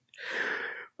 okay?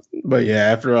 But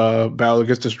yeah, after Balor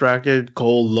gets distracted,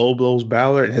 Cole low blows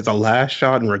Balor and hits a last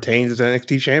shot and retains his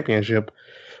NXT championship,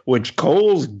 which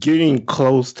Cole's getting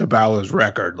close to Balor's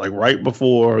record. Like right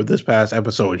before this past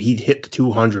episode, he'd hit the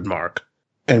 200 mark.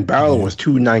 And Balor was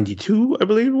 292, I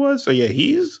believe it was. So yeah,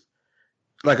 he's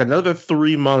like another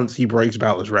 3 months he breaks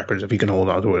Balor's records if he can hold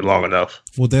on to it long enough.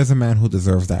 Well, there's a man who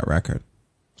deserves that record.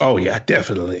 Oh yeah,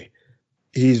 definitely.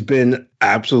 He's been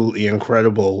absolutely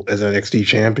incredible as NXT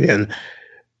champion.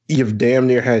 You've damn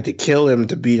near had to kill him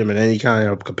to beat him in any kind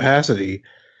of capacity.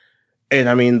 And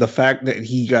I mean, the fact that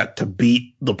he got to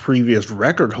beat the previous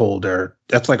record holder,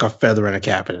 that's like a feather in a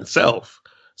cap in itself.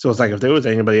 So it's like if there was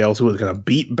anybody else who was going to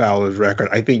beat Balor's record,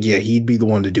 I think, yeah, he'd be the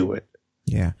one to do it.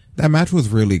 Yeah. That match was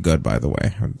really good, by the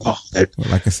way.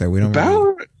 Like I said, we don't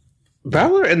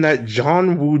Balor and that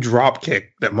John Woo dropkick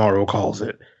that Mauro calls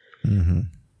it. Mm-hmm.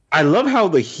 I love how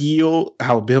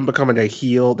how him becoming a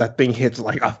heel, that thing hits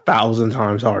like 1,000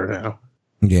 times harder now.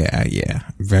 Yeah.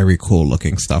 Very cool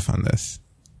looking stuff on this.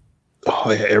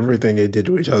 Oh yeah, everything they did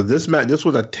to each other. This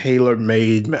was a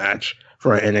tailor-made match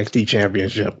for an NXT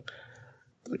championship.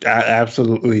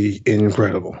 Absolutely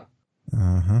incredible.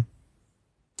 Uh-huh.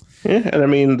 Yeah, and I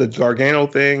mean, the Gargano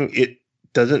thing, it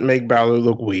doesn't make Balor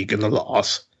look weak in the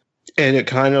loss. And it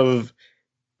kind of,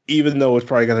 even though it's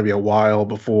probably going to be a while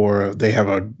before they have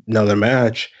another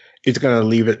match, it's going to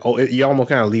leave it, you almost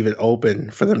kind of leave it open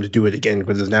for them to do it again,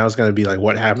 because now it's going to be like,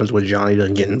 what happens when Johnny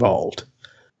doesn't get involved?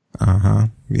 Uh-huh,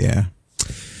 yeah.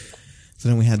 So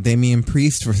then we had Damian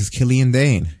Priest versus Killian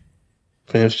Dane.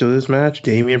 Finish to this match,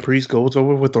 Damian Priest goes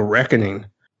over with the Reckoning.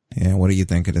 Yeah, what do you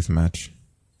think of this match?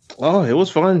 Oh, it was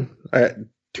fun.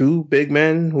 Two big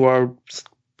men who are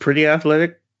pretty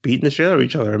athletic, beating the shit out of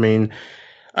each other. I mean,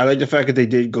 I like the fact that they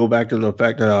did go back to the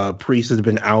fact that Priest has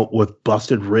been out with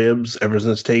busted ribs ever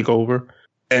since TakeOver,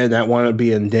 and that wound up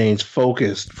being Dane's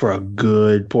focus for a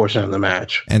good portion of the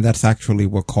match. And that's actually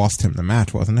what cost him the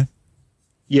match, wasn't it?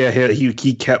 Yeah,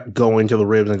 he kept going to the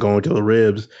ribs,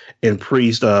 and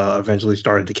Priest eventually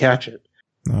started to catch it.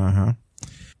 Uh-huh.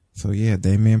 So yeah,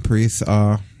 Damian Priest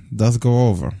does go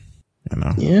over. You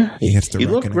know, yeah, he hits the he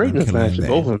looked great in this match.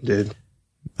 Both of them did.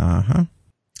 Uh-huh.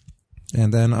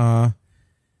 And then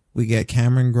we get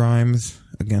Cameron Grimes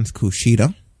against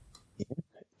Kushida.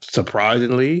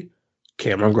 Surprisingly,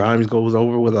 Cameron Grimes goes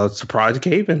over with a surprise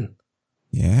cave-in.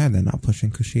 Yeah, they're not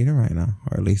pushing Kushida right now,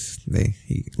 or at least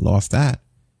he lost that.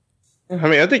 I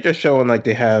mean, I think they're showing like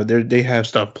they have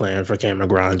stuff planned for Cameron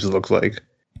Grimes. It looks like,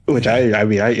 which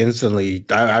I instantly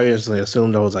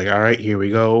assumed. I was like, all right, here we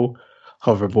go,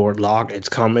 hoverboard lock, it's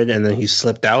coming, and then he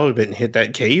slipped out of it and hit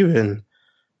that cave, and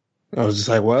I was just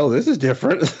like, well, this is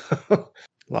different. A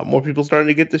lot more people starting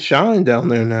to get the shine down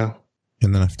there now.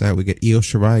 And then after that, we get Io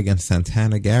Shirai against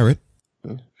Santana Garrett.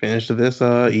 Finish to this,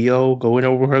 Io going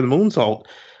over her the moonsault.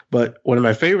 But one of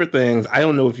my favorite things, I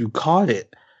don't know if you caught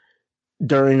it,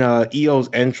 during Io's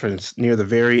entrance near the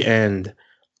very end,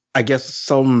 I guess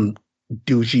some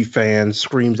douchey fan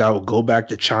screams out, "Go back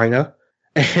to China."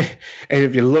 And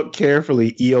if you look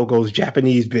carefully, Io goes,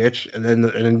 "Japanese bitch," and then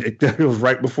it was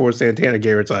right before Santana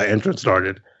Garrett's entrance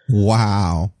started.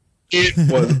 Wow. It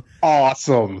was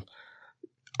awesome.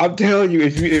 I'm telling you,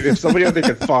 if somebody out there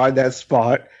can find that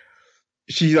spot,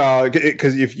 she's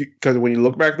because when you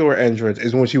look back to her entrance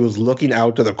is when she was looking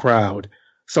out to the crowd.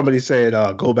 Somebody said,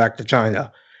 "Go back to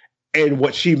China," and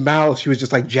what she mouthed, she was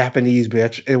just like, "Japanese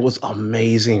bitch." It was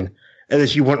amazing, and then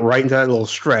she went right into that little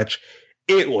stretch.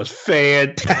 It was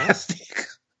fantastic.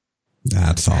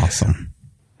 That's awesome.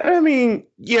 I mean,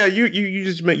 yeah, you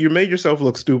just you made yourself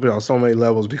look stupid on so many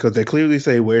levels because they clearly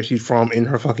say where she's from in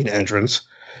her fucking entrance.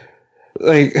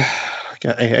 Like,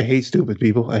 God, I hate stupid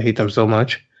people. I hate them so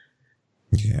much.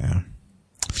 Yeah.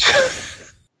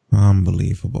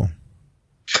 Unbelievable.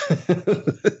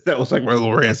 That was like my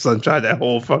little Ray Sunshine, that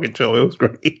whole fucking show. It was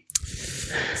great.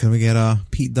 So we get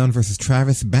Pete Dunne versus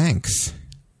Travis Banks.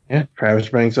 Yeah, Travis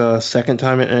Banks' second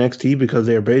time at NXT because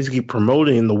they're basically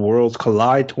promoting the Worlds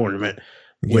Collide tournament,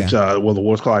 which, the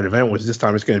Worlds Collide event, which this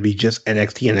time it's going to be just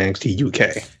NXT and NXT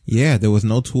UK. Yeah, there was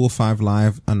no 205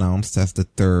 Live announced as the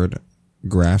third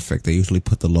graphic. They usually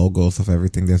put the logos of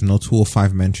everything. There's no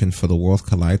 205 mentioned for the Worlds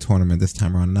Collide tournament this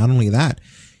time around. Not only that,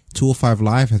 205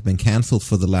 Live has been canceled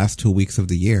for the last 2 weeks of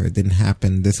the year. It didn't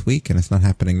happen this week, and it's not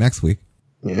happening next week.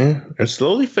 Yeah, they're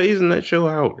slowly phasing that show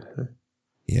out.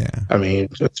 Yeah. I mean,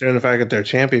 considering the fact that their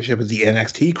championship is the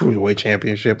NXT Cruiserweight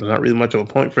Championship, there's not really much of a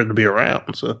point for it to be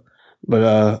around. So, but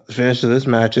the finish of this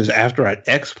match is after an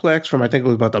X-Plex from, I think it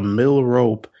was about the middle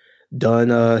rope,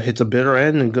 Dunn hits a bitter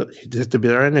end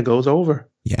and goes over.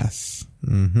 Yes.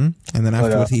 Mm-hmm. And then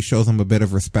afterwards, he shows him a bit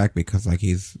of respect because, like,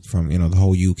 he's from, the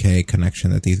whole UK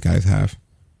connection that these guys have.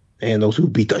 And those who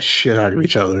beat the shit out of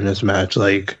each other in this match.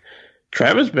 Like,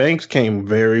 Travis Banks came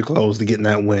very close to getting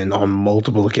that win on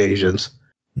multiple occasions.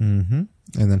 Mm-hmm.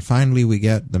 And then finally, we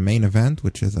get the main event,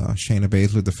 which is Shayna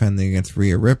Baszler defending against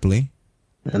Rhea Ripley.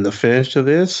 And the finish to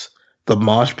this, the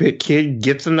Mosh Pit Kid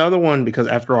gets another one because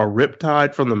after a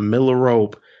riptide from the middle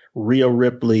rope, Rhea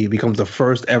Ripley becomes the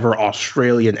first ever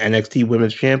Australian NXT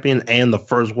Women's Champion and the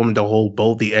first woman to hold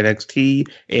both the NXT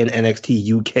and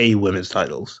NXT UK Women's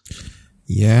titles.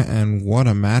 Yeah, and what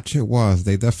a match it was.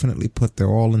 They definitely put their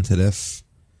all into this.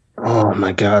 Oh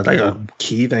my God, like a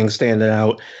key thing standing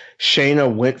out.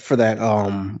 Shayna went for that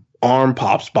arm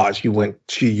pop spot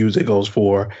she usually goes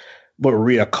for, but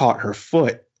Rhea caught her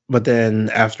foot. But then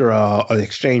after an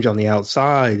exchange on the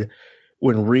outside,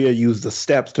 when Rhea used the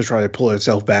steps to try to pull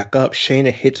herself back up,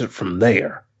 Shayna hits it from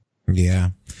there.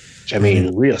 Yeah. I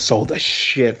mean, Rhea sold the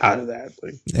shit out of that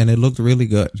thing. And it looked really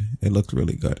good.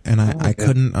 And I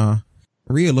couldn't,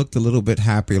 Rhea looked a little bit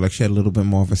happier, like she had a little bit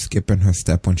more of a skip in her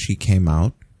step when she came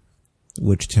out,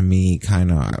 which to me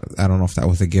kind of, I don't know if that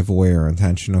was a giveaway or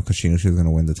intentional because she knew she was going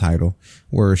to win the title.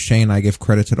 Whereas Shayna, I give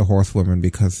credit to the Horsewomen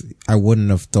because I wouldn't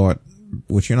have thought,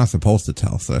 which you're not supposed to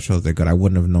tell, so that shows they're good. I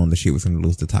wouldn't have known that she was going to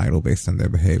lose the title based on their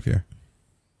behavior.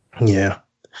 Yeah.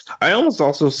 I almost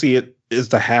also see it as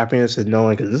the happiness in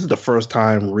knowing, because this is the first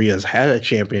time Rhea's had a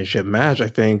championship match, I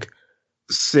think,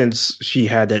 since she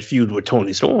had that feud with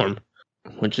Toni Storm,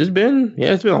 which has been,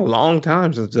 it's been a long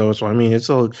time since those. So, I mean, it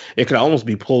could almost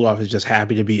be pulled off as just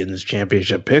happy to be in this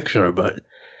championship picture. But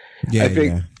I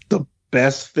think the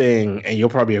best thing, and you'll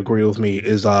probably agree with me,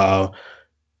 is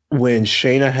when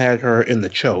Shayna had her in the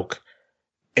choke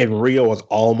and Rhea was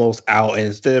almost out, and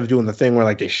instead of doing the thing where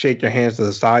like they shake their hands to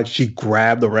the side, she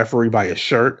grabbed the referee by his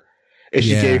shirt and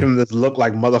she gave him this look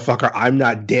like, "Motherfucker, I'm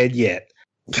not dead yet."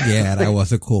 Yeah, that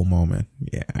was a cool moment.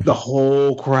 Yeah. The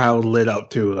whole crowd lit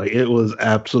up too. Like, it was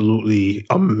absolutely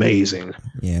amazing.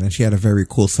 Yeah, and then she had a very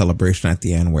cool celebration at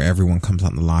the end where everyone comes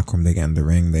out in the locker room, they get in the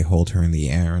ring, they hold her in the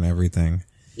air and everything.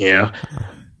 Yeah.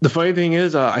 The funny thing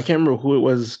is, I can't remember who it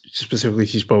was specifically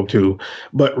she spoke to,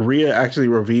 but Rhea actually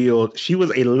revealed she was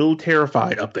a little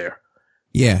terrified up there.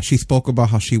 Yeah, she spoke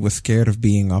about how she was scared of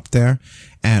being up there,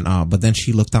 and but then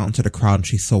she looked out into the crowd and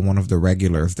she saw one of the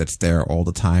regulars that's there all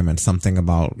the time, and something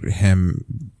about him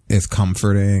is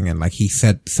comforting, and like he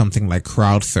said something like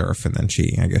crowd surf, and then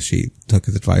I guess she took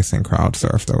his advice and crowd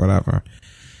surfed or whatever.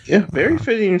 Yeah, very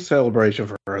fitting celebration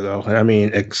for her, though. I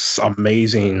mean, it's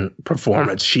amazing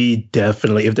performance. She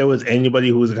definitely, if there was anybody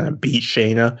who was going to beat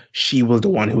Shayna, she was the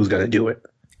one who was going to do it.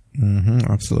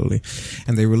 Mm-hmm, absolutely.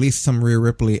 And they released some Rhea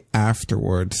Ripley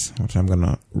afterwards, which I'm going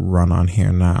to run on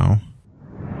here now.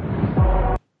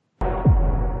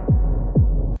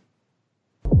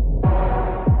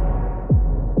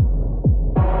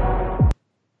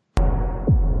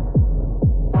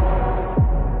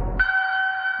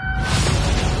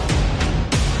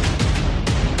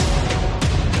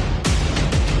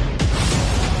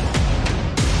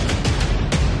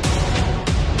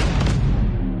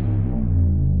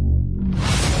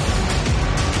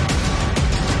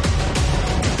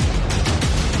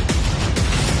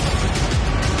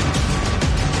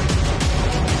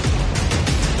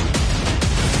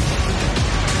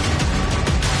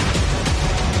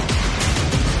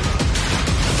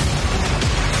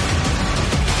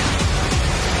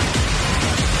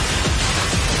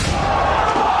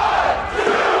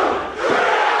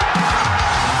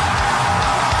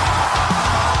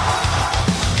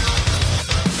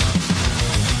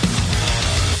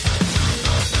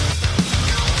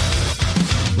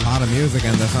 music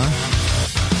in this, huh?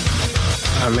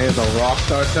 I mean, it's a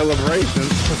Rockstar celebration.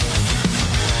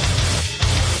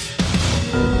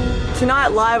 Tonight,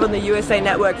 live on the USA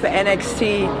Network for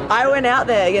NXT, I went out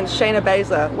there against Shayna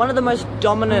Baszler, one of the most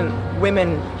dominant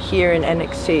women here in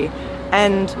NXT.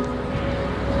 And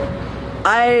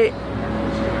I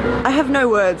have no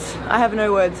words. I have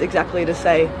no words exactly to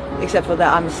say, except for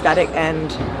that I'm ecstatic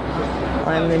and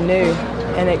I'm the new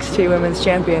NXT Women's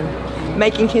Champion.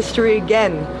 Making history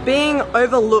again. Being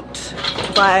overlooked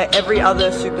by every other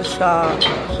superstar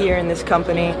here in this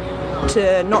company,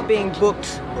 to not being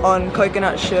booked on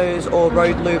coconut shows or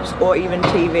road loops or even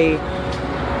TV,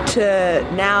 to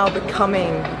now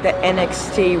becoming the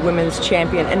NXT Women's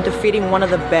Champion and defeating one of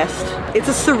the best. It's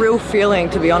a surreal feeling,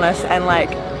 to be honest, and like,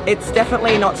 it's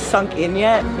definitely not sunk in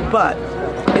yet, but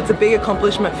it's a big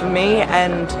accomplishment for me,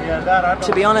 and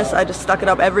to be honest, I just stuck it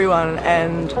up everyone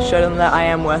and showed them that I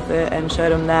am worth it and showed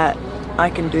them that I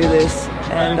can do this,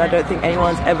 and I don't think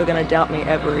anyone's ever going to doubt me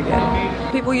ever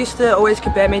again. People used to always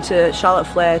compare me to Charlotte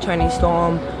Flair, Toni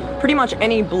Storm, pretty much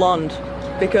any blonde,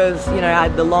 because, you know, I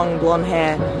had the long blonde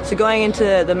hair. So going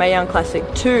into the Mae Young Classic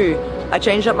 2, I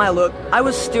changed up my look. I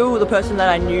was still the person that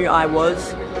I knew I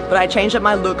was, but I changed up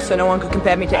my look so no one could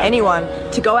compare me to anyone,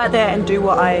 to go out there and do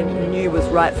what I knew was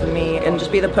right for me and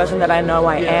just be the person that I know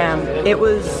I am. It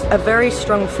was a very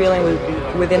strong feeling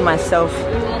within myself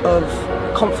of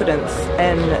confidence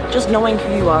and just knowing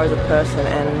who you are as a person,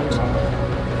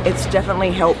 and it's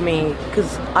definitely helped me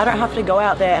because I don't have to go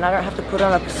out there and I don't have to put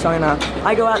on a persona.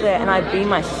 I go out there and I be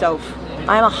myself.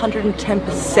 I'm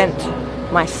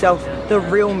 110% myself, the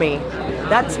real me.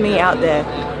 That's me out there.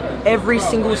 Every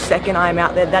single second I'm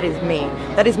out there, that is me.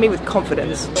 That is me with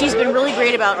confidence. She's been really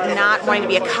great about not wanting to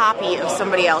be a copy of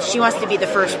somebody else. She wants to be the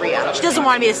first Rhea. She doesn't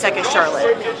want to be the second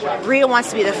Charlotte. Rhea wants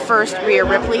to be the first Rhea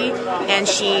Ripley, and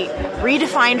she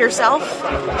redefined herself,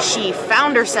 she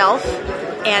found herself,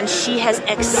 and she has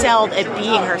excelled at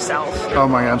being herself. Oh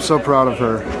my God, I'm so proud of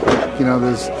her. You know,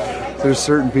 there's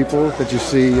certain people that you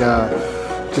see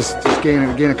just gain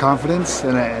a confidence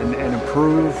and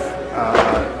improve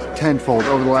tenfold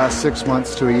over the last 6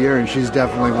 months to a year, and she's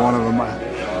definitely one of them.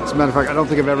 As a matter of fact, I don't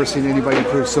think I've ever seen anybody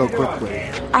improve so quickly.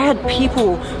 I had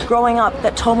people growing up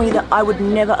that told me that I would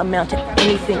never amount to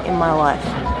anything in my life.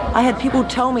 I had people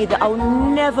tell me that I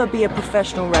will never be a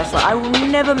professional wrestler. I will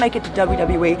never make it to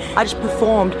WWE. I just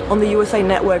performed on the USA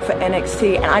Network for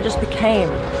NXT, and I just became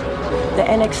the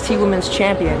NXT Women's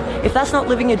Champion. If that's not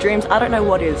living your dreams, I don't know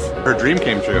what is. Her dream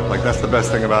came true. Like, that's the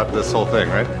best thing about this whole thing,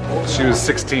 right? She was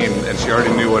 16 and she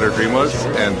already knew what her dream was,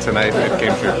 and tonight it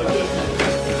came true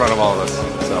in front of all of us.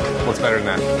 So what's better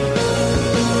than that?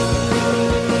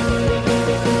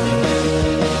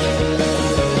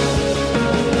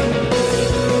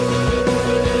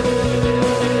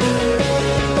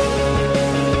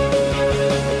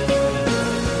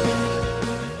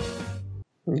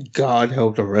 God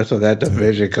help the rest of that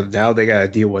division, because now they got to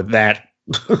deal with that.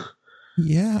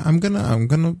 Yeah, I'm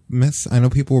gonna miss. I know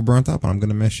people were burnt up, and I'm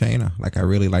gonna miss Shayna. Like, I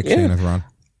really like Shayna's run.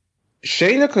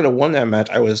 Shayna could have won that match.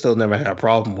 I would have still never had a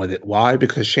problem with it. Why?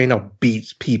 Because Shayna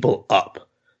beats people up.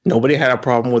 Nobody had a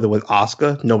problem with it with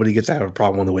Asuka. Nobody gets to have a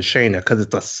problem with it with Shayna, because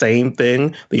it's the same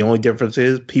thing. The only difference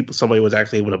is somebody was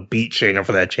actually able to beat Shayna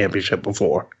for that championship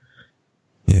before.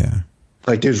 Yeah,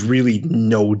 like, there's really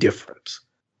no difference.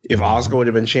 If Asuka would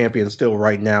have been champion still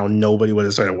right now, nobody would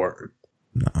have said a word.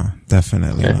 No,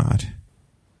 definitely not.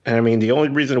 And I mean, the only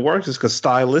reason it works is because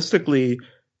stylistically,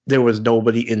 there was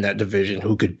nobody in that division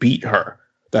who could beat her.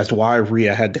 That's why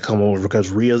Rhea had to come over, because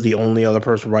Rhea's the only other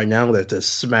person right now that's as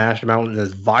smash mouth and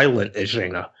as violent as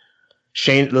Shayna.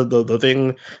 The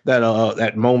thing that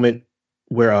that moment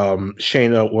where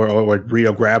Shayna or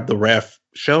Rhea grabbed the ref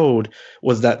showed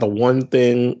was that the one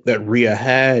thing that Rhea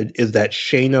had is that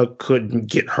Shayna couldn't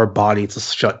get her body to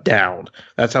shut down.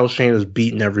 That's how Shayna's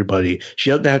beating everybody. She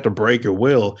doesn't have to break her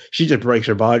will. She just breaks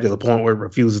her body to the point where it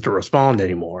refuses to respond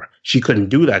anymore. She couldn't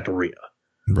do that to Rhea.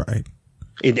 Right.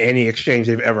 In any exchange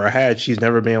they've ever had, she's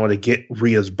never been able to get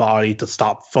Rhea's body to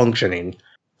stop functioning.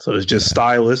 So it's just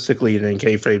stylistically and in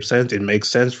kayfabe sense, it makes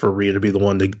sense for Rhea to be the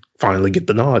one to finally get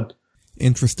the nod.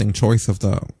 Interesting choice of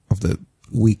the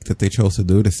week that they chose to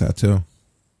do this at too.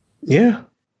 Yeah,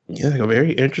 like a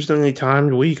very interestingly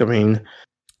timed week. I mean,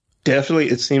 definitely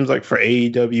it seems like for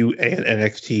AEW and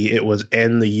NXT, it was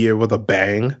end the year with a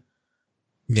bang.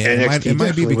 Yeah, it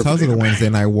might be because of the Wednesday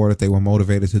Night War that they were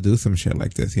motivated to do some shit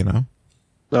like this, you know?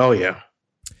 Oh, yeah.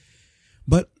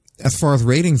 But as far as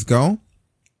ratings go,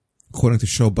 according to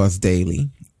Showbuzz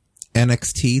Daily,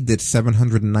 NXT did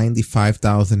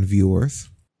 795,000 viewers.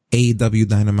 AEW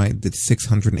Dynamite did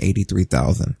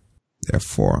 683,000.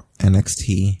 Therefore,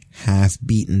 NXT has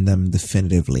beaten them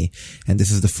definitively. And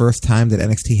this is the first time that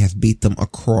NXT has beat them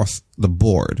across the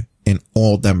board in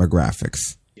all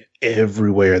demographics.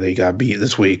 Everywhere they got beat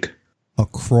this week.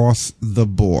 Across the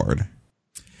board.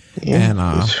 Yeah. And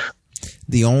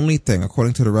the only thing,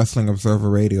 according to the Wrestling Observer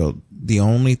Radio, the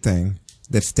only thing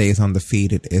that stays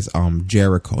undefeated is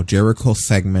Jericho. Jericho's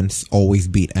segments always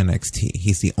beat NXT.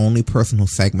 He's the only person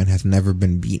whose segment has never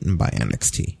been beaten by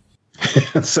NXT.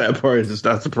 The sad part is it's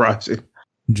not surprising.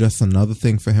 Just another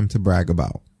thing for him to brag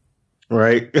about.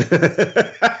 Right.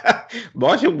 Boy,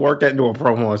 I should work that into a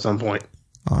promo at some point.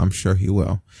 Oh, I'm sure he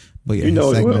will. But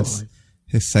yeah,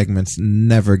 his segments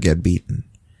never get beaten.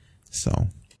 So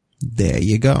there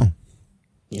you go.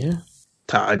 Yeah.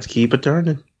 Tides keep it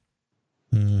turning.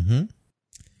 Mm-hmm.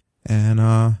 And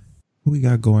what we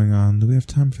got going on? Do we have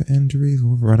time for injuries?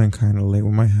 We're running kind of late.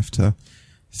 We might have to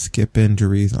skip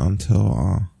injuries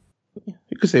until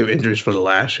you could save injuries for the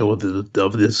last show of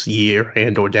this year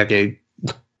and or decade.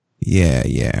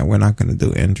 Yeah. We're not going to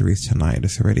do injuries tonight.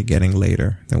 It's already getting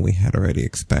later than we had already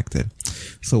expected.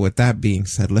 So with that being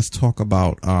said, let's talk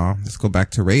about, let's go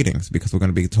back to ratings because we're going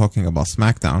to be talking about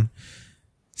SmackDown.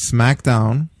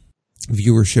 SmackDown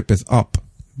viewership is up.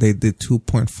 They did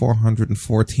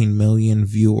 2.414 million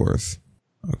viewers.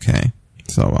 Okay.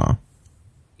 So,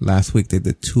 last week they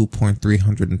did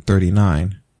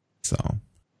 2.339. So,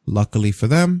 luckily for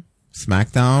them,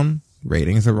 SmackDown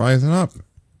ratings are rising up.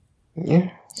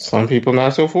 Yeah. Some people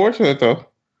not so fortunate though.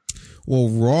 Well,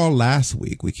 Raw last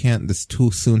week, it's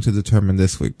too soon to determine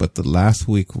this week, but the last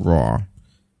week Raw,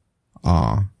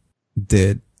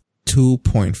 did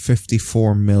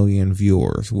 2.54 million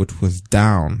viewers, which was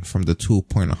down from the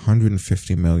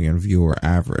 2.150 million viewer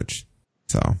average.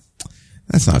 So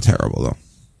that's not terrible though.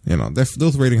 You know,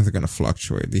 those ratings are going to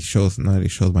fluctuate. None of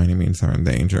these shows by any means are in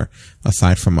danger,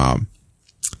 aside from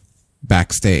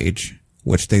Backstage,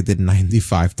 which they did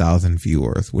 95,000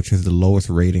 viewers, which is the lowest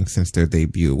rating since their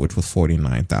debut, which was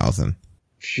 49,000.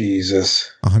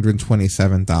 Jesus.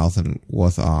 127,000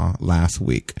 was last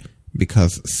week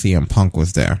because CM Punk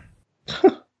was there.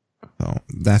 So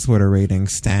that's where the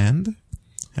ratings stand.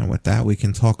 And with that, we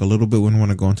can talk a little bit. We don't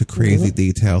want to go into crazy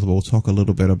details, but we'll talk a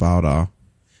little bit about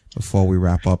before we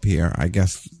wrap up here, I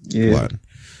guess. Yeah.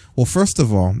 Well, first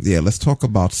of all, let's talk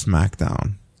about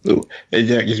SmackDown. Ooh, and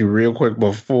Jack, just real quick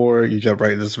before you jump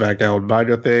right into SmackDown,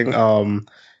 minor thing.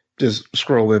 Just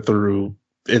scrolling through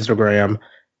Instagram,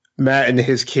 Matt and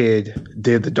his kid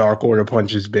did the Dark Order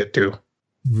punches bit too.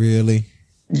 Really?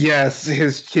 Yes,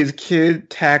 his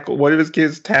kid one of his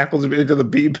kids tackles him into the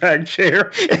beanbag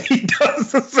chair, and he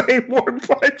does the same one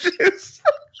punches.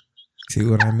 See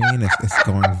what I mean? It's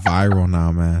going viral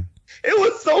now, man. It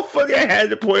was so funny. I had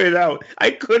to point it out.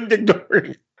 I couldn't ignore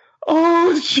it.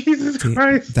 Oh, Jesus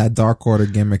Christ. That Dark Order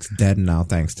gimmick's dead now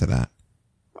thanks to that.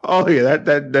 Oh, yeah,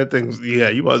 that thing's,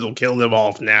 you might as well kill them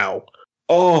off now.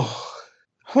 Oh,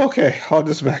 okay, on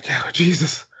to SmackDown.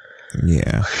 Jesus.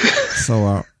 Yeah.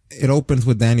 So, it opens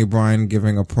with Daniel Bryan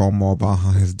giving a promo about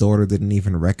how his daughter didn't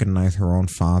even recognize her own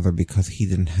father because he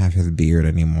didn't have his beard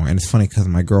anymore. And it's funny because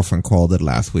my girlfriend called it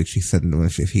last week. She said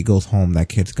if he goes home, that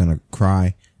kid's going to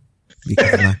cry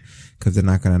because they're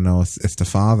not going to know it's the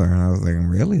father. And I was like,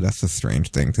 really? That's a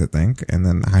strange thing to think. And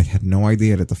then I had no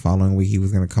idea that the following week he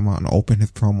was going to come out and open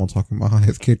his promo talking about how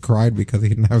his kid cried because he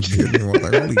didn't have a beard anymore.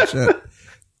 Like, holy shit.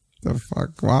 The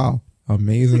fuck? Wow.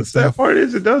 Amazing stuff. That part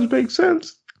is, it does make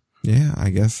sense. Yeah, I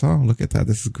guess so. Look at that.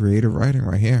 This is creative writing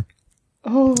right here.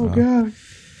 Oh, God.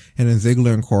 And then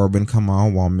Ziggler and Corbin come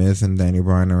on while Miz and Daniel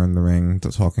Bryan are in the ring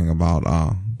talking about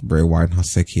Bray Wyatt and how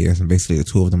sick he is. And basically the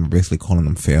two of them are basically calling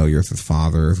them failures as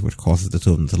fathers, which causes the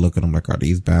two of them to look at them like, are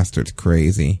these bastards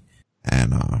crazy?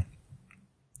 And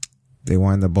they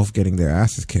wind up both getting their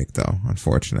asses kicked, though,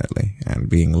 unfortunately, and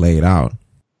being laid out.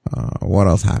 What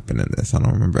else happened in this? I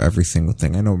don't remember every single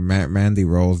thing. I know Mandy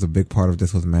Rose, the big part of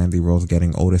this was Mandy Rose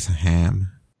getting Otis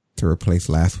Ham to replace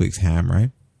last week's Ham,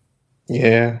 right?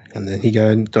 Yeah, and then he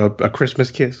got a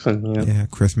Christmas kiss. And, yeah,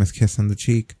 Christmas kiss on the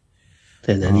cheek.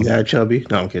 And then he got chubby.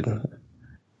 No, I'm kidding.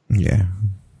 Yeah.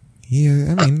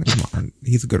 I mean, come on.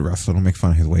 He's a good wrestler. Don't make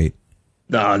fun of his weight.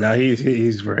 No,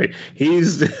 he's great.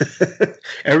 He's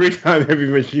every time Heavy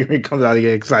Machinery comes out, I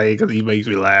get excited because he makes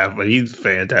me laugh, but he's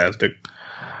fantastic.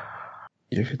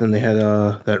 Yeah, then they had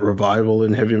that revival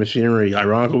in Heavy Machinery.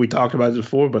 Ironically, we talked about it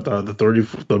before, but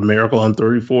the Miracle on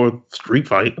 34th Street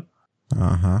Fight.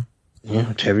 Uh-huh.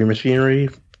 Yeah, Heavy Machinery,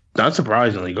 not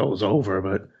surprisingly, goes over,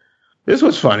 but this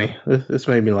was funny. This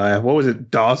made me laugh. What was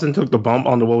it? Dawson took the bump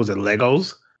on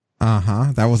Legos?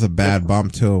 Uh-huh. That was a bad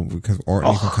bump, too, because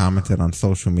Orton even commented on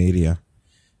social media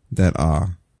that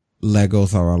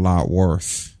Legos are a lot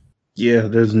worse Yeah,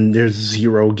 there's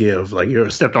zero give. Like, you're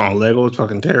stepped on a Lego. It's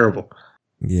fucking terrible.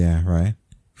 Yeah, right.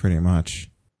 Pretty much.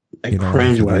 I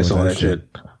cringed when I saw that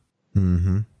shit.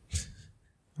 Mm-hmm.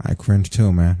 I cringed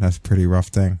too, man. That's a pretty rough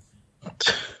thing.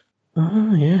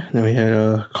 Oh, yeah. Then we had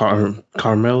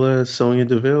Carmella, Sonya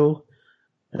Deville,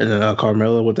 and then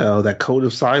Carmella with that Code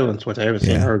of Silence, which I haven't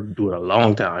seen her do in a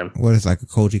long time. What is like a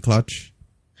Koji clutch?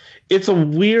 It's a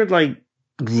weird like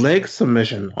leg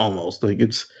submission almost. Like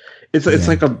it's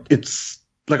like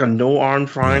a no arm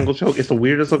triangle choke. It's the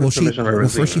weirdest looking submission I've ever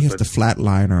seen. First she hits the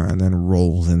flatliner and then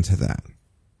rolls into that.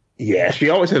 Yeah, she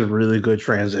always has really good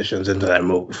transitions into that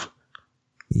move.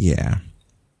 Yeah.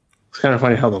 It's kind of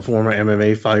funny how the former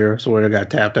MMA fighter sort of got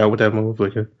tapped out with that move.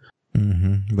 Like,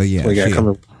 but yeah,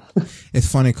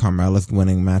 it's funny. Carmella's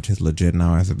winning matches legit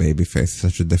now as a babyface. It's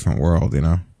such a different world, you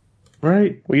know.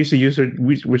 Right. We used to use her.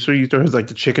 We're so used to her as like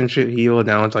the chicken shit heel, and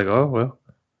now it's like, oh well,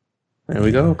 there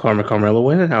we go. Carmella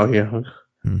winning out here.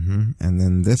 And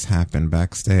then this happened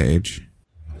backstage.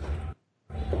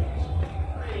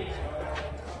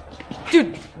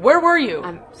 Dude, where were you?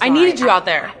 I needed you out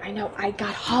there. I know. I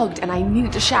got hugged and I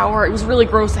needed to shower. It was really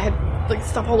gross. I had like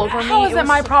stuff all over me. How is that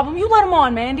my problem? You let him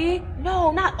on, Mandy.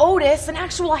 No, not Otis. An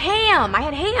actual ham. I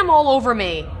had ham all over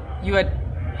me. You had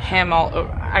ham all over.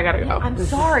 I gotta go. I'm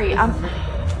sorry.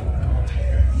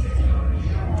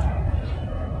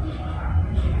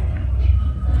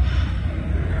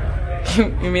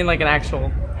 You mean like an actual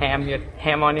ham? You had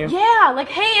ham on you? Yeah, like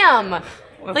ham.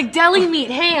 Like deli meat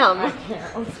ham.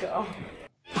 Let's go.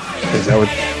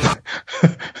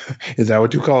 Is that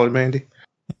what you call it, Mandy?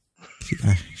 She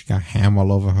got ham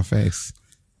all over her face.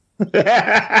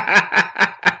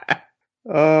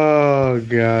 Oh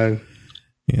God!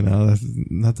 You know,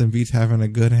 nothing beats having a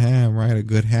good ham, right? A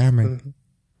good hamming.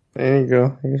 There you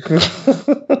go.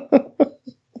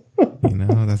 You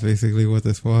know, that's basically what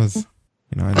this was.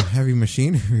 You know, and Heavy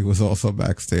Machinery was also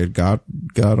backstage. God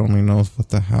only knows what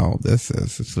the hell this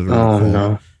is. It's literally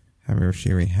no. Heavy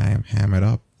Machinery ham it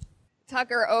up.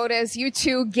 Tucker, Otis, you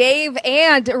two gave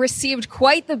and received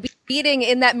quite the beating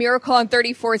in that Miracle on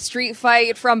 34th Street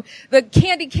fight, from the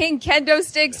Candy King kendo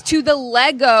sticks to the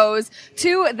Legos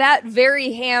to that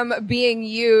very ham being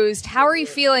used. How are you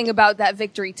feeling about that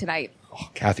victory tonight? Oh,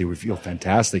 Kathy, we feel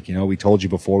fantastic. You know, we told you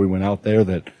before we went out there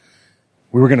that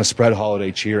we were going to spread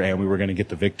holiday cheer and we were going to get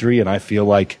the victory. And I feel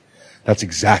like that's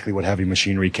exactly what Heavy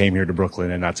Machinery came here to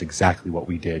Brooklyn. And that's exactly what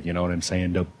we did. You know what I'm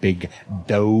saying? The big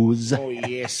doze. Oh,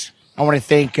 yes. I want to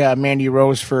thank Mandy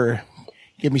Rose for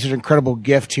giving me such an incredible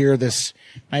gift here. This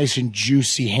nice and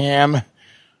juicy ham.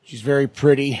 She's very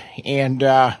pretty. And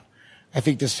I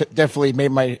think this definitely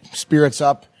made my spirits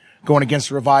up going against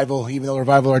the Revival, even though the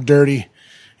Revival are dirty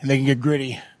and they can get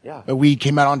gritty. Yeah. But we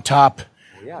came out on top.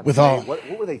 Yeah, with all. What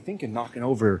were they thinking knocking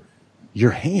over your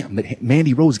ham that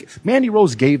Mandy Rose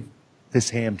gave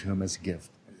this ham to him as a gift?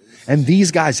 And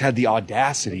these guys had the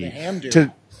audacity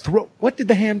to throw. What did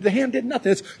the ham? The ham did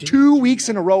nothing. It's 2 weeks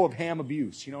in a row of ham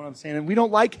abuse. You know what I'm saying? And we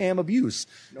don't like ham abuse.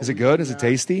 Is it good? Is it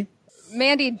tasty?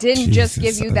 Mandy didn't just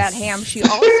give you that ham. She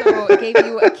also gave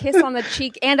you a kiss on the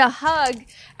cheek and a hug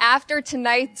after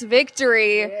tonight's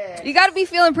victory. Yeah. You got to be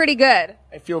feeling pretty good.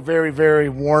 I feel very, very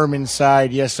warm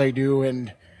inside. Yes, I do.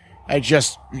 And I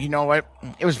just, you know, it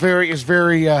was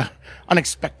very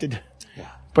unexpected,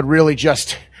 but really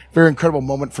just very incredible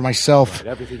moment for myself. Right,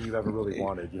 everything you've ever really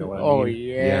wanted. You know what I mean? Oh,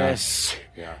 yes.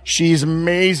 Yeah. She's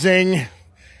amazing.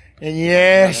 And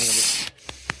yes.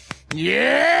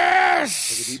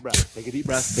 Yes. Take a deep breath. Take a deep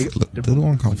breath. A little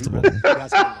uncomfortable.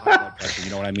 You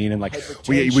know what I mean? And like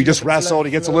we just wrestled.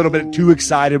 He gets a little bit too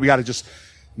excited. We got to just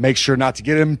make sure not to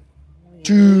get him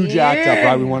too jacked up,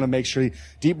 right? We want to make sure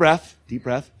deep breath.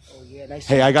 Oh, yeah, nice.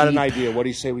 Hey, I got an idea. What do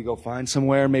you say we go find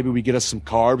somewhere? Maybe we get us some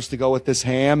carbs to go with this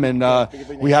ham, and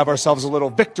we have ourselves a little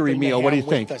victory meal. What do you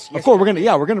think? Yes. Of course, we're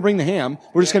gonna bring the ham.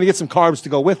 We're just gonna get some carbs to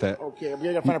go with it. Okay,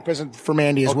 we're gonna find a present for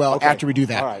Mandy as well after we do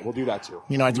that. All right, we'll do that too.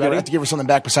 You know, I have to give her something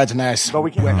back besides a nice. But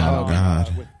we can't. Oh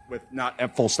God. With not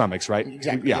at full stomachs, right?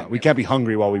 Exactly. Yeah, we can't be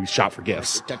hungry while we shop for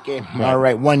gifts. Okay. Right. All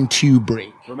right, 1, 2,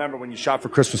 break. Remember, when you shop for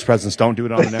Christmas presents, don't do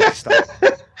it on an empty stomach.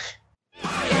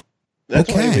 That's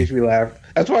why it makes me laugh.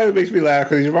 That's why it makes me laugh,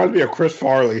 because he reminds me of Chris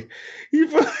Farley. He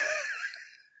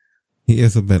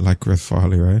is a bit like Chris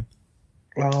Farley, right?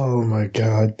 Oh my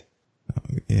God.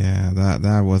 Yeah,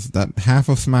 that half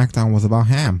of SmackDown was about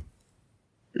ham.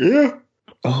 Yeah.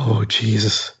 Oh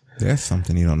Jesus. There's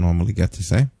something you don't normally get to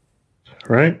say.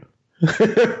 Right?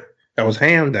 That was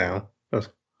ham down. It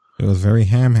was very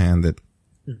ham-handed.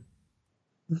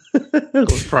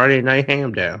 It was Friday night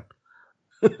ham down.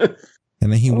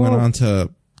 And then he went on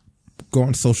to go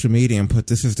on social media and put,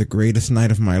 "This is the greatest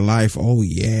night of my life. Oh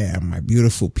yeah, my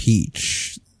beautiful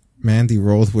peach." Mandy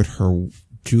Rose with her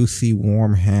juicy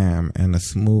warm ham and a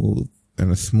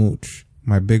smooch.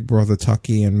 My big brother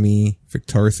Tucky and me,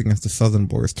 victorious against the Southern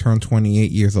Boys, turned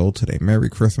 28 years old today. Merry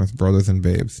Christmas, brothers and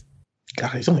babes.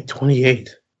 God, he's only 28.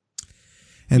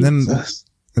 And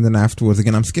then afterwards,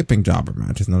 again, I'm skipping jobber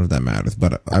matches. None of that matters.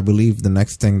 But I believe the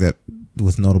next thing that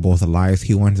was notable with Elias,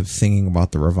 he winds up singing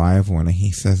about the Revival, and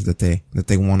he says that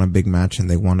they want a big match and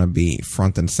they want to be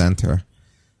front and center,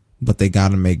 but they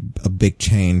got to make a big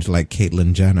change like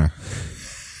Caitlyn Jenner.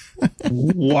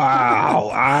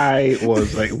 Wow. I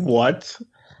was like, what?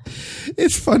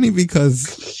 It's funny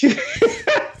because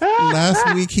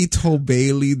last week he told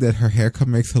Bailey that her haircut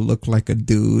makes her look like a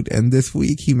dude, and this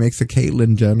week he makes a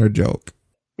Caitlyn Jenner joke.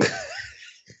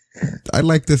 I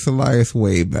like this Elias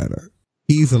way better.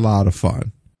 He's a lot of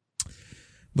fun.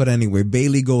 But anyway,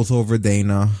 Bailey goes over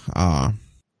Dana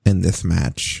in this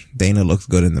match. Dana looks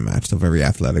good in the match, so very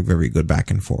athletic, very good back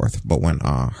and forth. But when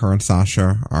her and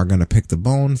Sasha are going to pick the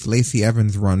bones, Lacey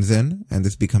Evans runs in, and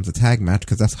this becomes a tag match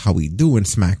because that's how we do in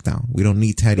SmackDown. We don't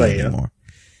need Teddy anymore.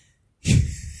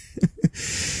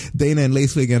 Dana and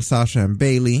Lacey against Sasha and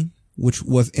Bailey, which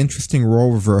was interesting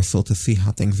role reversal to see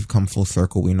how things have come full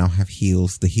circle. We now have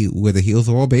heels, where the heels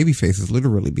are all baby faces,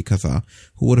 literally, because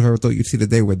who would have ever thought you'd see the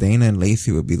day where Dana and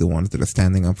Lacey would be the ones that are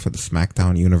standing up for the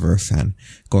SmackDown universe and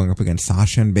going up against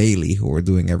Sasha and Bailey, who are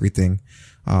doing everything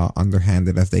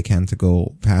underhanded as they can to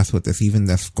go past with this, even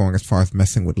that's going as far as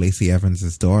messing with Lacey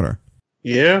Evans' daughter.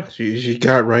 Yeah, she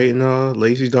got right in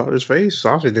Lacey's daughter's face.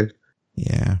 Sasha did.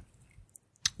 Yeah.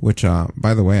 Which,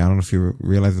 by the way, I don't know if you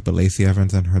realize it, but Lacey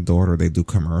Evans and her daughter, they do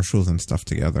commercials and stuff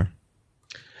together.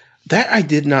 That I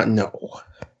did not know.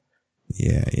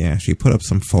 Yeah. She put up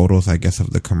some photos, I guess,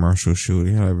 of the commercial shoot.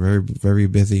 Yeah, very, very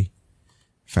busy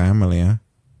family, huh?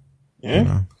 Yeah. You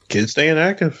know? Kids staying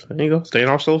active. There you go. Staying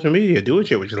off social media. Do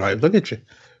what you like. Look at you.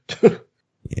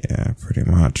 Yeah, pretty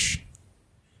much.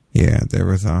 Yeah, there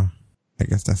was I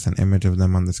guess that's an image of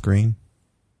them on the screen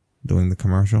doing the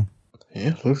commercial.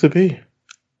 Yeah, looks to be.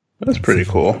 That's pretty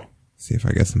cool. See if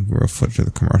I get some real footage of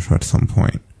the commercial at some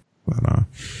point. But,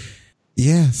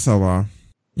 yeah, so,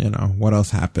 what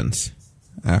else happens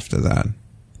after that?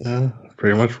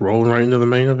 Pretty much rolling right into the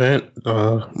main event.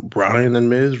 Bryan and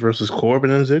Miz versus Corbin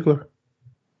and Ziggler.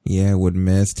 Yeah, with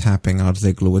Miz tapping out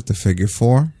Ziggler with the figure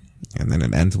 4. And then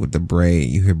it ends with the Bray.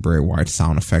 You hear Bray Wyatt's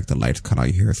sound effect. The lights cut out.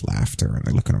 You hear his laughter. And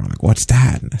they're looking around like, what's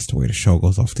that? And that's the way the show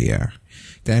goes off the air.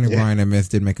 Daniel Bryan and Miz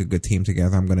did make a good team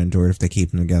together. I'm going to enjoy it if they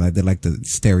keep them together. I did like the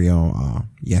stereo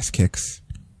yes kicks.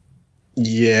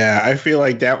 Yeah, I feel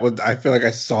like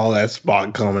I saw that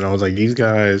spot coming. I was like, these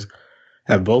guys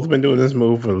have both been doing this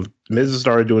move. Miz has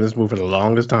started doing this move for the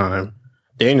longest time.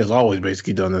 Daniel's always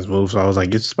basically done this move. So I was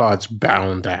like, this spot's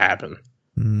bound to happen.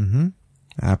 Mm-hmm.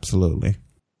 Absolutely.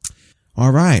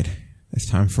 All right.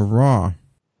 It's time for Raw.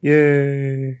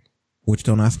 Yay. Which,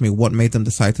 don't ask me what made them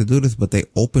decide to do this, but they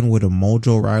open with a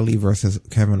Mojo Rawley versus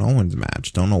Kevin Owens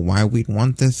match. Don't know why we'd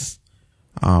want this.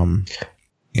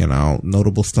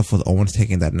 Notable stuff with Owens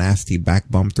taking that nasty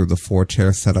back bump through the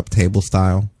 4-chair setup table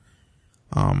style.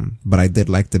 But I did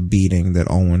like the beating that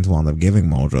Owens wound up giving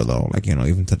Mojo, though. Like,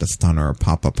 even to the stunner,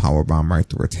 pop-up powerbomb right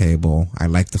through a table. I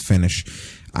like the finish.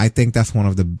 I think that's one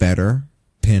of the better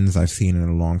pins I've seen in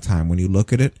a long time. When you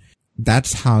look at it,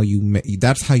 if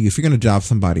you're going to job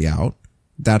somebody out,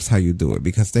 that's how you do it.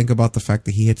 Because think about the fact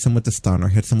that he hits him with the stunner,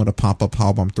 hits him with a pop-up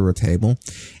powerbomb through a table,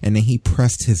 and then he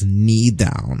pressed his knee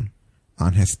down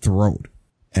on his throat.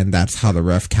 And that's how the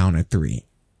ref counted 3.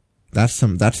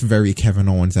 That's very Kevin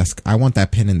Owens-esque. I want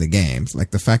that pin in the games. Like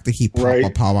the fact that he popped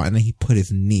a power and then he put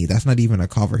his knee. That's not even a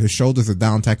cover. His shoulders are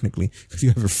down technically because you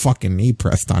have your fucking knee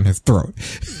pressed on his throat.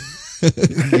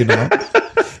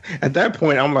 At that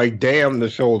point, I'm like, damn the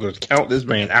shoulders. Count this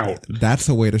man out. That's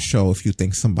a way to show if you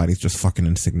think somebody's just fucking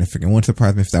insignificant. It wouldn't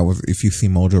surprise me if you see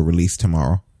Mojo release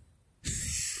tomorrow.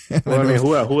 Well, I mean,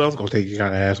 who else gonna take these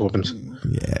kind of ass whoopings?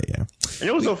 Yeah. And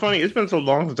it was so funny. It's been so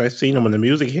long since I've seen him. When the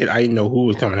music hit, I didn't know who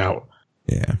was coming out.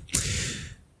 Yeah,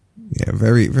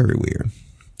 very, very weird.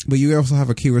 But you also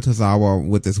have Akira Tozawa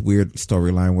with this weird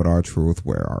storyline with R-Truth,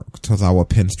 where Tozawa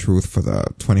pins Truth for the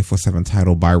 24/7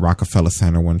 title by Rockefeller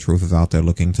Center when Truth is out there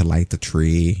looking to light the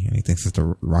tree, and he thinks it's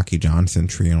the Rocky Johnson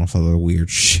tree and all sort of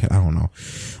weird shit. I don't know.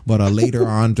 But later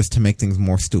on, just to make things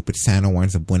more stupid, Santa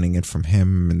winds up winning it from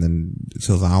him, and then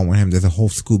Tozawa won him. There's a whole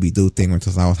Scooby-Doo thing where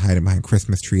Tozawa's hiding behind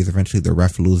Christmas trees. Eventually, the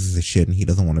ref loses his shit, and he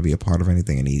doesn't want to be a part of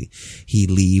anything, and he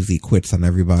leaves. He quits on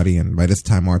everybody, and by this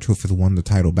time, R-Truth has won the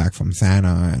title back from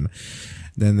Santa,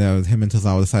 Then him and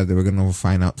Tozawa decided they were going to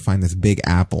find this big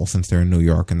apple since they're in New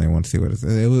York and they want to see what it is.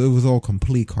 It was all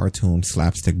complete cartoon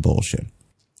slapstick bullshit.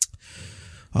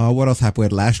 What else happened? We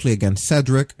had Lashley against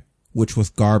Cedric, which was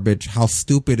garbage. How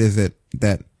stupid is it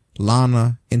that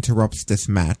Lana interrupts this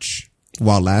match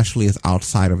while Lashley is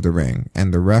outside of the ring,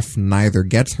 and the ref neither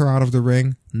gets her out of the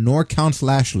ring nor counts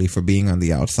Lashley for being on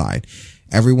the outside.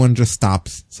 Everyone just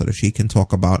stops so that she can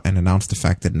talk about and announce the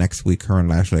fact that next week her and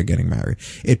Lashley are getting married.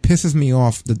 It pisses me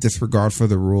off, the disregard for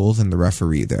the rules and the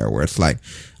referee there, where it's like,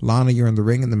 Lana, you're in the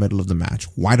ring in the middle of the match.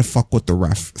 Why the fuck would the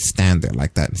ref stand there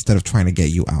like that instead of trying to get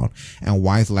you out? And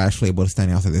why is Lashley able to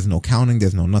stand outside? There's no counting.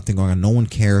 There's no nothing going on. No one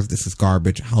cares. This is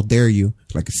garbage. How dare you?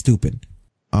 Like, it's stupid.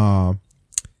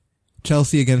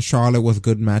 Chelsea against Charlotte was a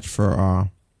good match for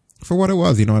what it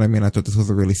was. You know what I mean? I thought this was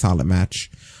a really solid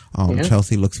match.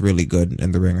 Chelsea looks really good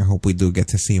in the ring. I hope we do get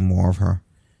to see more of her.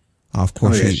 Of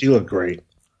course, she looked great.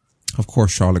 Of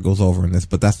course, Charlotte goes over in this,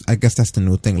 but I guess that's the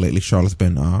new thing lately. Charlotte's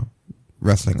been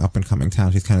wrestling up and coming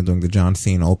town. She's kind of doing the John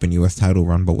Cena Open U.S. title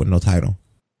run, but with no title.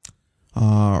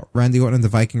 Randy Orton and the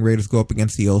Viking Raiders go up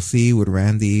against the OC with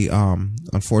Randy.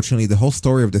 Unfortunately, the whole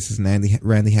story of this is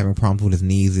Randy having problems with his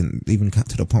knees, and even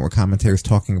to the point where commentators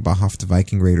talking about how if the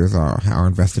Viking Raiders are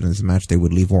invested in this match, they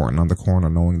would leave Orton on the corner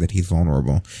knowing that he's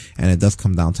vulnerable. And it does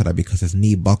come down to that because his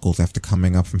knee buckles after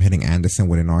coming up from hitting Anderson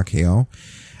with an RKO.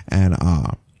 And,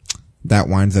 that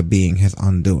winds up being his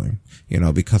undoing,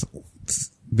 because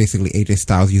basically AJ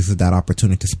Styles uses that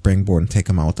opportunity to springboard and take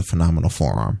him out with a phenomenal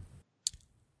forearm.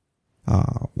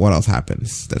 What else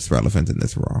happens that's relevant in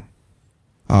this Raw?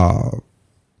 Oh,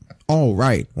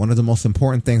 right. One of the most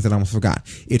important things that I almost forgot.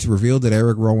 It's revealed that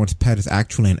Eric Rowan's pet is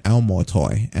actually an Elmo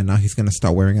toy, and now he's going to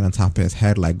start wearing it on top of his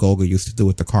head like Golga used to do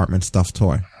with the Cartman stuffed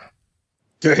toy.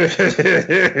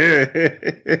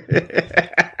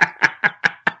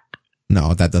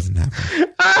 No, that doesn't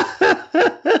happen.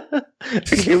 I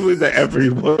can't believe that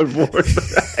everyone for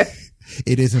that.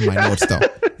 It is in my notes, though.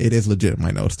 It is legit in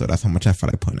my notes, though. That's how much effort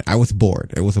I put in it. I was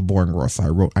bored. It was a boring Raw,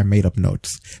 so I made up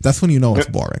notes. That's when you know it's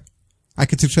boring. I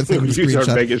could send you the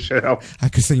screenshot. I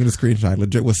could send you the screenshot. I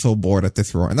legit was so bored at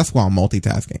this Raw, and that's why I'm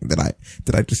multitasking. That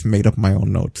I just made up my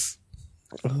own notes.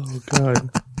 Oh God.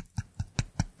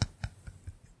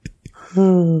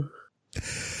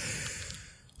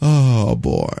 Oh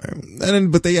boy.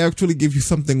 But they actually give you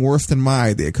something worse than my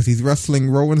idea, because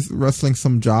Rowan's wrestling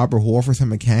some jobber who offers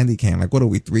him a candy cane. Like, what are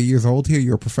we, 3 years old here?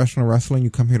 You're a professional wrestler and you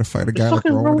come here to fight a guy like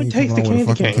Rowan and you come along with a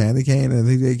fucking candy cane. And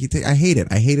I hate it.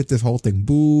 I hated this whole thing.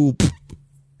 Boo.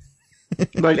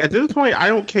 Like, at this point, I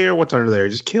don't care what's under there.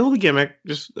 Just kill the gimmick.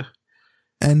 Just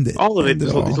end it. All of it.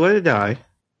 Just let it die.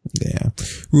 Yeah.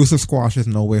 Rusev squashes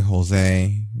No Way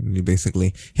Jose.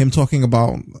 Basically, him talking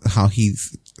about how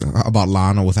about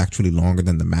Lana was actually longer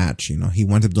than the match. He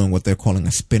wound up doing what they're calling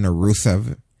a spinner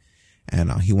Rusev,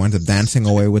 and he wound up dancing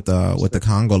away with the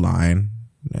Congo line.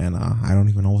 And I don't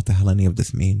even know what the hell any of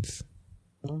this means.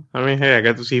 I mean, hey, I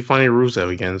got to see funny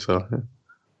Rusev again, so.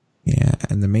 Yeah,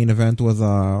 and the main event was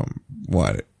Rey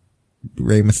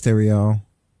Mysterio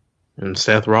and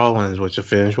Seth Rollins, which the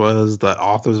finish was the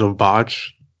authors of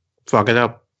Botch fuck it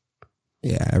up.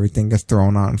 Yeah, everything gets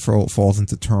thrown out and falls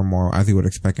into turmoil, as you would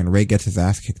expect, and Ray gets his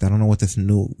ass kicked. I don't know what this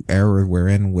new era we're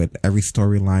in with every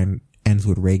storyline ends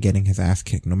with Ray getting his ass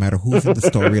kicked, no matter who's in the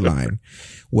storyline,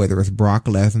 whether it's Brock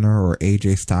Lesnar or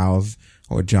AJ Styles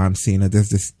or John Cena. There's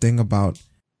this thing about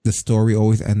the story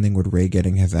always ending with Ray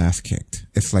getting his ass kicked.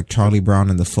 It's like Charlie Brown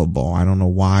in the football. I don't know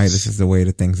why this is the way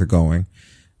that things are going,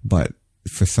 but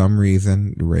for some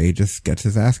reason, Ray just gets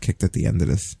his ass kicked at the end of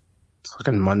this.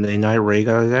 Fucking Monday Night Ray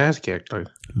got his ass kicked.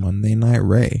 Monday Night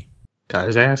Ray got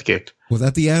his ass kicked. Was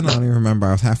that the end? I don't even remember.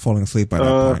 I was half falling asleep by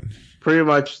that point. Pretty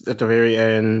much at the very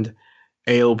end,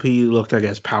 AOP looked, I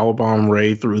guess, powerbomb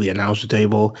Ray through the announcer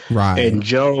table. Right. And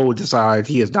Joe decides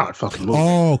he is not fucking moving.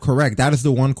 Oh, correct. That is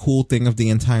the one cool thing of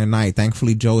the entire night.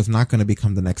 Thankfully, Joe is not going to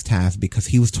become the next Taz, because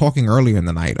he was talking earlier in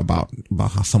the night about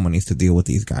how someone needs to deal with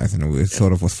these guys, and it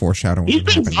sort of was foreshadowing. He's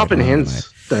been dropping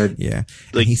hints that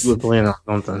he was playing on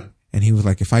something. And he was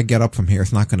like, if I get up from here,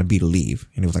 it's not going to be to leave.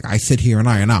 And he was like, I sit here and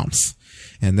I announce.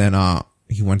 And then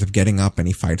he winds up getting up and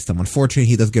he fights them. Unfortunately,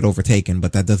 he does get overtaken,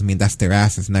 but that doesn't mean that's their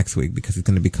asses next week, because he's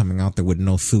going to be coming out there with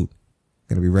no suit.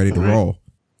 Going to be ready to roll.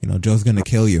 Joe's going to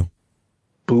kill you.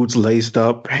 Boots laced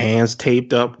up, hands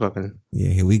taped up. Fucking. Yeah,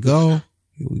 here we go.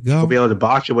 We'll be able to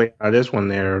box your way out of this one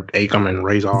there. Akam and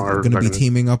Razor. Going to be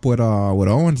teaming up with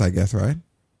Owens, I guess, right?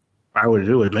 I would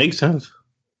do. It makes sense.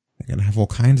 They're going to have all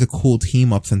kinds of cool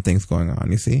team-ups and things going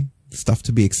on, you see? Stuff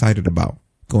to be excited about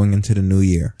going into the new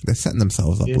year. They're setting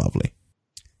themselves up lovely.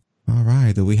 All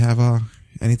right. Do we have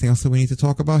anything else that we need to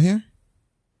talk about here?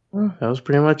 Well, that was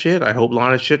pretty much it. I hope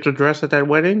Lana shit her dress at that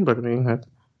wedding, but I mean...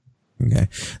 Okay.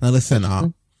 Now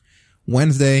listen,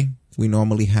 Wednesday, we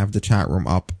normally have the chat room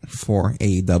up for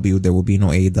AEW. There will be no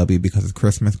AEW because it's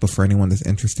Christmas, but for anyone that's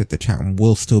interested, the chat room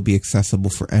will still be accessible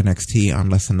for NXT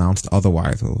unless announced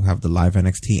otherwise. We'll have the live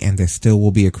NXT, and there still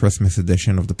will be a Christmas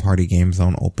edition of the Party Game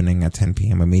Zone opening at 10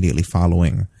 p.m. immediately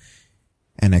following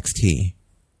NXT.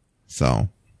 So,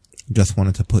 just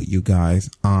wanted to put you guys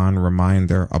on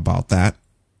reminder about that.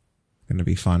 Gonna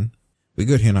be fun. We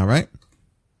good here now, right?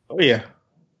 Oh yeah.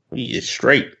 We is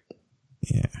straight.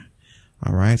 Yeah.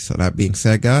 All right. So that being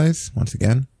said, guys, once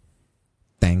again,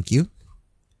 thank you.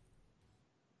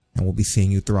 And we'll be seeing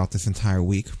you throughout this entire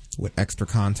week with extra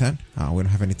content. We don't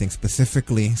have anything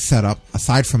specifically set up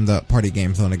aside from the Party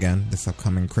Game Zone again, this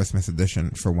upcoming Christmas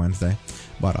edition for Wednesday.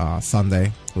 But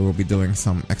Sunday, we will be doing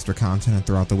some extra content, and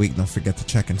throughout the week, don't forget to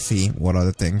check and see what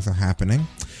other things are happening.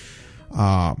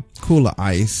 Cooler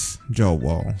Ice, Joe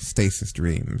Wall, Stasis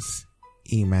Dreams,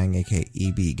 E-Mang, aka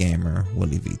EB Gamer,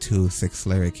 Willie V2, Six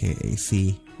Slayer, aka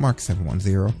AC, Mark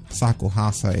 710, Sako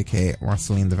Hasa, aka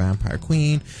Marceline the Vampire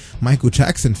Queen, Michael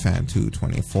Jackson Fan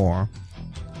 224,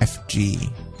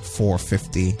 FG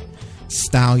 450,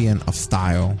 Stallion of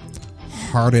Style,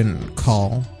 Harden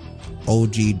Call,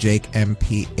 OG Jake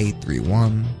MP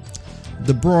 831,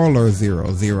 The Brawler 00,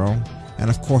 and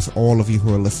of course all of you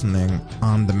who are listening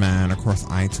on demand across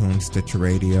iTunes, Stitcher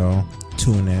Radio,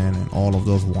 TuneIn, and all of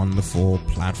those wonderful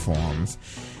platforms.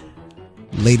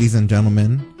 Ladies and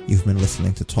gentlemen, you've been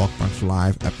listening to Talk Bunch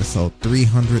Live, episode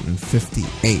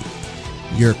 358,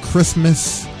 your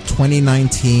Christmas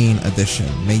 2019 edition.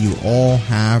 May you all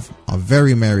have a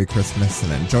very Merry Christmas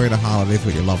and enjoy the holidays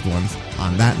with your loved ones.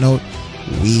 On that note,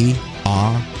 we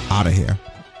are out of here.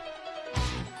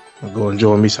 I'll go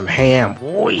enjoy me some ham.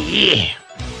 Oh yeah.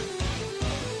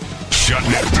 Shut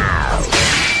it down.